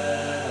el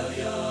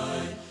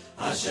Elyon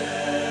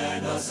Asher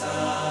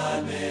nasan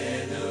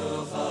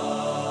menucha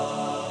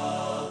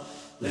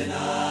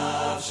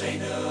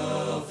L'nafsheinu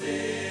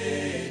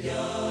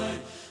fidyon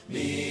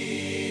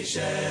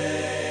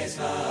Mishes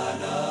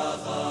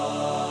v'anacha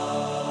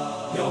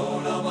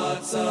Yona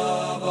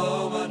matzav o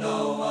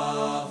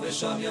manoach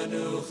V'sham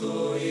yanuchu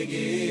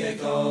yigiye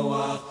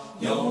koach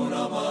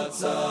Yona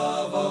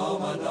matzav o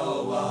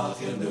manoach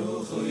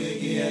Yanuchu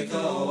yigiye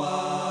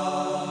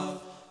koach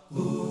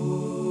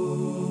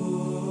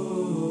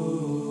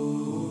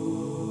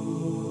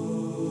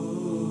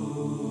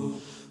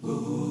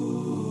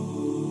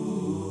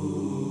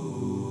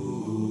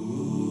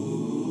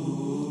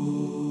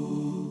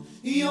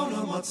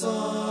Yona matzav,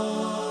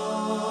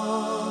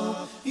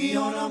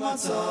 Yona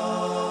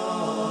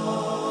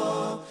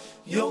matzav,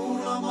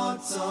 Yona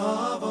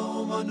matzav, O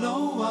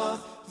manoach,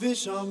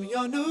 v'sham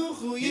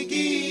yanuchu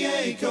yigiye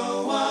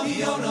koach.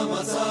 Yona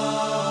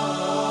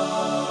matzav,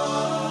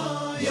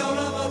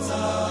 Yona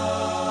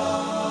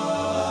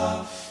matzav,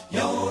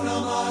 Yona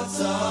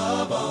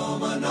matzav, O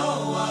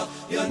manoach,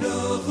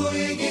 yanuchu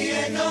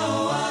yigiye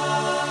koach.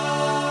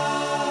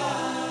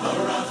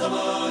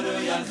 Arachamanu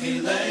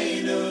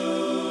yanchileinu.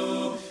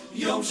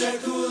 Yom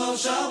shekulo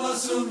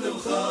Shabbos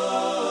u'mnucha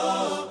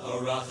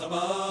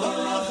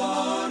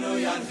Harachamanu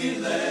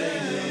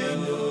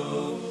yanchileinu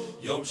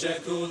Yom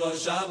shekulo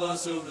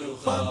Shabbos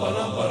u'mnucha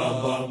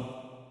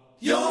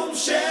Yom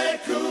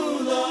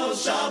shekulo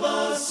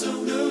Shabbos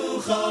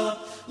u'mnucha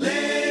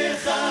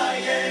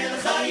L'chayei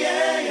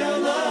l'chayei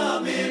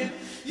olamim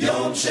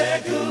Yom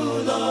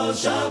shekulo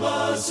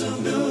Shabbos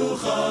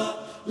u'mnucha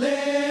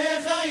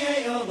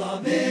L'chayei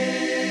olamim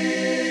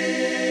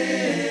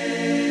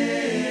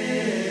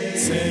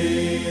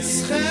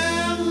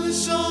Eschem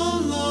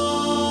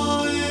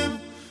Shalom,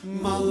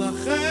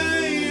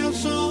 Malachei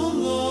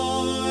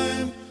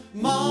Shalom,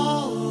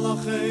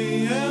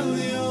 Malachei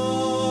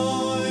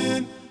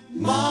Elyon,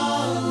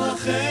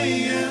 Malachei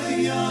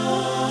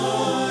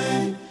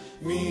Elyon,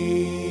 Mi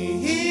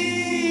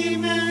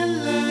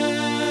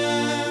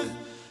Melech,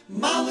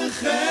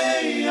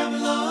 Malachei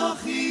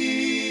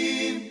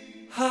Amlachim,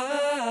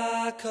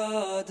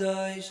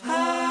 HaKadosh,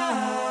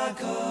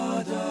 HaKadosh,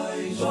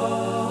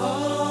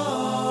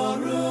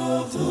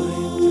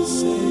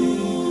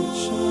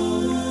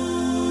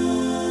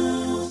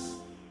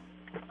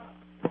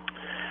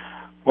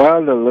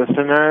 Well, the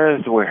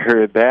listeners, we're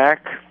here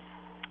back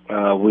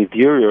with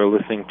you. You're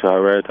listening to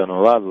Arayot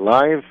Anolad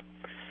live.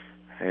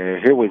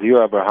 Here with you,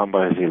 Avraham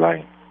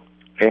Brazilay.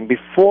 And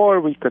before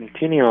we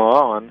continue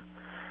on,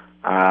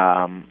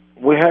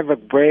 we have a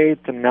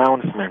great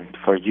announcement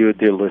for you,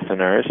 dear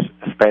listeners,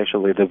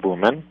 especially the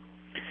women.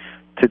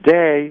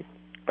 Today,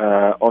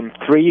 on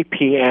 3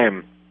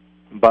 p.m.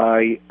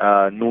 by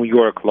New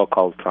York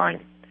local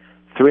time,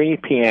 3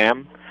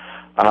 p.m.,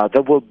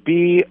 there will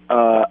be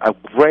a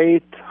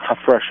great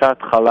Hafrashat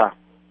Chala,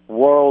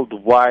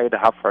 worldwide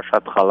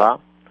Hafrashat Chala.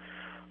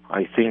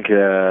 I think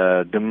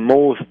the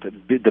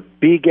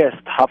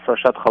biggest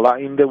Hafrashat Chala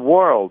in the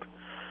world.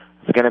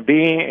 It's going to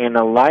be in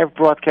a live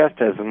broadcast,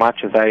 as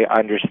much as I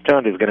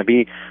understand. It's going to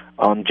be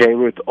on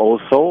J-Root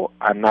also.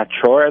 I'm not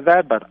sure of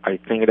that, but I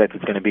think that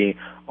it's going to be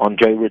on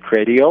J-Root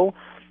Radio.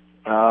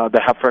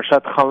 The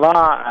Hafrashat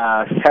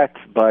Chala set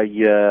by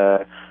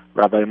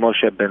Rabbi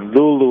Moshe Ben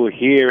Lulu,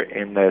 here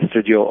in the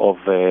studio of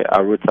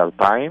Arutz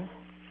Alpayim.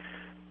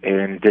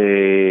 And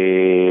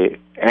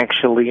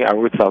actually,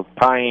 Arutz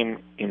Alpayim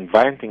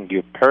inviting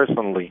you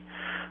personally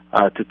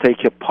to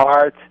take a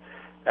part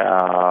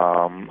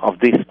of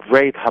this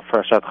great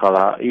Hafrashat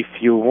Chala. If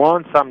you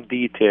want some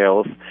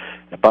details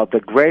about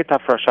the great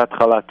Hafrashat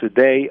Chala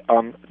today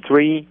on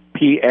 3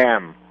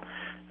 p.m.,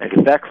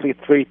 exactly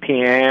 3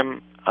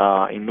 p.m.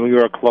 In New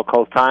York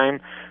local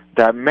time,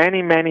 there are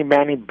many, many,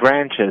 many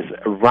branches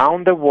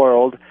around the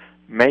world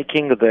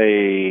making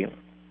the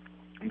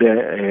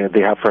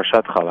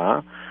Hafrashat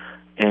Chala.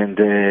 And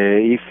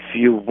if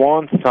you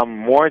want some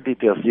more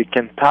details, you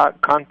can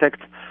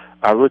contact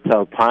Arutz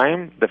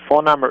Alpayim. The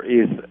phone number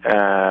is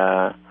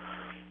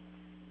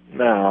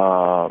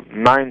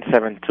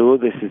 972.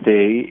 This is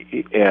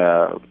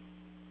the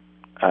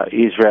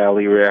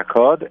Israeli area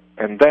code,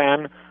 and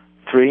then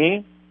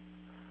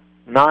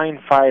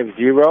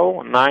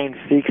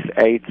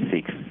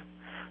 3-950-9686.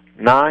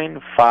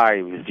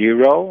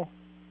 950-9686.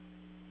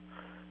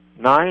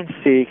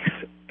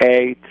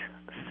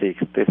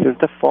 This is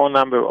the phone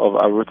number of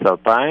Arutz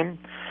Alpayim.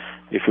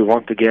 If you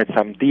want to get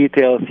some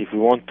details, if you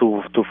want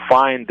to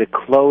find the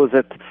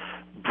closest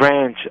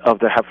branch of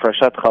the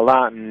Hafrashat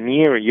Chala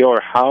near your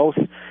house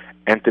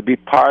and to be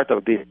part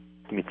of this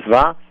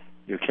mitzvah,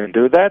 you can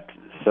do that.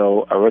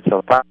 So Arutz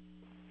Alpayim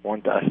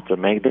want us to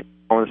make the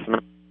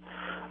announcement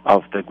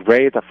of the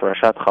great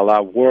Hafrashat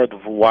Chala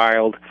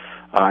worldwide.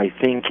 I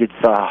think it's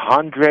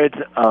hundreds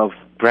of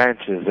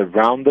branches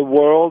around the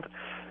world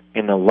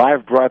in a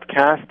live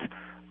broadcast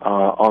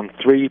on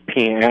 3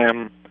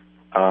 p.m.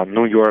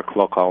 New York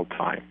local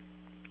time.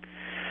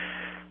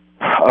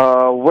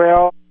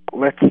 Well,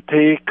 let's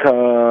take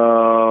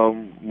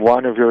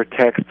one of your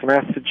text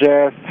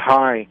messages.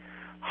 Hi,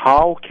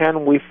 how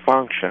can we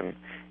function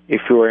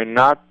if we are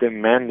not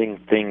demanding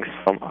things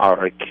from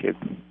our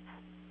kids?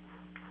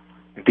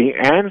 The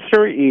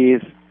answer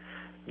is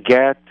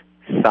get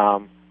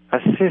some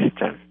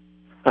assistance.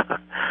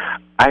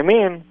 I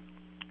mean,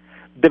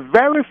 the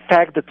very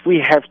fact that we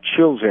have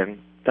children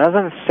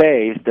doesn't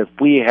say that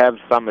we have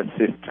some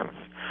assistance.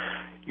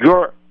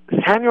 Your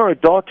son or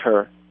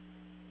daughter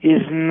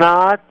is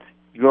not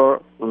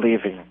your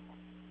living.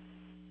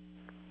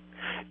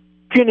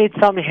 If you need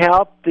some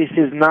help, this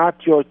is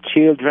not your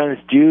children's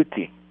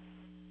duty.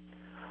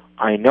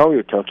 I know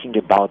you're talking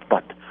about,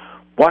 but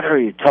what are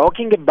you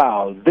talking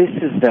about? This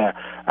is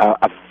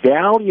a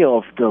value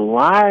of the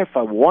life.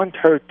 I want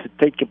her to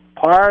take a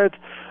part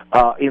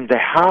in the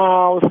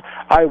house.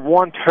 I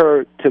want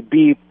her to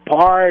be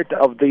part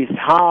of this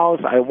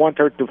house. I want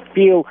her to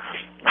feel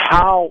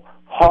how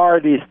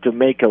hard it is to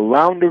make a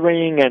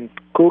laundering and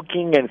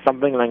cooking and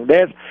something like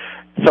this.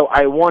 So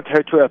I want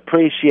her to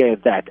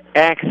appreciate that.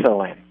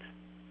 Excellent.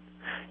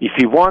 If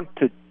you want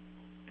to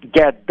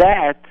get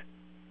that,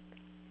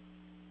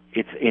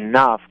 it's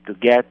enough to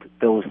get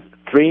those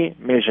 3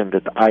 missions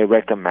that I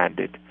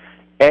recommended.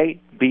 A,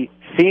 B,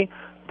 C.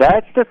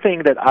 That's the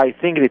thing that I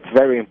think it's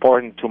very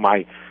important to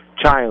my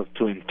child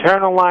to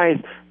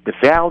internalize the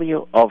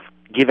value of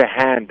give a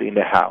hand in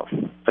the house.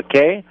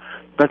 Okay?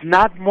 But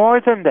not more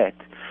than that.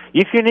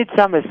 If you need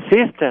some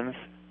assistance,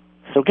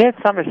 so get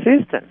some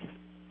assistance.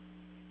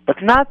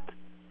 But not,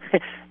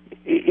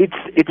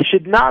 it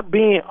should not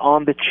be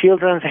on the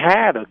children's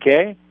head,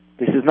 okay?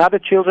 This is not the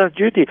children's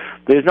duty.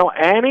 There's no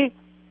any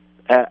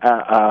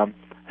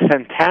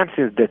sentence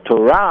in the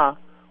Torah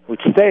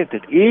which says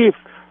that if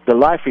the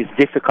life is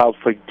difficult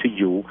to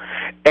you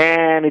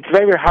and it's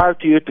very hard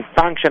to you to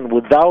function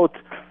without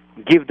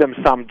give them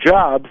some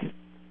jobs,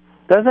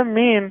 doesn't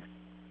mean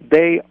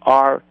they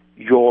are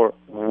your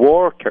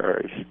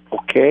workers,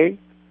 okay?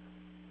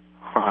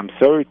 I'm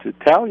sorry to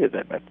tell you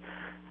that, but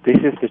this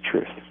is the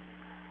truth.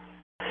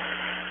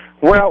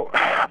 Well,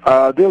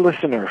 dear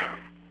listener,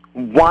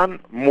 one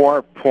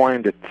more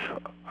point that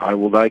I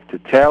would like to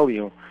tell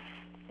you,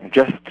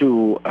 just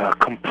to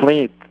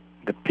complete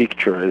the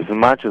picture as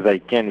much as I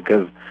can,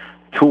 because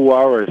 2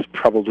 hours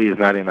probably is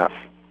not enough.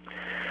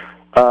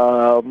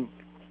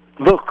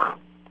 Look,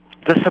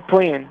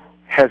 discipline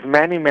has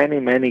many,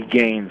 many, many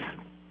gains.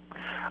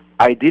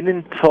 I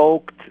didn't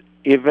talk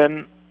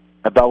even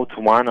about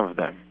one of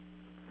them.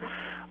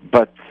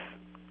 But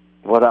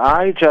what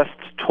I just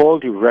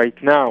told you right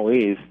now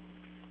is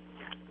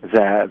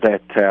that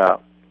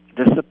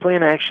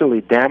discipline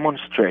actually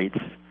demonstrates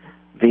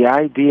the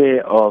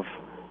idea of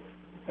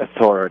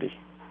authority.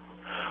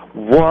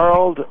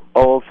 World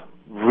of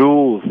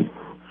rules.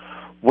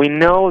 We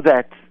know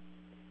that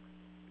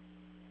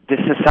the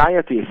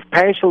society,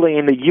 especially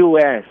in the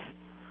U.S.,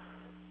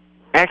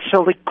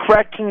 actually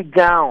cracking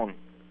down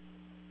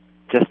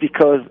just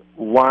because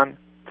one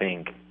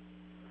thing.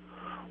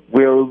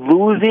 We're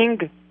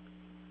losing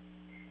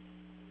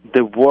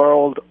the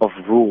world of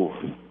rules.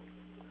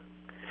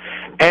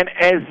 And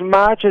as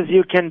much as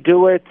you can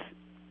do it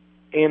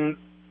in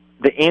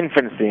the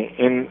infancy,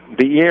 in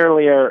the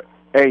earlier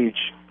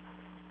age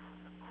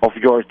of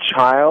your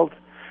child,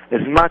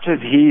 as much as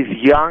he's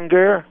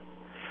younger,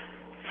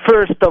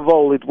 First of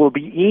all, it will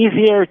be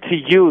easier to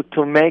you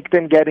to make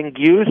them getting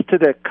used to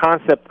the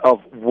concept of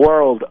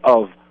world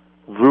of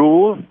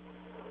rules.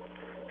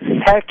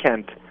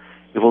 Second,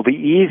 it will be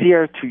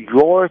easier to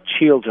your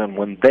children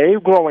when they're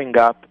growing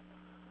up.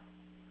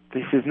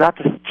 This is not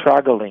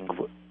struggling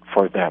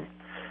for them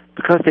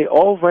because they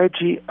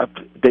already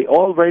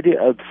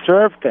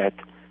observed that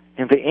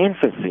in the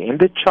infancy, in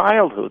the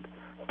childhood.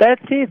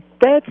 That's it.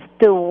 That's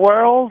the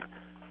world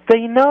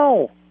they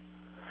know.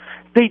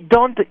 They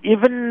don't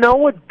even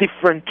know a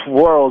different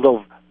world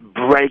of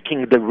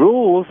breaking the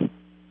rules.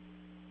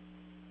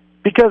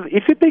 Because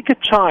if you take a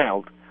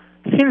child,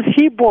 since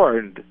he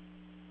born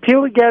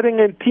till getting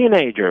a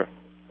teenager,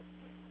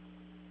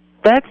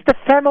 that's the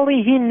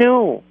family he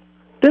knew.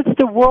 That's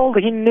the world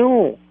he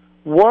knew.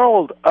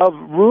 World of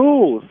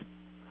rules.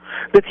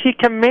 That he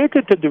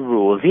committed to the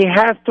rules. He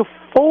has to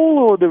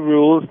follow the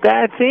rules.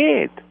 That's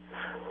it.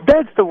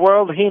 That's the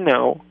world he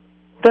knew.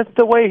 That's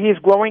the way he's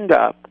growing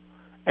up.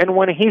 And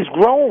when he's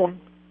grown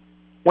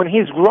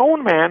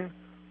man,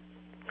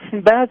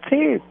 that's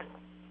it.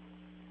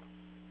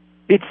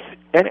 It's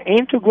an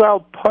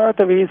integral part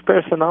of his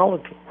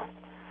personality.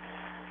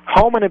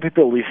 How many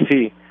people we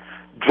see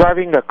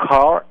driving a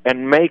car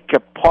and make a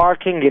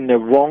parking in the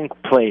wrong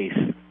place?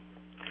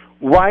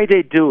 Why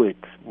they do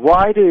it?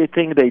 Why do you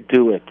think they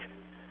do it?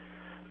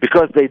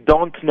 Because they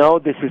don't know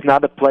this is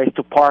not a place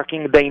to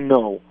parking. They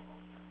know.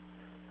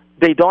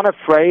 They don't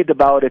afraid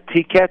about a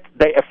ticket.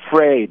 They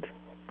afraid.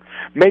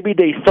 Maybe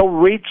they so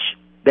rich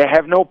they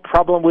have no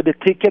problem with the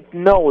ticket.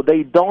 No,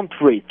 they don't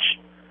reach.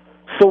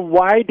 So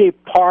why they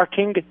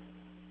parking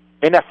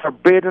in a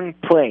forbidden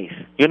place?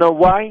 You know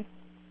why?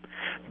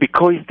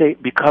 Because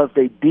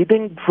they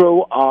didn't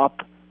grow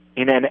up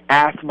in an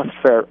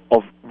atmosphere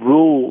of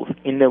rules,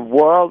 in a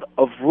world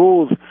of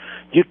rules.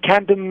 You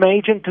can't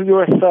imagine to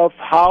yourself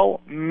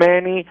how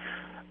many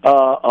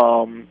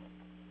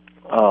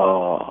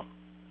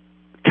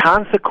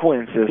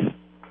consequences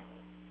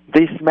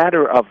this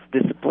matter of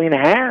discipline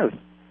has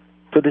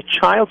to the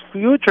child's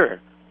future,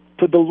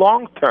 to the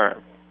long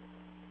term.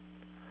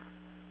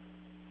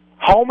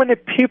 How many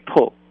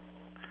people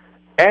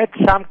add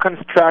some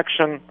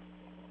construction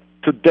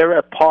to their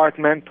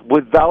apartment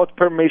without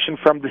permission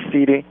from the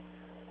city?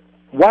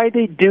 Why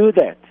they do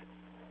that?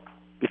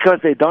 Because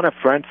they don't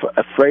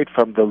afraid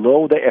from the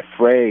law. They're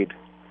afraid.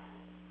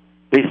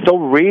 They so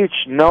rich.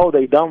 No,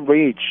 they don't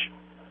reach.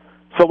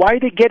 So why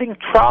they get in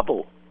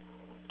trouble?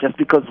 Just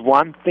because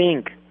one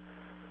thing.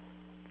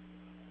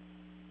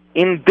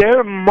 In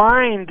their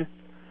mind,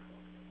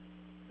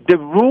 the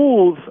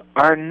rules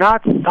are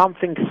not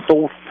something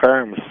so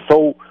firm,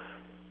 so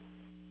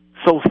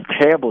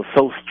stable,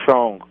 so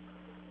strong.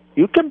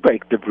 You can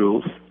break the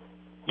rules.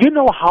 You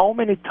know how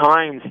many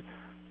times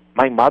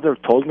my mother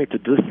told me to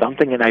do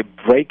something and I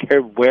break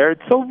her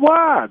word? So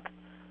what?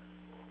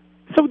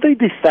 So they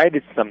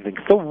decided something.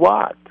 So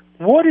what?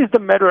 What is the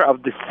matter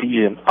of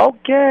decision?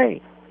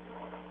 Okay.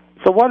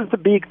 So what is the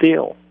big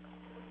deal?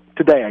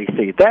 Today I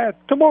say that.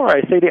 Tomorrow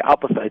I say the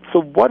opposite. So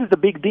what is the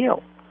big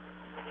deal?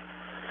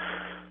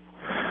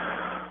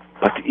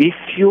 But if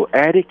you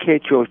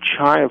educate your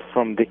child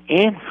from the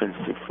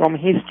infancy, from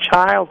his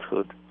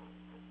childhood,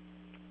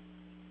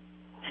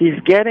 he's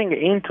getting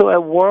into a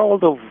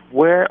world of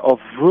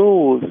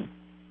rules.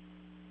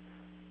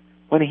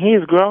 When he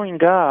is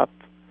growing up,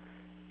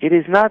 it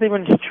is not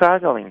even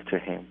struggling to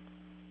him.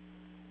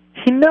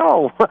 He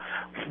knows.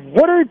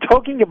 What are you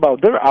talking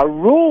about? There are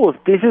rules.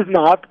 This is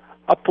not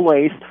a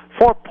place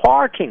for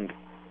parking.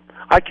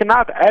 I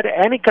cannot add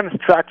any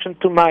construction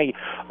to my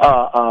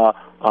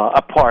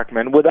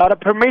apartment without a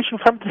permission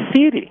from the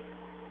city.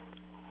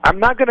 I'm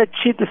not going to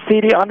cheat the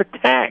city on the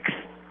tax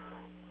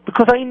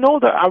because I know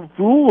there are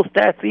rules.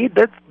 That's it.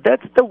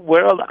 That's the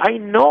world I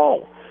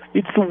know.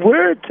 It's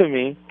weird to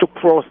me to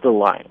cross the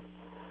line.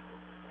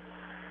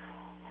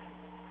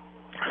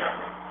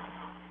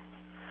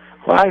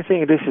 Well, I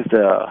think this is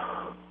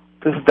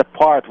the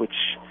part which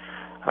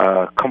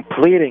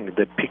completing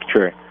the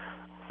picture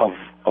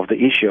of the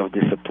issue of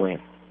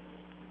discipline.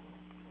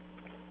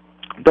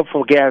 Don't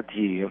forget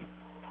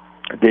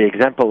the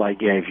example I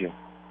gave you.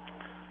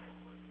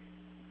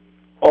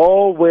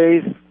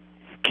 Always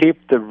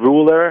keep the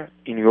ruler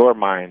in your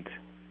mind.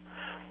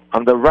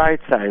 On the right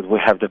side, we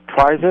have the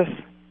prizes.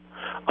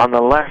 On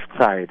the left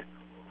side,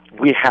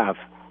 we have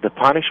the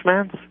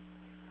punishments.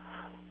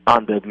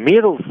 On the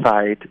middle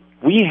side,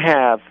 we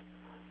have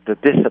the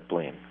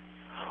discipline.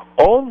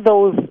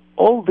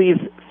 All these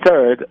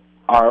third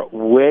are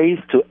ways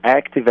to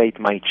activate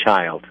my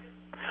child.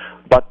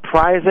 But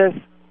prizes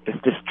is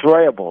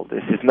destroyable.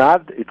 This is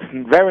not, it's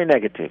very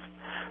negative.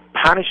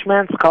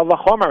 Punishments, kal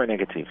vachomer, are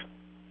negative.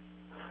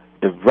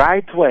 The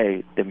right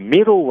way, the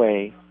middle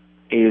way,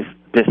 is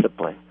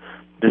discipline.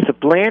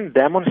 Discipline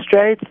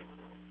demonstrates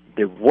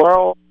the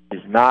world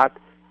is not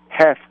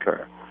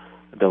hefker.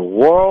 The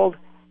world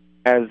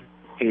has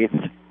its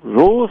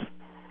rules,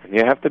 and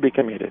you have to be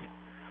committed.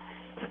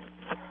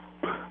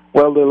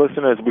 Well, the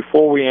listeners,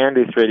 before we end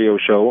this radio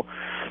show,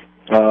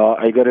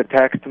 I got a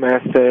text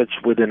message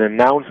with an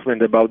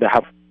announcement about the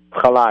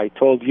Hafkalah. I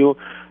told you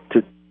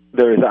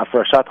there is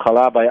Afrashat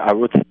Chala by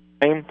Arutz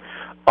Time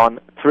on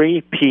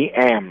 3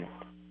 p.m.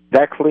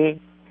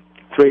 Exactly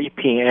 3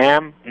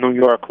 p.m. New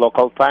York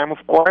local time,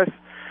 of course.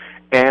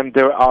 And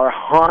there are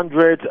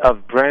hundreds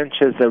of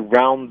branches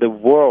around the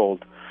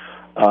world,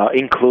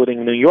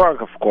 including New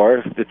York, of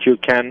course, that you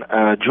can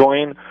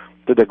join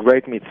to the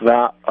great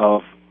mitzvah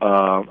of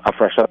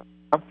Afrashat.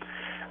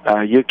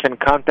 You can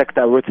contact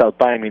Arutz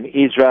Alpayim in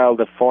Israel.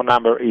 The phone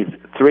number is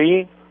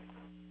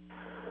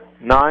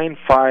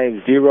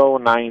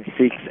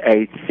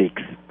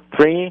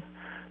 3-950-9686.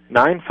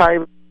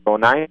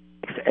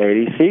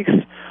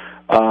 3-950-9686.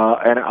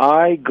 And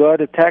I got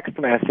a text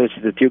message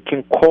that you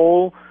can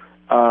call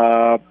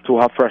to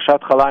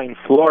Hafrashat Chala in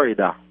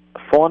Florida.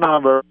 Phone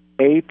number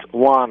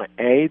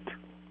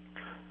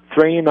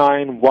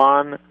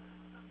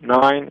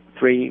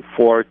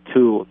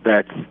 818-391-9342.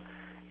 That's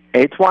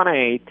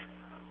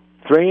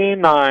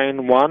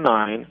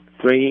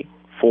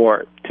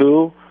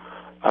 818-391-9342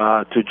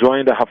 to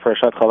join the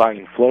Hafrashat Chala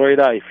in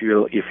Florida. If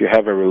you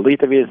have a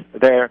relative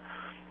there,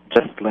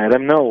 just let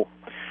them know.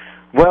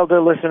 Well,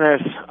 dear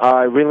listeners,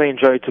 I really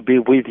enjoyed to be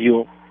with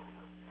you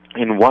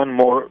in one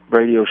more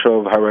radio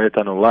show of Hararet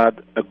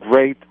Anolad. A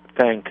great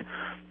thank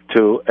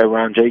to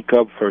Eran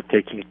Jacob for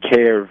taking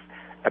care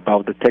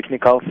about the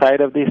technical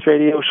side of this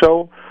radio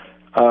show.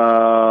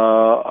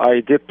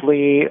 I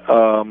deeply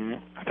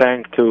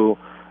thank to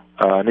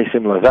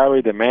Nissim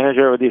Lazari, the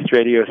manager of this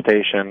radio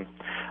station,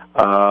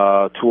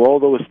 to all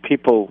those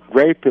people,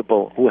 great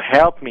people, who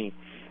helped me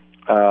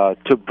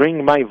to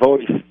bring my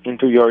voice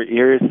into your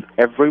ears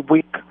every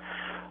week,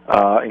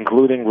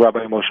 including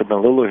Rabbi Moshe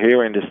Ben Lulu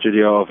here in the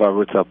studio of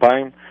Arutz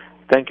Alpayim.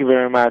 Thank you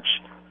very much.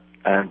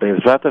 And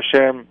Be'ezrat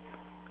Hashem,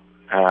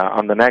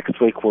 on the next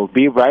week, we'll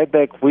be right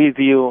back with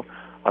you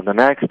on the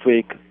next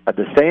week at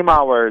the same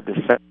hour, the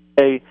same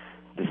day,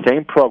 the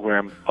same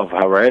program of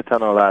Hararet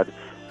Anolad.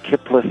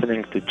 Keep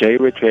listening to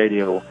J-Rich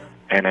Radio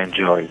and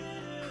enjoy.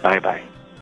 Bye-bye.